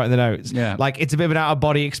days since you write the notes, like it's a bit of an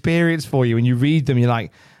out-of-body experience for you, and you read them, you're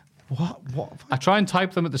like, What? I try and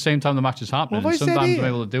type them at the same time the match is happening. And sometimes I'm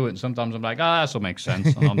able to do it, and sometimes I'm like, this will make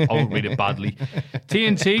sense. And I won't read it badly.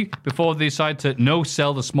 TNT, before they decide to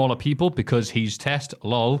no-sell the smaller people because he's test,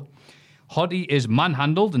 lol. Hottie is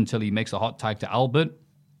manhandled until he makes a hot tag to Albert.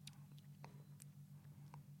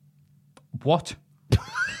 What?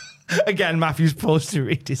 Again, Matthew's paused to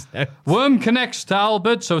read his notes. Worm connects to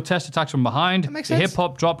Albert, so Test attacks from behind. That makes the sense.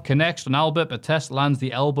 hip-hop drop connects on Albert, but Test lands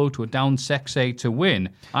the elbow to a down sexay to win.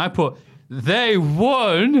 I put, they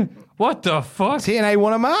won? What the fuck? TNA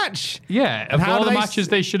won a match. Yeah, of all the matches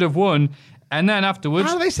they should have won, And then afterwards...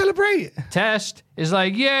 How do they celebrate? Test is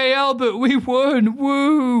like, yay, Albert, we won,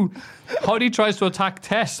 woo. Hottie tries to attack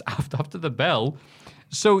Test after the bell.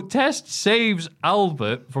 So Test saves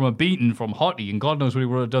Albert from a beating from Hottie, and God knows what he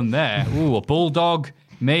would have done there. Ooh, a bulldog,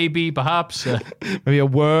 maybe, perhaps. Maybe a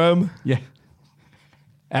worm. Yeah.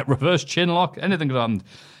 At reverse chinlock, anything could happen.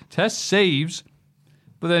 Test saves,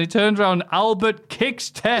 but then he turns around, Albert kicks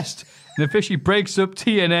Test, and officially breaks up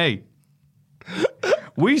TNA.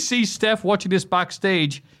 We see Steph watching this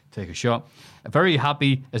backstage, take a shot, very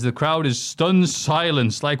happy as the crowd is stunned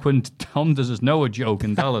silence, like when Tom does his Noah joke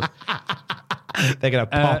in Dallas. They're going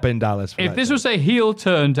to pop in Dallas. If this was a heel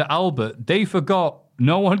turn to Albert, they forgot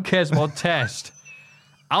no one cares about Test.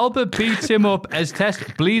 Albert beats him up as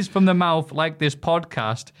Test bleeds from the mouth like this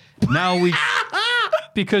podcast.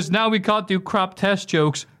 Because now we can't do crap Test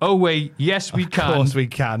jokes. Oh, wait, yes, we can. Of course we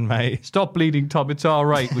can, mate. Stop bleeding, Tom. It's all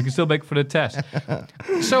right. We can still make fun of Test.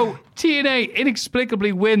 So TNA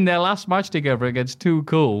inexplicably win their last match together against Too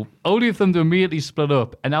Cool, only for them to immediately split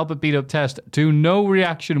up, and Albert beat up Test to no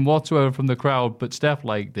reaction whatsoever from the crowd, but Steph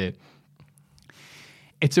liked it.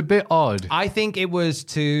 It's a bit odd. I think it was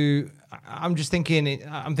to... I'm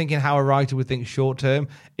thinking how a writer would think short term.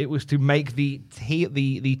 It was to make the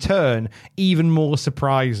turn even more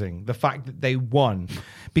surprising. The fact that they won,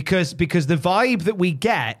 because the vibe that we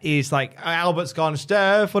get is like, Albert's gone,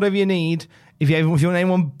 Steph, whatever you need. If you want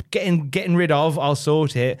anyone getting rid of, I'll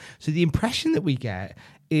sort it. So the impression that we get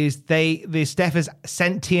is the Steph has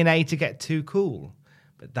sent TNA to get Too Cool,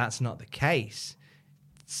 but that's not the case.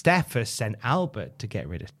 Steph has sent Albert to get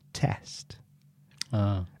rid of Test.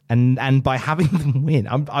 And by having them win,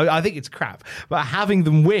 I think it's crap. But having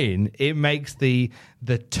them win, it makes the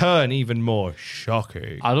turn even more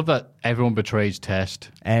shocking. I love that everyone betrays Test.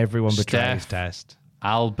 Everyone betrays Steph, Test.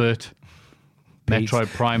 Albert, Metroid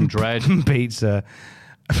Prime Dread. Pizza.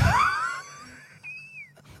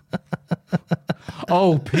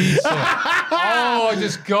 Oh, pizza. Oh, I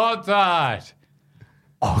just got that.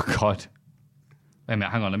 Oh, God. Wait a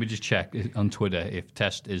minute, hang on. Let me just check on Twitter if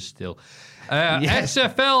Test is still... Yes.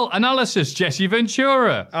 XFL analysis, Jesse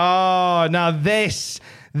Ventura. Oh, now this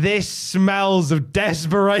smells of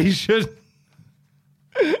desperation.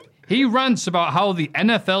 He rants about how the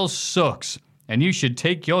NFL sucks and you should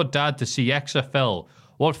take your dad to see XFL,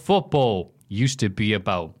 what football used to be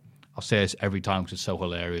about. I'll say this every time because it's so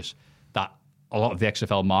hilarious that a lot of the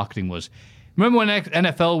XFL marketing was, remember when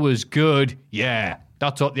NFL was good? Yeah,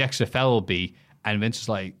 that's what the XFL will be. And Vince is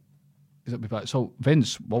like, so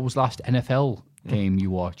Vince, what was the last NFL game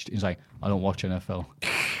you watched? He's like, I don't watch NFL.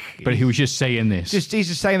 But he was just saying this. He's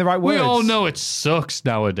just saying the right words. We all know it sucks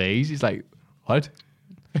nowadays. He's like, what?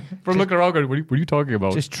 From looking around going, what are you talking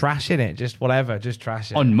about? Just trashing it. Just whatever. Just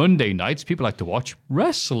trashing it. On Monday nights, people like to watch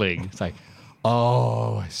wrestling. It's like,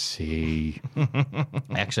 oh, I see.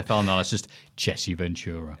 XFL analyst, Jesse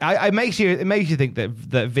Ventura. It makes you think that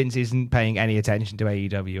Vince isn't paying any attention to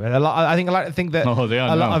AEW. And I like to think that they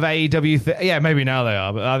are a now. lot of AEW, yeah, maybe now they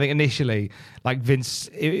are, but I think initially, like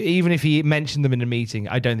Vince, even if he mentioned them in a meeting,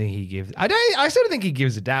 I don't think he gives. I sort of think he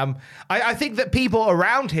gives a damn. I think that people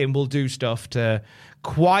around him will do stuff to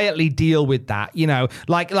quietly deal with that, you know,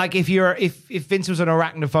 like if Vince was an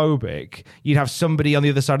arachnophobic, you'd have somebody on the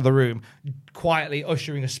other side of the room quietly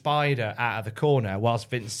ushering a spider out of the corner whilst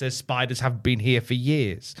Vince says spiders have been here for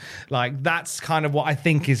years. Like, that's kind of what I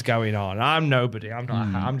think is going on. I'm nobody. I'm not.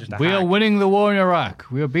 I'm just a We hack. are winning the war in Iraq.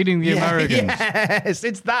 We are beating the Americans. Yes,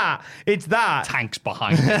 it's that. Tanks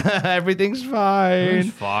behind me. Everything's fine. It's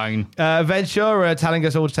fine. Ventura telling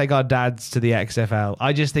us all to take our dads to the XFL.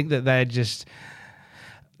 I just think that they're just...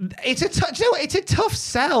 It's a tough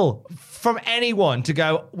sell from anyone to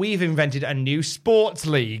go, we've invented a new sports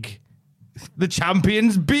league. The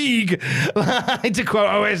Champions League, to quote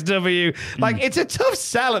OSW. Like, it's a tough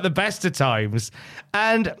sell at the best of times.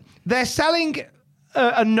 And they're selling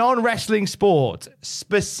a non-wrestling sport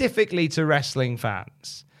specifically to wrestling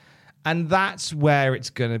fans. And that's where it's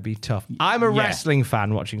going to be tough. I'm a wrestling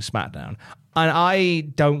fan watching SmackDown, and I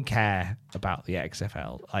don't care about the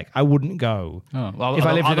XFL. Like, I wouldn't go if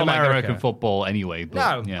I lived in don't America. like American football anyway. But,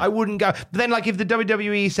 I wouldn't go. But then, like, if the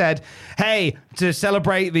WWE said, hey, to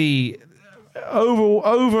celebrate the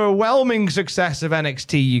overwhelming success of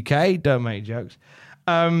NXT UK, don't make jokes,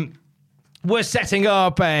 we're setting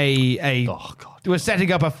up we're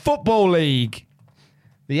setting up a football league,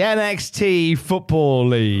 the NXT Football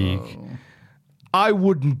League. I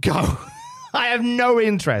wouldn't go. I have no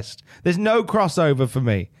interest. There's no crossover for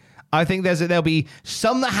me. I think there'll be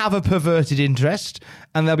some that have a perverted interest,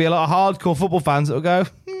 and there'll be a lot of hardcore football fans that will go,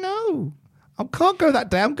 no, I can't go that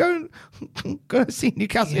day. I'm going to see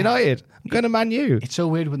Newcastle United. I'm going to Man U. It's so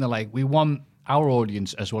weird when they're like, we want our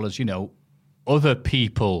audience as well as, other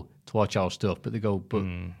people to watch our stuff. But they go, but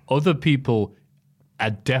other people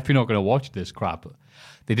are definitely not going to watch this crap.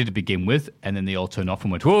 They did to begin with, and then they all turned off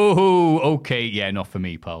and went, whoa, okay, yeah, not for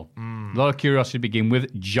me, pal. A lot of curiosity to begin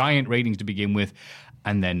with, giant ratings to begin with,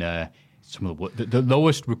 and then some of the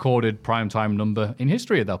lowest recorded primetime number in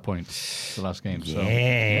history at that point, the last game. So,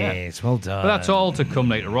 yes, well done. But that's all to come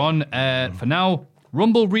later on. For now,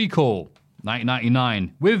 Rumble Recall,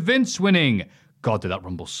 1999, with Vince winning. God, did that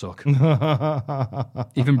Rumble suck.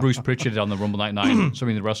 Even Bruce Pritchard on the Rumble 99,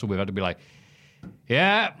 something to wrestle with, had to be like,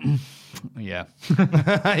 yeah.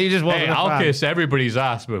 He just wasn't I'll kiss everybody's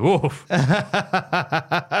ass, but woof.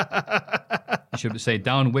 You should say,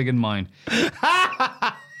 down Wigan mine.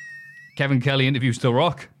 Kevin Kelly interviews The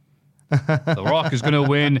Rock. The Rock is going to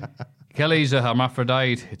win. Kelly's a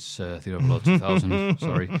hermaphrodite. It's Theatre of Blood 2000.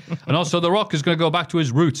 Sorry. And also, The Rock is going to go back to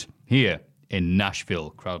his roots here in Nashville.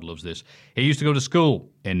 Crowd loves this. He used to go to school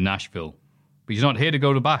in Nashville, but he's not here to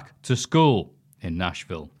go back to school in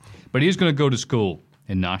Nashville. But he is going to go to school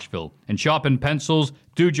in Nashville and sharpen pencils,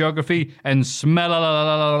 do geography, and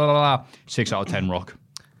smell 6 out of 10 Rock.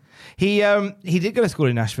 He did go to school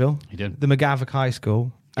in Nashville. He did. The McGavock High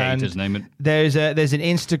School. Yeah, he does name it. There's an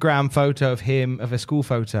Instagram photo of him, of a school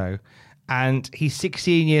photo, and he's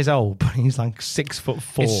 16 years old, but he's like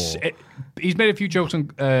 6'4". He's made a few jokes in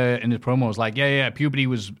his promos, like, puberty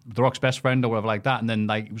was The Rock's best friend or whatever like that, and then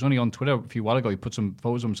like he was only on Twitter a few while ago, he put some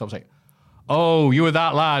photos of himself, like, oh, you were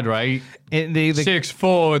that lad, right? The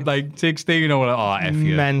 6'4", like 16 or whatever. Oh, F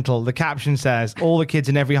you. Mental. The caption says, all the kids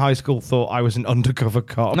in every high school thought I was an undercover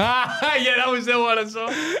cop. Yeah, that was the one I saw.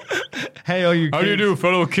 Hey, all you kids. How do you do,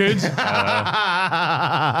 fellow kids?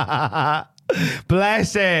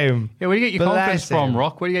 Bless him. Yeah, where do you get your confidence from,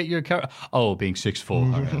 Rock? Where do you get your being 6'4". All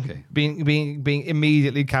right, okay. Being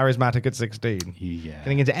immediately charismatic at 16. Yeah.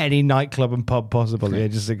 Getting into any nightclub and pub possible at the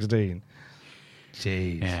age of 16.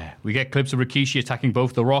 Jeez. Yeah. We get clips of Rikishi attacking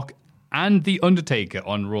both The Rock and The Undertaker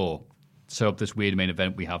on Raw to set up this weird main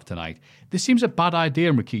event we have tonight. This seems a bad idea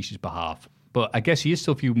on Rikishi's behalf, but I guess he is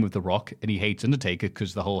still feuding with The Rock and he hates Undertaker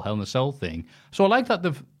because the whole Hell in a Cell thing. So I like that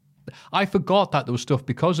I forgot that there was stuff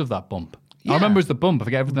because of that bump. Yeah. I remember it was the bump. I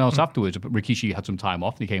forget everything else afterwards. But Rikishi had some time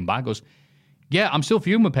off and he came back and goes, yeah, I'm still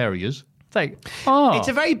feuding with Perriers. It's like, It's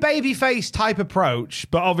a very babyface type approach,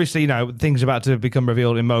 but obviously, things are about to become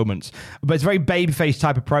revealed in moments. But it's a very babyface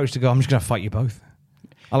type approach to go, I'm just going to fight you both.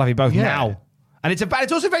 I'll have you both now. And it's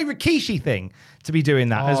also a very Rikishi thing to be doing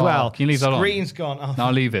that as well. Can you leave that on? Screen's gone off. No,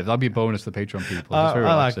 I'll leave it. That'll be a bonus for the Patreon people. It's very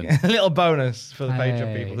relaxing. A little bonus for the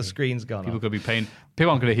Patreon people. The screen's gone People off. could be paying.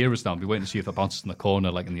 People aren't going to hear us now. Be waiting to see if that bounces in the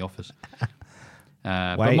corner like in the office.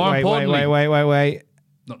 But more importantly... Wait.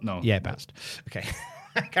 No. Yeah, it bounced. Okay.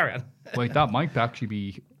 Carry on. Wait, that might actually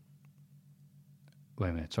be... Wait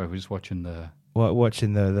a minute. Sorry, we're just watching the... What?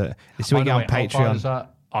 Watching the... It's on Patreon.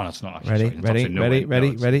 Oh, no, it's not actually. Ready?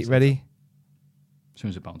 As soon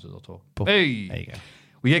as it bounces, I'll talk. Hey! There you go.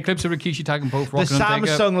 We get clips of Rikishi tagging both Rock the and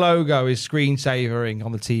Undertaker. Samsung logo is screensavering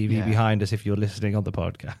on the TV behind us if you're listening on the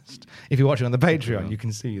podcast. If you're watching on the Patreon, you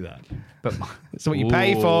can see that. But that's what you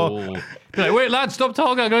pay for. Like, wait, lad, stop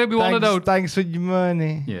talking. I'm going to be wanted out. Thanks for your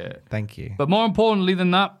money. Yeah. Thank you. But more importantly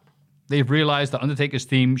than that, they've realised that Undertaker's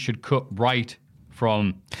theme should cut right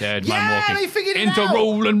from Dead Man Walking. They figured it into out.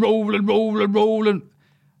 rolling.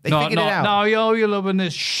 They figured it out. No, you're loving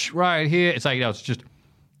this right here. It's like, it's just...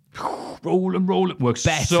 rolling. Works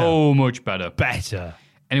better. So much better. Better.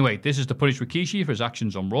 Anyway, this is to punish Rikishi for his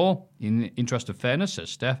actions on Raw. In the interest of fairness, says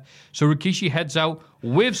Steph. So Rikishi heads out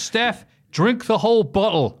with Steph. Drink the whole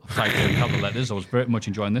bottle. Like a couple of letters. I was very much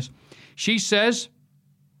enjoying this. She says,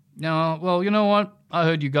 "No, well, you know what? I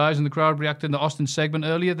heard you guys in the crowd reacting to Austin's segment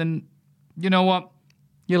earlier. Then, you know what?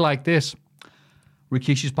 You like this.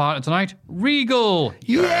 Rikishi's partner tonight, Regal.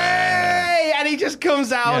 Yay! And he just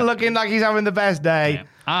comes out looking like he's having the best day.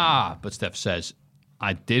 Yeah. But Steph says,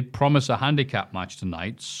 I did promise a handicap match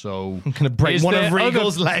tonight, so... I'm going to break one of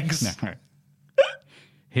Regal's legs. No.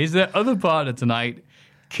 Here's their other partner tonight,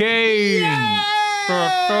 Kane.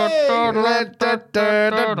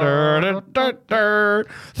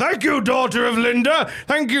 Thank you, daughter of Linda.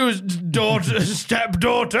 Thank you,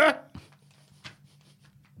 stepdaughter.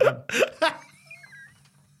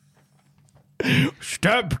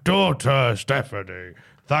 Stepdaughter Stephanie.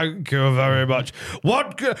 Thank you very much.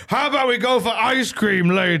 How about we go for ice cream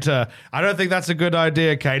later? I don't think that's a good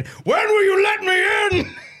idea, Kane. When will you let me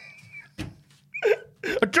in?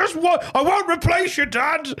 I won't replace you,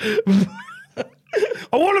 Dad.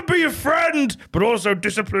 I want to be a friend, but also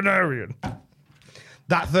disciplinarian.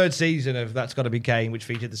 that third season of That's Gotta Be Kane, which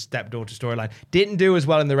featured the stepdaughter storyline, didn't do as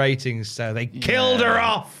well in the ratings, so they killed her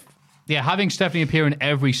off. Yeah, having Stephanie appear in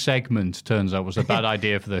every segment, turns out, was a bad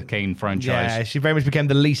idea for the Kane franchise. Yeah, she very much became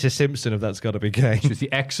the Lisa Simpson of That's Gotta Be Kane. She was the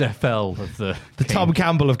XFL of the Tom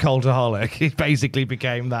Campbell of Cultaholic. He basically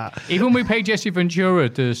became that. Even when we paid Jesse Ventura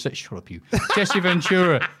to say, shut up you, Jesse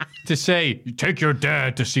Ventura to say, take your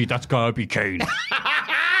dad to see That's Gotta Be Kane.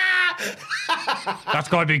 That's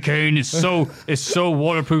Gotta Be Kane. It's so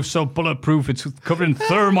waterproof, so bulletproof. It's covered in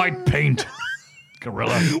thermite paint.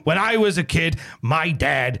 Gorilla. When I was a kid, my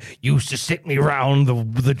dad used to sit me around the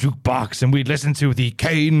jukebox and we'd listen to the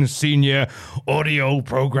Kane Senior audio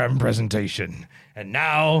program presentation. And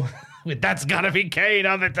now, with That's Gotta Be Kane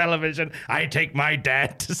on the television, I take my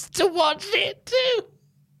dad to watch it too.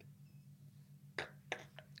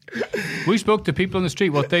 We spoke to people on the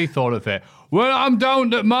street what they thought of it. Well, I'm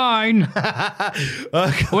down to mine.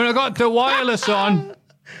 When I got the wireless on.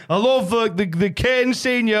 I love the Kane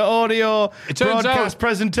Senior audio broadcast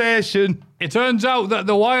presentation. It turns out that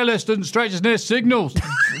the wireless doesn't stretch as near signals.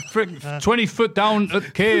 20 foot down at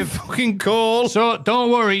the cave. Fucking cool. So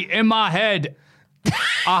don't worry, in my head,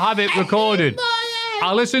 I have it recorded.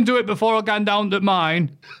 I listened to it before I got down to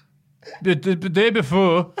mine, the day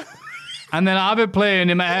before, and then I have it playing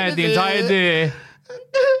in my head the entire day.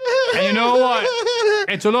 And you know what?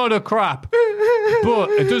 It's a load of crap. But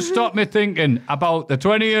it does stop me thinking about the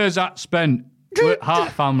 20 years I spent with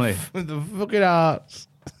Hart family. With the fucking Hearts.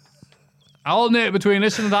 I alternate between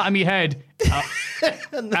listening to that in my head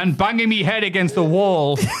and banging me head against the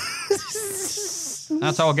wall.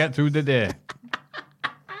 That's how I get through the day.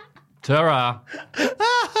 Ta-ra.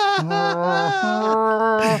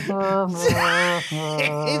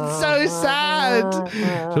 It's so sad.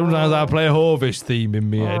 Sometimes I play a Hovis theme in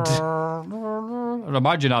my head. I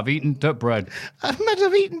imagine I've eaten that bread. I might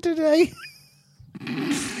have eaten today.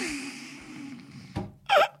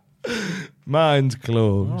 Mine's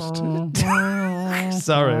closed.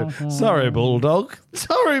 Sorry, Bulldog.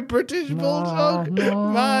 Sorry, British Bulldog.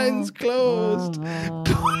 Mine's closed.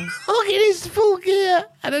 Look at his full gear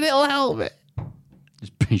and a little helmet.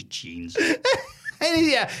 His jeans.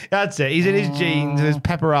 Yeah, that's it. He's in his jeans and his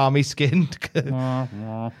pepper army skin.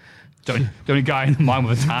 The only guy in the mine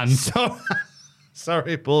with a tan.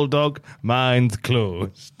 Sorry, Bulldog. Mine's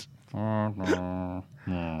closed.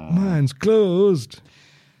 Mine's closed.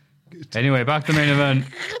 Anyway, back to the main event.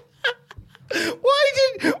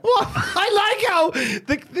 I like how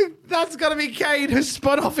That's Gotta Be Kane has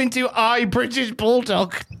spun off into I, British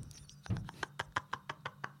Bulldog.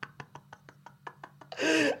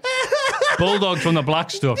 Bulldog from the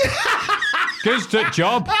black stuff. Good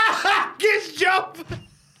job. Good job.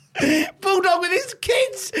 Bulldog with his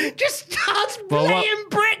kids just starts playing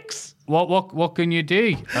bricks. What can you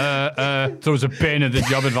do? Throws a bin at the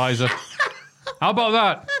job advisor. How about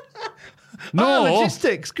that? No.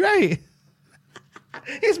 Logistics, great.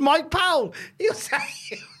 Here's Mike Powell. He'll say...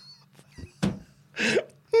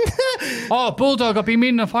 Oh, Bulldog, I've been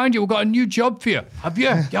meaning to find you. We've got a new job for you. Have you?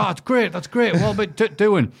 Yeah, that's great. That's great. What are we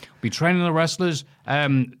doing? Be training the wrestlers,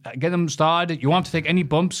 get them started. You won't have to take any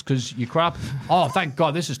bumps because you're crap. Oh, thank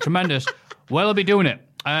God. This is tremendous. Well, I'll be doing it.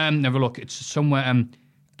 Never look. It's somewhere,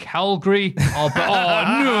 Calgary. Oh,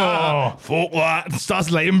 no. Fuck that. Starts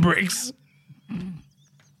laying bricks.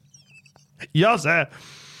 Yes, sir.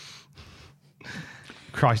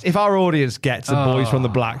 Christ, if our audience gets a Boys from the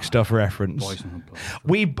Black Stuff reference.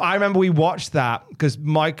 I remember we watched that because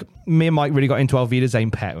me and Mike really got into Alvida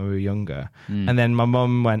Zane Pet when we were younger. And then my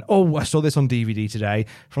mum went, oh, I saw this on DVD today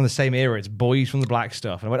from the same era. It's Boys from the Black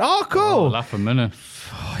Stuff. And I went, oh, cool. Oh, laugh a minute.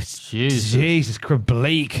 Oh, Jesus Christ,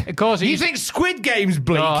 bleak. Of course, you think Squid Game's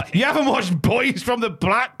bleak? You haven't watched Boys from the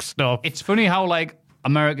Black Stuff. It's funny how, like,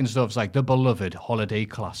 American stuff's like the beloved holiday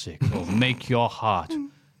classic or Make Your Heart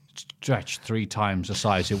stretch 3 times the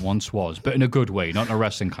size it once was, but in a good way, not in a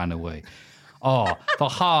wrestling kind of way. Oh, the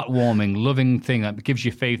heartwarming, loving thing that gives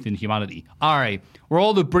you faith in humanity. All right, we're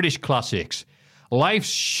all the British classics. Life's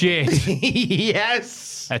Shit.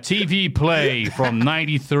 Yes. A TV play from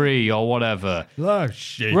 93 or whatever. Life's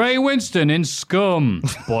Shit. Ray Winston in Scum.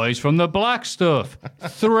 Boys from the Black Stuff.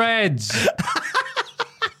 Threads.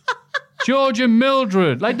 George and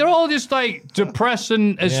Mildred. Like, they're all just, like,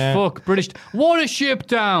 depressing as fuck British. Watership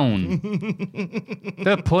Down.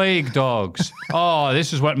 The Plague Dogs. Oh,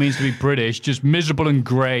 this is what it means to be British. Just miserable and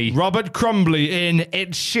grey. Robert Crumbly in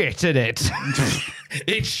It's Shit, Innit?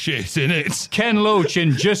 It's shit, innit? Ken Loach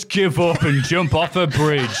in Just Give Up and Jump Off a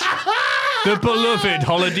Bridge. The beloved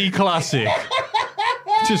holiday classic.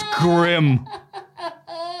 Just grim.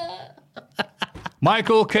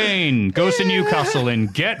 Michael Caine goes to Newcastle in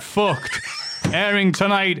Get Fucked. airing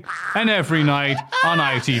tonight and every night on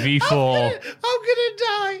ITV4. I'm gonna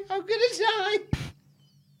die.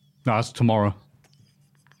 No, that's tomorrow.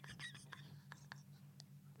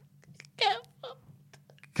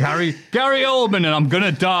 Gary Oldman, and I'm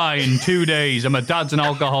gonna die in 2 days. And my dad's an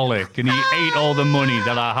alcoholic, and he ate all the money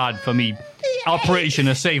that I had for me operation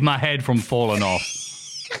to save my head from falling off.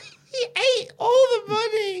 He ate all the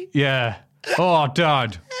money. Yeah. Oh,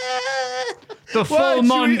 Dad. The Why'd full you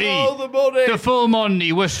Monty. eat all the money? The full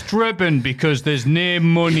Monty. We're stripping because there's no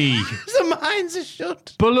money. The mines are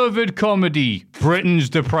shut. Beloved comedy. Britain's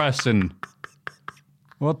depressing.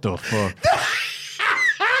 What the fuck?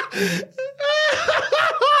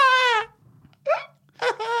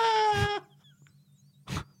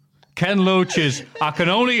 Ken Loach's I can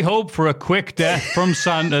only hope for a quick death from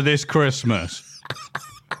Santa this Christmas.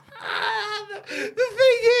 The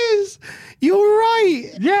thing is, you're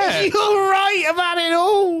right. Yeah. You're right about it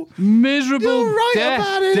all. Miserable You're right death,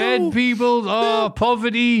 about it dead all. people,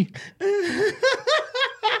 poverty.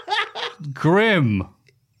 Grim.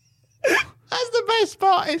 That's the best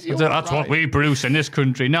part. Is you're That's right. what we produce in this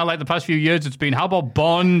country. Now, like the past few years, it's been, how about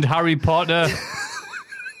Bond, Harry Potter?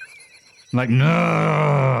 Like,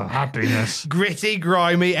 no, happiness. Gritty,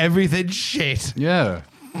 grimy, everything shit. Yeah.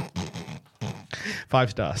 5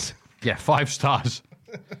 stars. Yeah, 5 stars.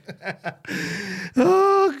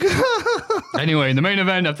 Oh, God. Anyway, in the main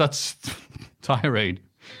event of that tirade,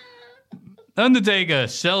 Undertaker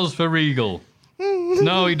sells for Regal.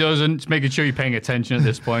 No, he doesn't. Just making sure you're paying attention at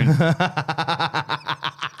this point.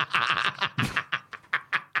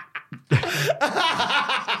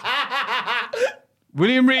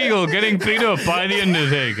 William Regal getting beat up by The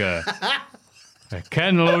Undertaker. A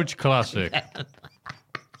Ken Loach classic.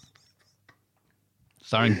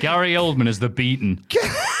 Starring Gary Oldman as the Beaten.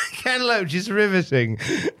 Ken Loach is riveting.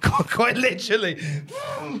 Quite literally.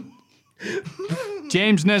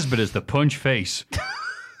 James Nesbitt as the Punch Face.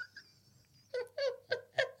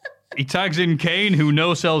 He tags in Kane, who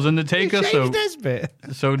no-sells Undertaker. James Nesbitt.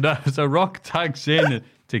 So Rock tags in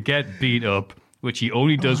to get beat up, which he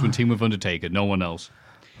only does when teaming with Undertaker, no one else.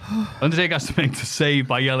 Undertaker has to make the save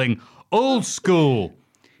by yelling, "Old school!"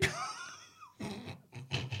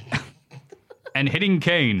 and hitting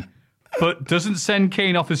Kane, but doesn't send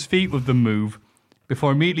Kane off his feet with the move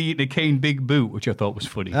before immediately eating a Kane big boot, which I thought was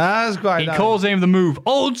funny. That's quite He nice. calls the name of the move,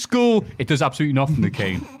 "Old school!" It does absolutely nothing to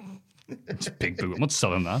Kane. It's a big boot. I'm not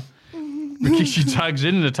selling that. Rikishi tags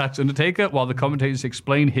in and attacks Undertaker while the commentators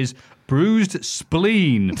explain his bruised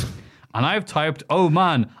spleen. And I've typed, "Oh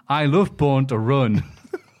man, I love Born to Run."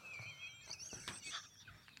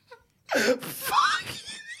 Fuck.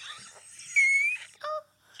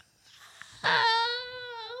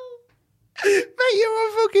 Mate, you're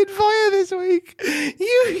on fucking fire this week.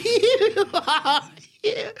 You are.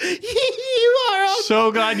 You are on.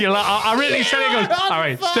 So glad you I really said it. Goes, all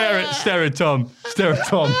right, stare at Tom. Stare at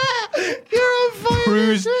Tom. You're on fire.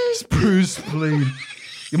 Bruised spleen.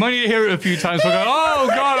 You might need to hear it a few times. We're going, oh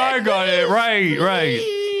God, I got it. Right.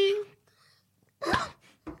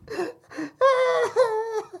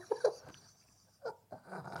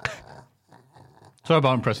 Sorry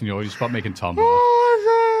about impressing you. You just about making Tom laugh.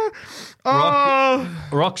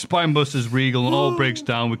 Rock Spinebusters Regal and all breaks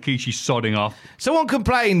down with Rikishi sodding off. Someone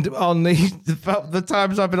complained on the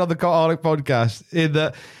times I've been on the Cultaholic podcast in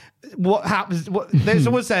that what happens.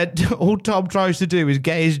 Someone said all Tom tries to do is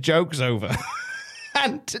get his jokes over.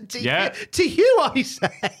 And to you, I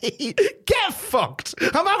say, get fucked.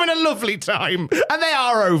 I'm having a lovely time, and they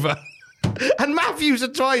are over. And Matthews are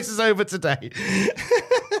twice as over today.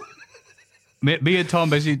 Me and Tom,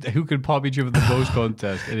 basically, who could pop each other the most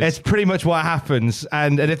contest? It's pretty much what happens.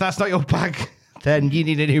 And if that's not your bag, then you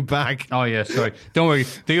need a new bag. Oh, yeah, sorry. Don't worry.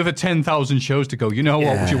 The other 10,000 shows to go. You know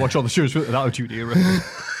what? We should watch all the shows without a duty era.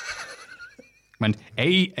 And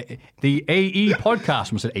the AE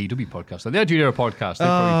podcast, I said AW podcast. The Attitude Era podcast.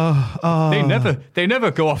 They never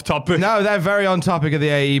go off topic. No, they're very on topic of the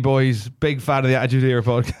AE boys. Big fan of the Attitude Era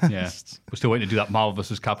podcast. Yeah, we're still waiting to do that Marvel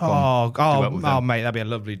vs. Capcom. Oh, mate, that'd be a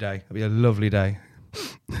lovely day. That'd be a lovely day.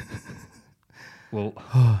 Well,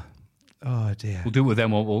 oh dear. We'll do it with them.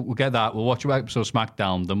 We'll get that. We'll watch an episode of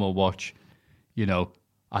SmackDown. Then we'll watch,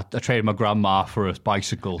 I traded my grandma for a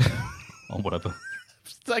bicycle or whatever.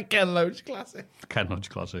 It's like Ken Loach classic. Ken Loach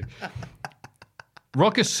classic.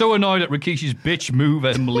 Rock is so annoyed at Rikishi's bitch move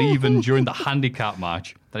at him leaving during the handicap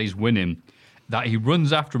match that he's winning that he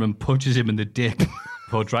runs after him and punches him in the dick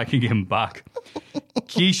before dragging him back.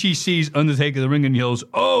 Rikishi sees Undertaker in the ring and yells,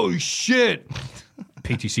 "Oh shit!"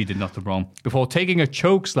 PTC did nothing wrong before taking a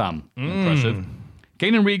choke slam. Impressive.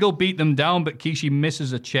 Kane and Regal beat them down, but Kishi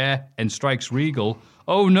misses a chair and strikes Regal.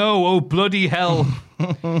 Oh no, oh bloody hell.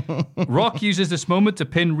 Rock uses this moment to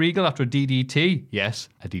pin Regal after a DDT. Yes,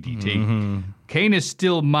 a DDT. Kane is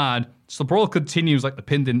still mad, so the brawl continues like the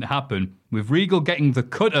pin didn't happen, with Regal getting the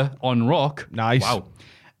cutter on Rock. Nice. Wow.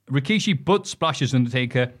 Rikishi butt splashes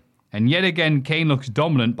Undertaker, and yet again Kane looks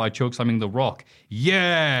dominant by chokeslamming the Rock.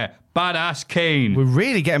 Yeah, badass Kane. We're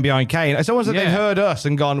really getting behind Kane. It's almost like Yeah. they've heard us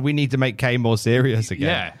and gone, we need to make Kane more serious again.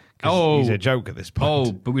 Yeah. 'Cause he's a joke at this point.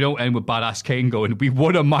 Oh, but we don't end with badass Kane going, we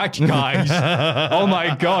won a match, guys. Oh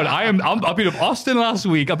my God. I've been up Austin last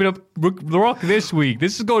week. I've been up The Rock this week.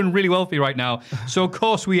 This is going really well for you right now. So of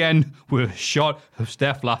course we end with a shot of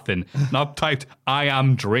Steph laughing. And I've typed, I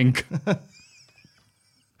am drink.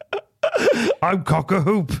 I'm cock a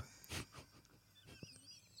hoop.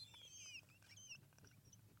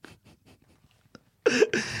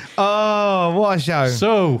 Oh, what a show.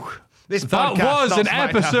 So This that podcast, was not an SmackDown.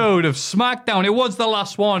 episode of SmackDown. It was the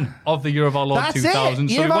last one of the Year of Our Lord That's 2000. it.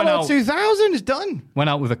 So Year we of Our Lord 2000 is done. went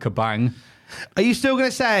out with a kabang. Are you still going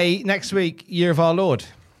to say next week, Year of Our Lord?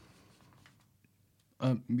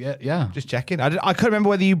 Yeah. Just checking. I couldn't remember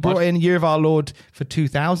whether you brought in Year of Our Lord for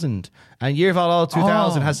 2000. And Year of Our Lord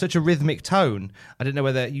 2000 has such a rhythmic tone. I didn't know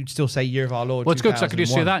whether you'd still say Year of Our Lord Well, it's good because I could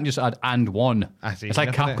just say 2001. that and just add and one. That's It's like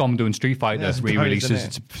easy enough, isn't Capcom doing Street Fighter That's re-releases. brilliant,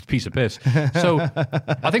 It's isn't a piece of piss. So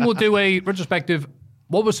I think we'll do a retrospective.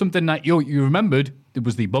 What was something that you remembered? It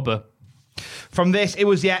was the Bubba. From this, it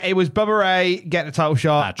was Bubba Ray getting a title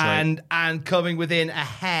shot That's right. and coming within a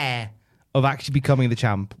hair of actually becoming the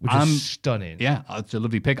champ, which is stunning. Yeah, it's a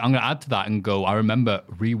lovely pick. I'm going to add to that and go, I remember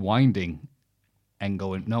rewinding and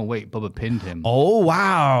going, no, wait, Bubba pinned him. Oh,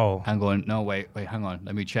 wow. And going, no, wait, hang on.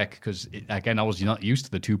 Let me check. Because, again, I was not used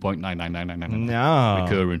to the 2.99999 No.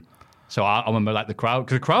 recurring. So I remember, like, the crowd.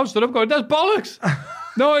 Because the crowd stood up going, that's bollocks.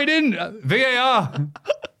 No, he didn't. VAR.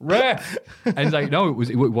 Ref. And it's like, no, it was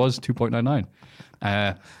 2.99.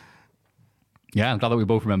 Yeah, I'm glad that we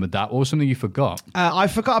both remembered that. What was something you forgot? I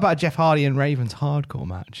forgot about Jeff Hardy and Ravens hardcore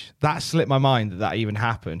match. That slipped my mind that even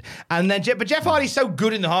happened. And then, but Jeff Hardy's so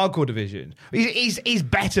good in the hardcore division. He's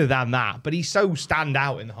better than that, but he's so stand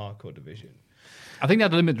out in the hardcore division. I think they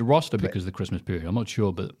had a limited roster because of the Christmas period. I'm not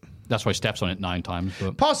sure, but that's why Steph's on it 9 times.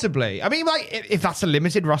 But Possibly. I mean, like, if that's a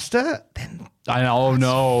limited roster, then I know,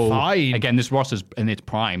 no. fine. Again, this roster's in its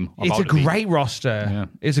prime. it's a great roster. Yeah.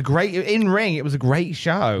 It's a great in ring. It was a great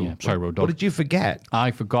show. Yeah, sorry, Road Dogg. What did you forget?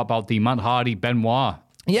 I forgot about the Matt Hardy Benoit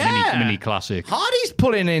mini classic. Hardy's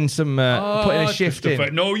putting in some putting a shift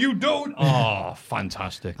in. No, you don't. Oh,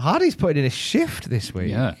 fantastic. Hardy's putting in a shift this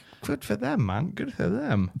week. Yeah. Good for them, man. Good for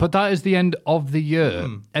them. But that is the end of the year.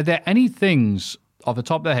 Are there any things off the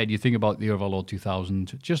top of the head you think about the Year of Our Lord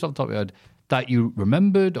 2000, just off the top of your head, that you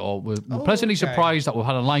remembered or were pleasantly surprised that we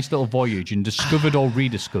had a nice little voyage and discovered or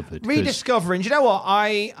rediscovered? 'Cause Rediscovering. Do you know what?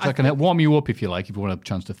 I can warm you up if you like, if you want a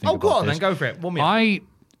chance to think about go on this. then. Go for it. Warm me up. I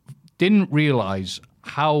didn't realise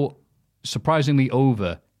how surprisingly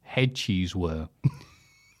over head cheese were.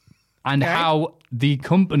 And how the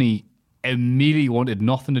company immediately wanted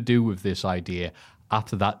nothing to do with this idea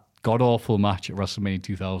after that god-awful match at WrestleMania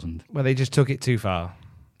 2000. Well, they just took it too far.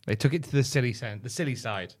 They took it to the silly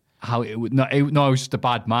side. How it would it was just a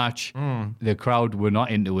bad match. The crowd were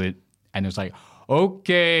not into it, and it was like,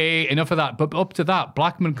 okay, enough of that. But up to that,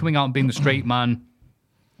 Blackman coming out and being the straight man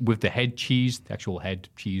with the head cheese, the actual head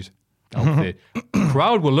cheese outfit, the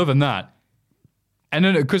crowd were loving that. And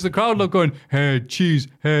then, because the crowd loved going, head cheese,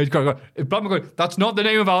 head. Blackman going, that's not the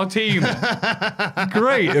name of our team.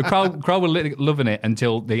 Great. The crowd were loving it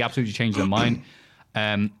until they absolutely changed their mind.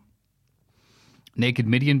 Naked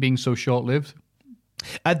Midian being so short-lived.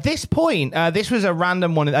 At this point, this was a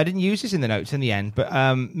random one. I didn't use this in the notes in the end, but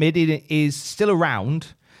Midian is still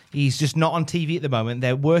around. He's just not on TV at the moment.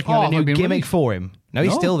 They're working on a new gimmick for him. No,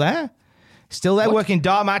 he's still there. Still there working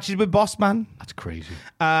dark matches with Bossman. That's crazy.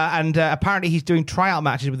 And apparently he's doing tryout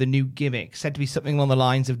matches with a new gimmick, said to be something along the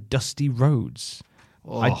lines of Dusty Rhodes.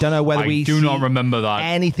 I don't know whether we do not remember that.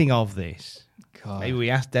 anything of this. God. Maybe we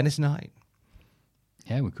asked Dennis Knight.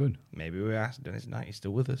 Yeah, we could. Maybe we asked Dennis Knight. He's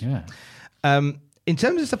still with us. Yeah. In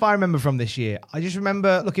terms of stuff I remember from this year, I just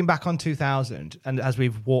remember looking back on 2000 and as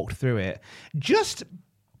we've walked through it, just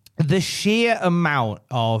the sheer amount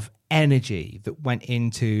of energy that went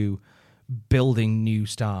into building new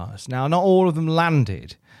stars. Now, not all of them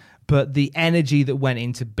landed, but the energy that went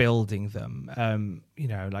into building them,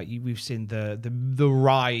 we've seen the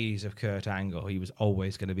rise of Kurt Angle. He was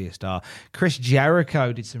always going to be a star. Chris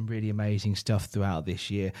Jericho did some really amazing stuff throughout this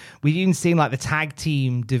year. We've even seen like the tag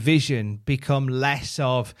team division become less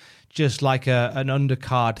of just like an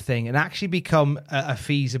undercard thing and actually become a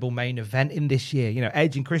feasible main event in this year.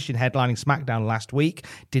 Edge and Christian headlining SmackDown last week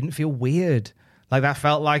didn't feel weird. Like that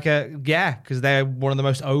felt like because they're one of the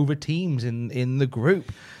most over teams in the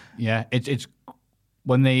group. Yeah, it's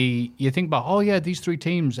when you think about, these three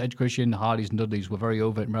teams, Edge, Christian, Hardys, and Dudleys, were very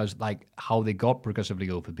over, and realize like how they got progressively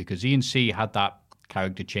over because ENC had that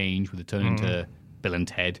character change with the turn into Bill and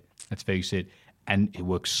Ted. Let's face it, and it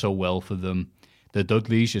works so well for them. The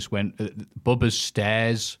Dudleys just went Bubba's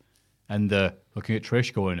stares, and the looking at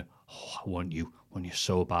Trish going, "Oh, I want you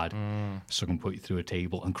so bad, so I can put you through a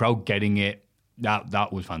table," and crowd getting it.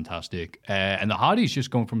 That was fantastic. And the Hardys just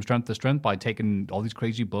going from strength to strength by taking all these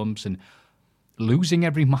crazy bumps and losing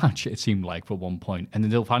every match, it seemed like, for one point. And then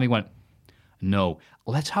they finally went, no,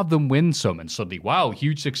 let's have them win some. And suddenly, wow,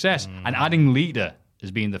 huge success. And adding Lita as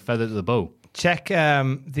being the feather to the bow. Check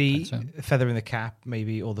the feather in the cap,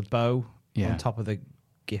 maybe, or the bow on top of the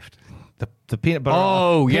gift. The peanut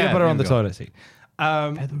butter, peanut butter on the toilet seat.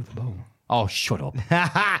 Feather of the bow. Oh, shut up.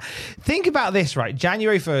 Think about this, right?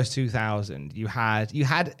 January 1st, 2000, you had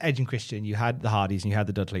Edge and Christian, you had the Hardys, and you had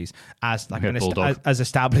the Dudleys as like as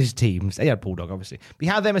established teams. They had Bulldog, obviously. But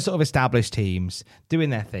you had them as sort of established teams doing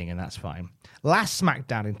their thing, and that's fine. Last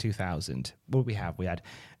SmackDown in 2000, what did we have? We had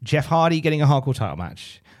Jeff Hardy getting a hardcore title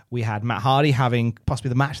match. We had Matt Hardy having possibly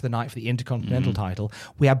the match of the night for the Intercontinental title.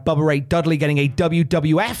 We had Bubba Ray Dudley getting a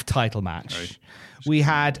WWF title match. Right. We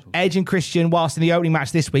had Edge and Christian whilst in the opening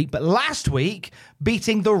match this week, but last week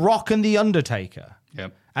beating The Rock and The Undertaker.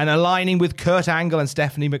 Yep. And aligning with Kurt Angle and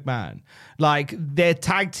Stephanie McMahon. Like, they're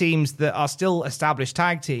tag teams that are still established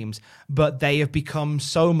tag teams, but they have become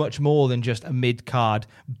so much more than just a mid-card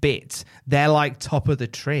bit. They're like top of the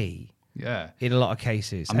tree. Yeah. In a lot of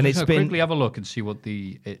cases. I'm just going to quickly have a look and see what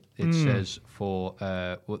it says for...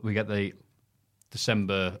 we get the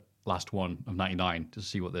December... last one of 99 to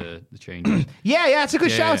see what the change is. yeah, it's a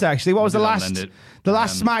good shout actually. What was the last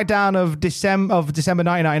SmackDown of December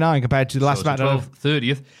 1999 compared to the last SmackDown?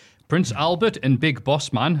 30th. Prince Albert and Big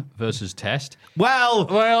Boss Man versus Test. Well,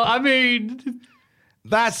 I mean,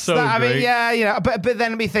 that's so that, great. I mean, but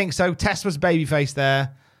then let me think. So Test was babyface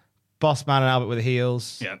there. Boss Man and Albert were the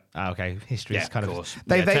heels. Yeah. Okay, history is kind of.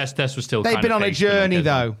 Test was still. They've been on a journey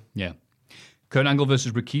though. Yeah. Kurt Angle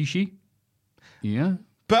versus Rikishi. Yeah.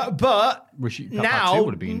 But now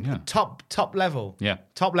would have been, top level. Yeah.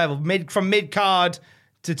 Top level. From mid card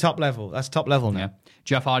to top level. That's top level now. Yeah.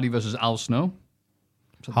 Jeff Hardy versus Al Snow.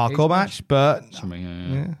 Hardcore match, but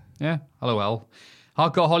yeah. Hello, Al.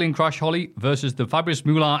 Hardcore Holly and Crash Holly versus the Fabulous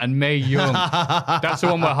Moolah and Mae Young. That's the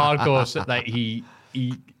one where Hardcore like he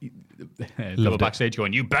they were backstage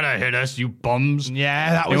going, "You better hit us, you bums."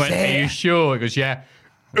 Yeah, that was it. Are you sure? He goes, "Yeah."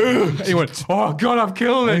 He went, "Oh God, I've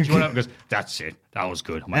killed it." He went up and goes, "That's it. That was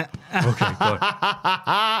good." I'm like, "Okay, good."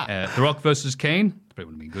 The Rock versus Kane. Probably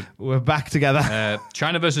would have been good. We're back together.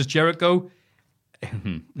 China versus Jericho.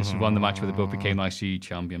 This is one of the match where they both became IC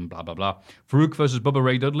champion. Blah blah blah. Farouk versus Bubba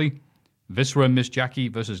Ray Dudley. Viscera and Miss Jackie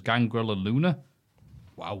versus Gangrel and Luna.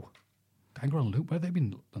 Wow. Gangrel and Luna, where have they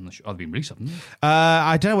been on the show? Oh, they've been released, haven't they?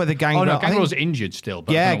 I don't know whether Gangrel... Oh, no, Gangrel's injured still.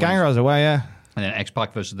 But yeah, Gangrel's away, yeah. And then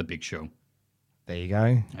X-Pac versus The Big Show. There you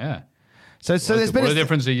go. Yeah. So there's been a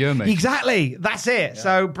difference a year makes. Exactly. That's it. Yeah.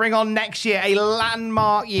 So bring on next year, a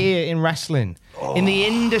landmark year in wrestling, in the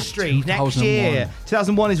industry. 2001. Next year.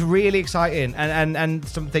 2001 is really exciting. And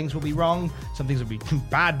some things will be wrong. Some things will be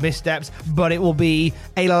bad missteps. But it will be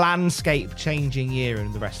a landscape-changing year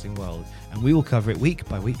in the wrestling world. And we will cover it week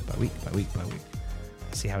by week by week by week by week.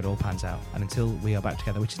 See how it all pans out. And until we are back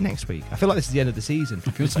together, which is next week. I feel like this is the end of the season.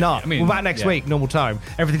 It's not. We're back next week, normal time.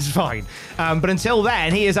 Everything's fine. But until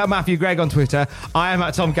then, he is at Matthew Gregg on Twitter. I am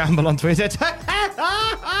at Tom Campbell on Twitter.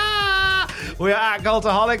 We are at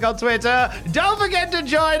Cultaholic on Twitter. Don't forget to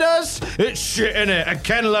join us. It's shit, innit? A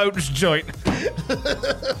Ken Loach joint.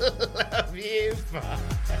 Love you. Bye.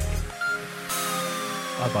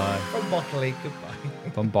 Bye-bye. From Bottley, goodbye.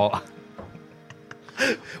 From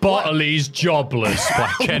Bottley's Jobless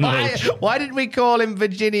by Ken Loach. Why did we call him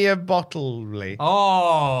Virginia Bottley?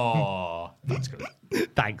 Oh, that's good.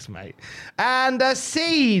 Thanks, mate. And a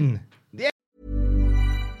scene.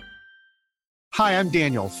 Hi, I'm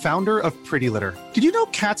Daniel, founder of Pretty Litter. Did you know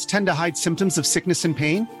cats tend to hide symptoms of sickness and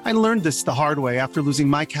pain? I learned this the hard way after losing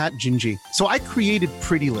my cat, Gingy. So I created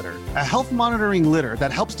Pretty Litter, a health monitoring litter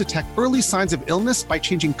that helps detect early signs of illness by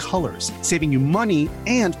changing colors, saving you money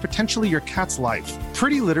and potentially your cat's life.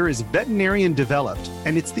 Pretty Litter is veterinarian developed,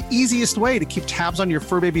 and it's the easiest way to keep tabs on your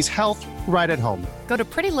fur baby's health right at home. Go to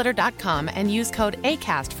prettylitter.com and use code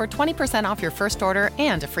ACAST for 20% off your first order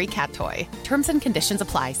and a free cat toy. Terms and conditions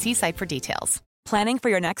apply. See site for details. Planning for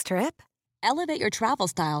your next trip? Elevate your travel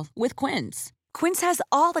style with Quince. Quince has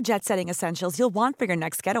all the jet-setting essentials you'll want for your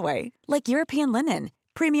next getaway, like European linen,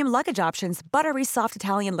 premium luggage options, buttery soft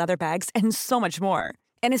Italian leather bags, and so much more.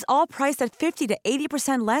 And is all priced at 50 to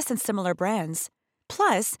 80% less than similar brands.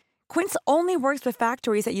 Plus, Quince only works with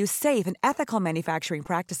factories that use safe and ethical manufacturing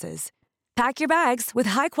practices. Pack your bags with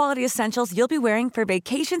high-quality essentials you'll be wearing for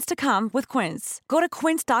vacations to come with Quince. Go to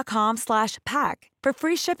quince.com/pack for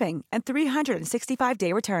free shipping and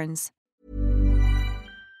 365-day returns.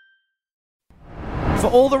 For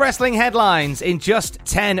all the wrestling headlines in just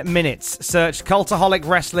 10 minutes, search Cultaholic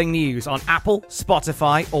Wrestling News on Apple,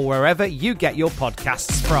 Spotify, or wherever you get your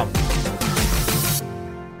podcasts from.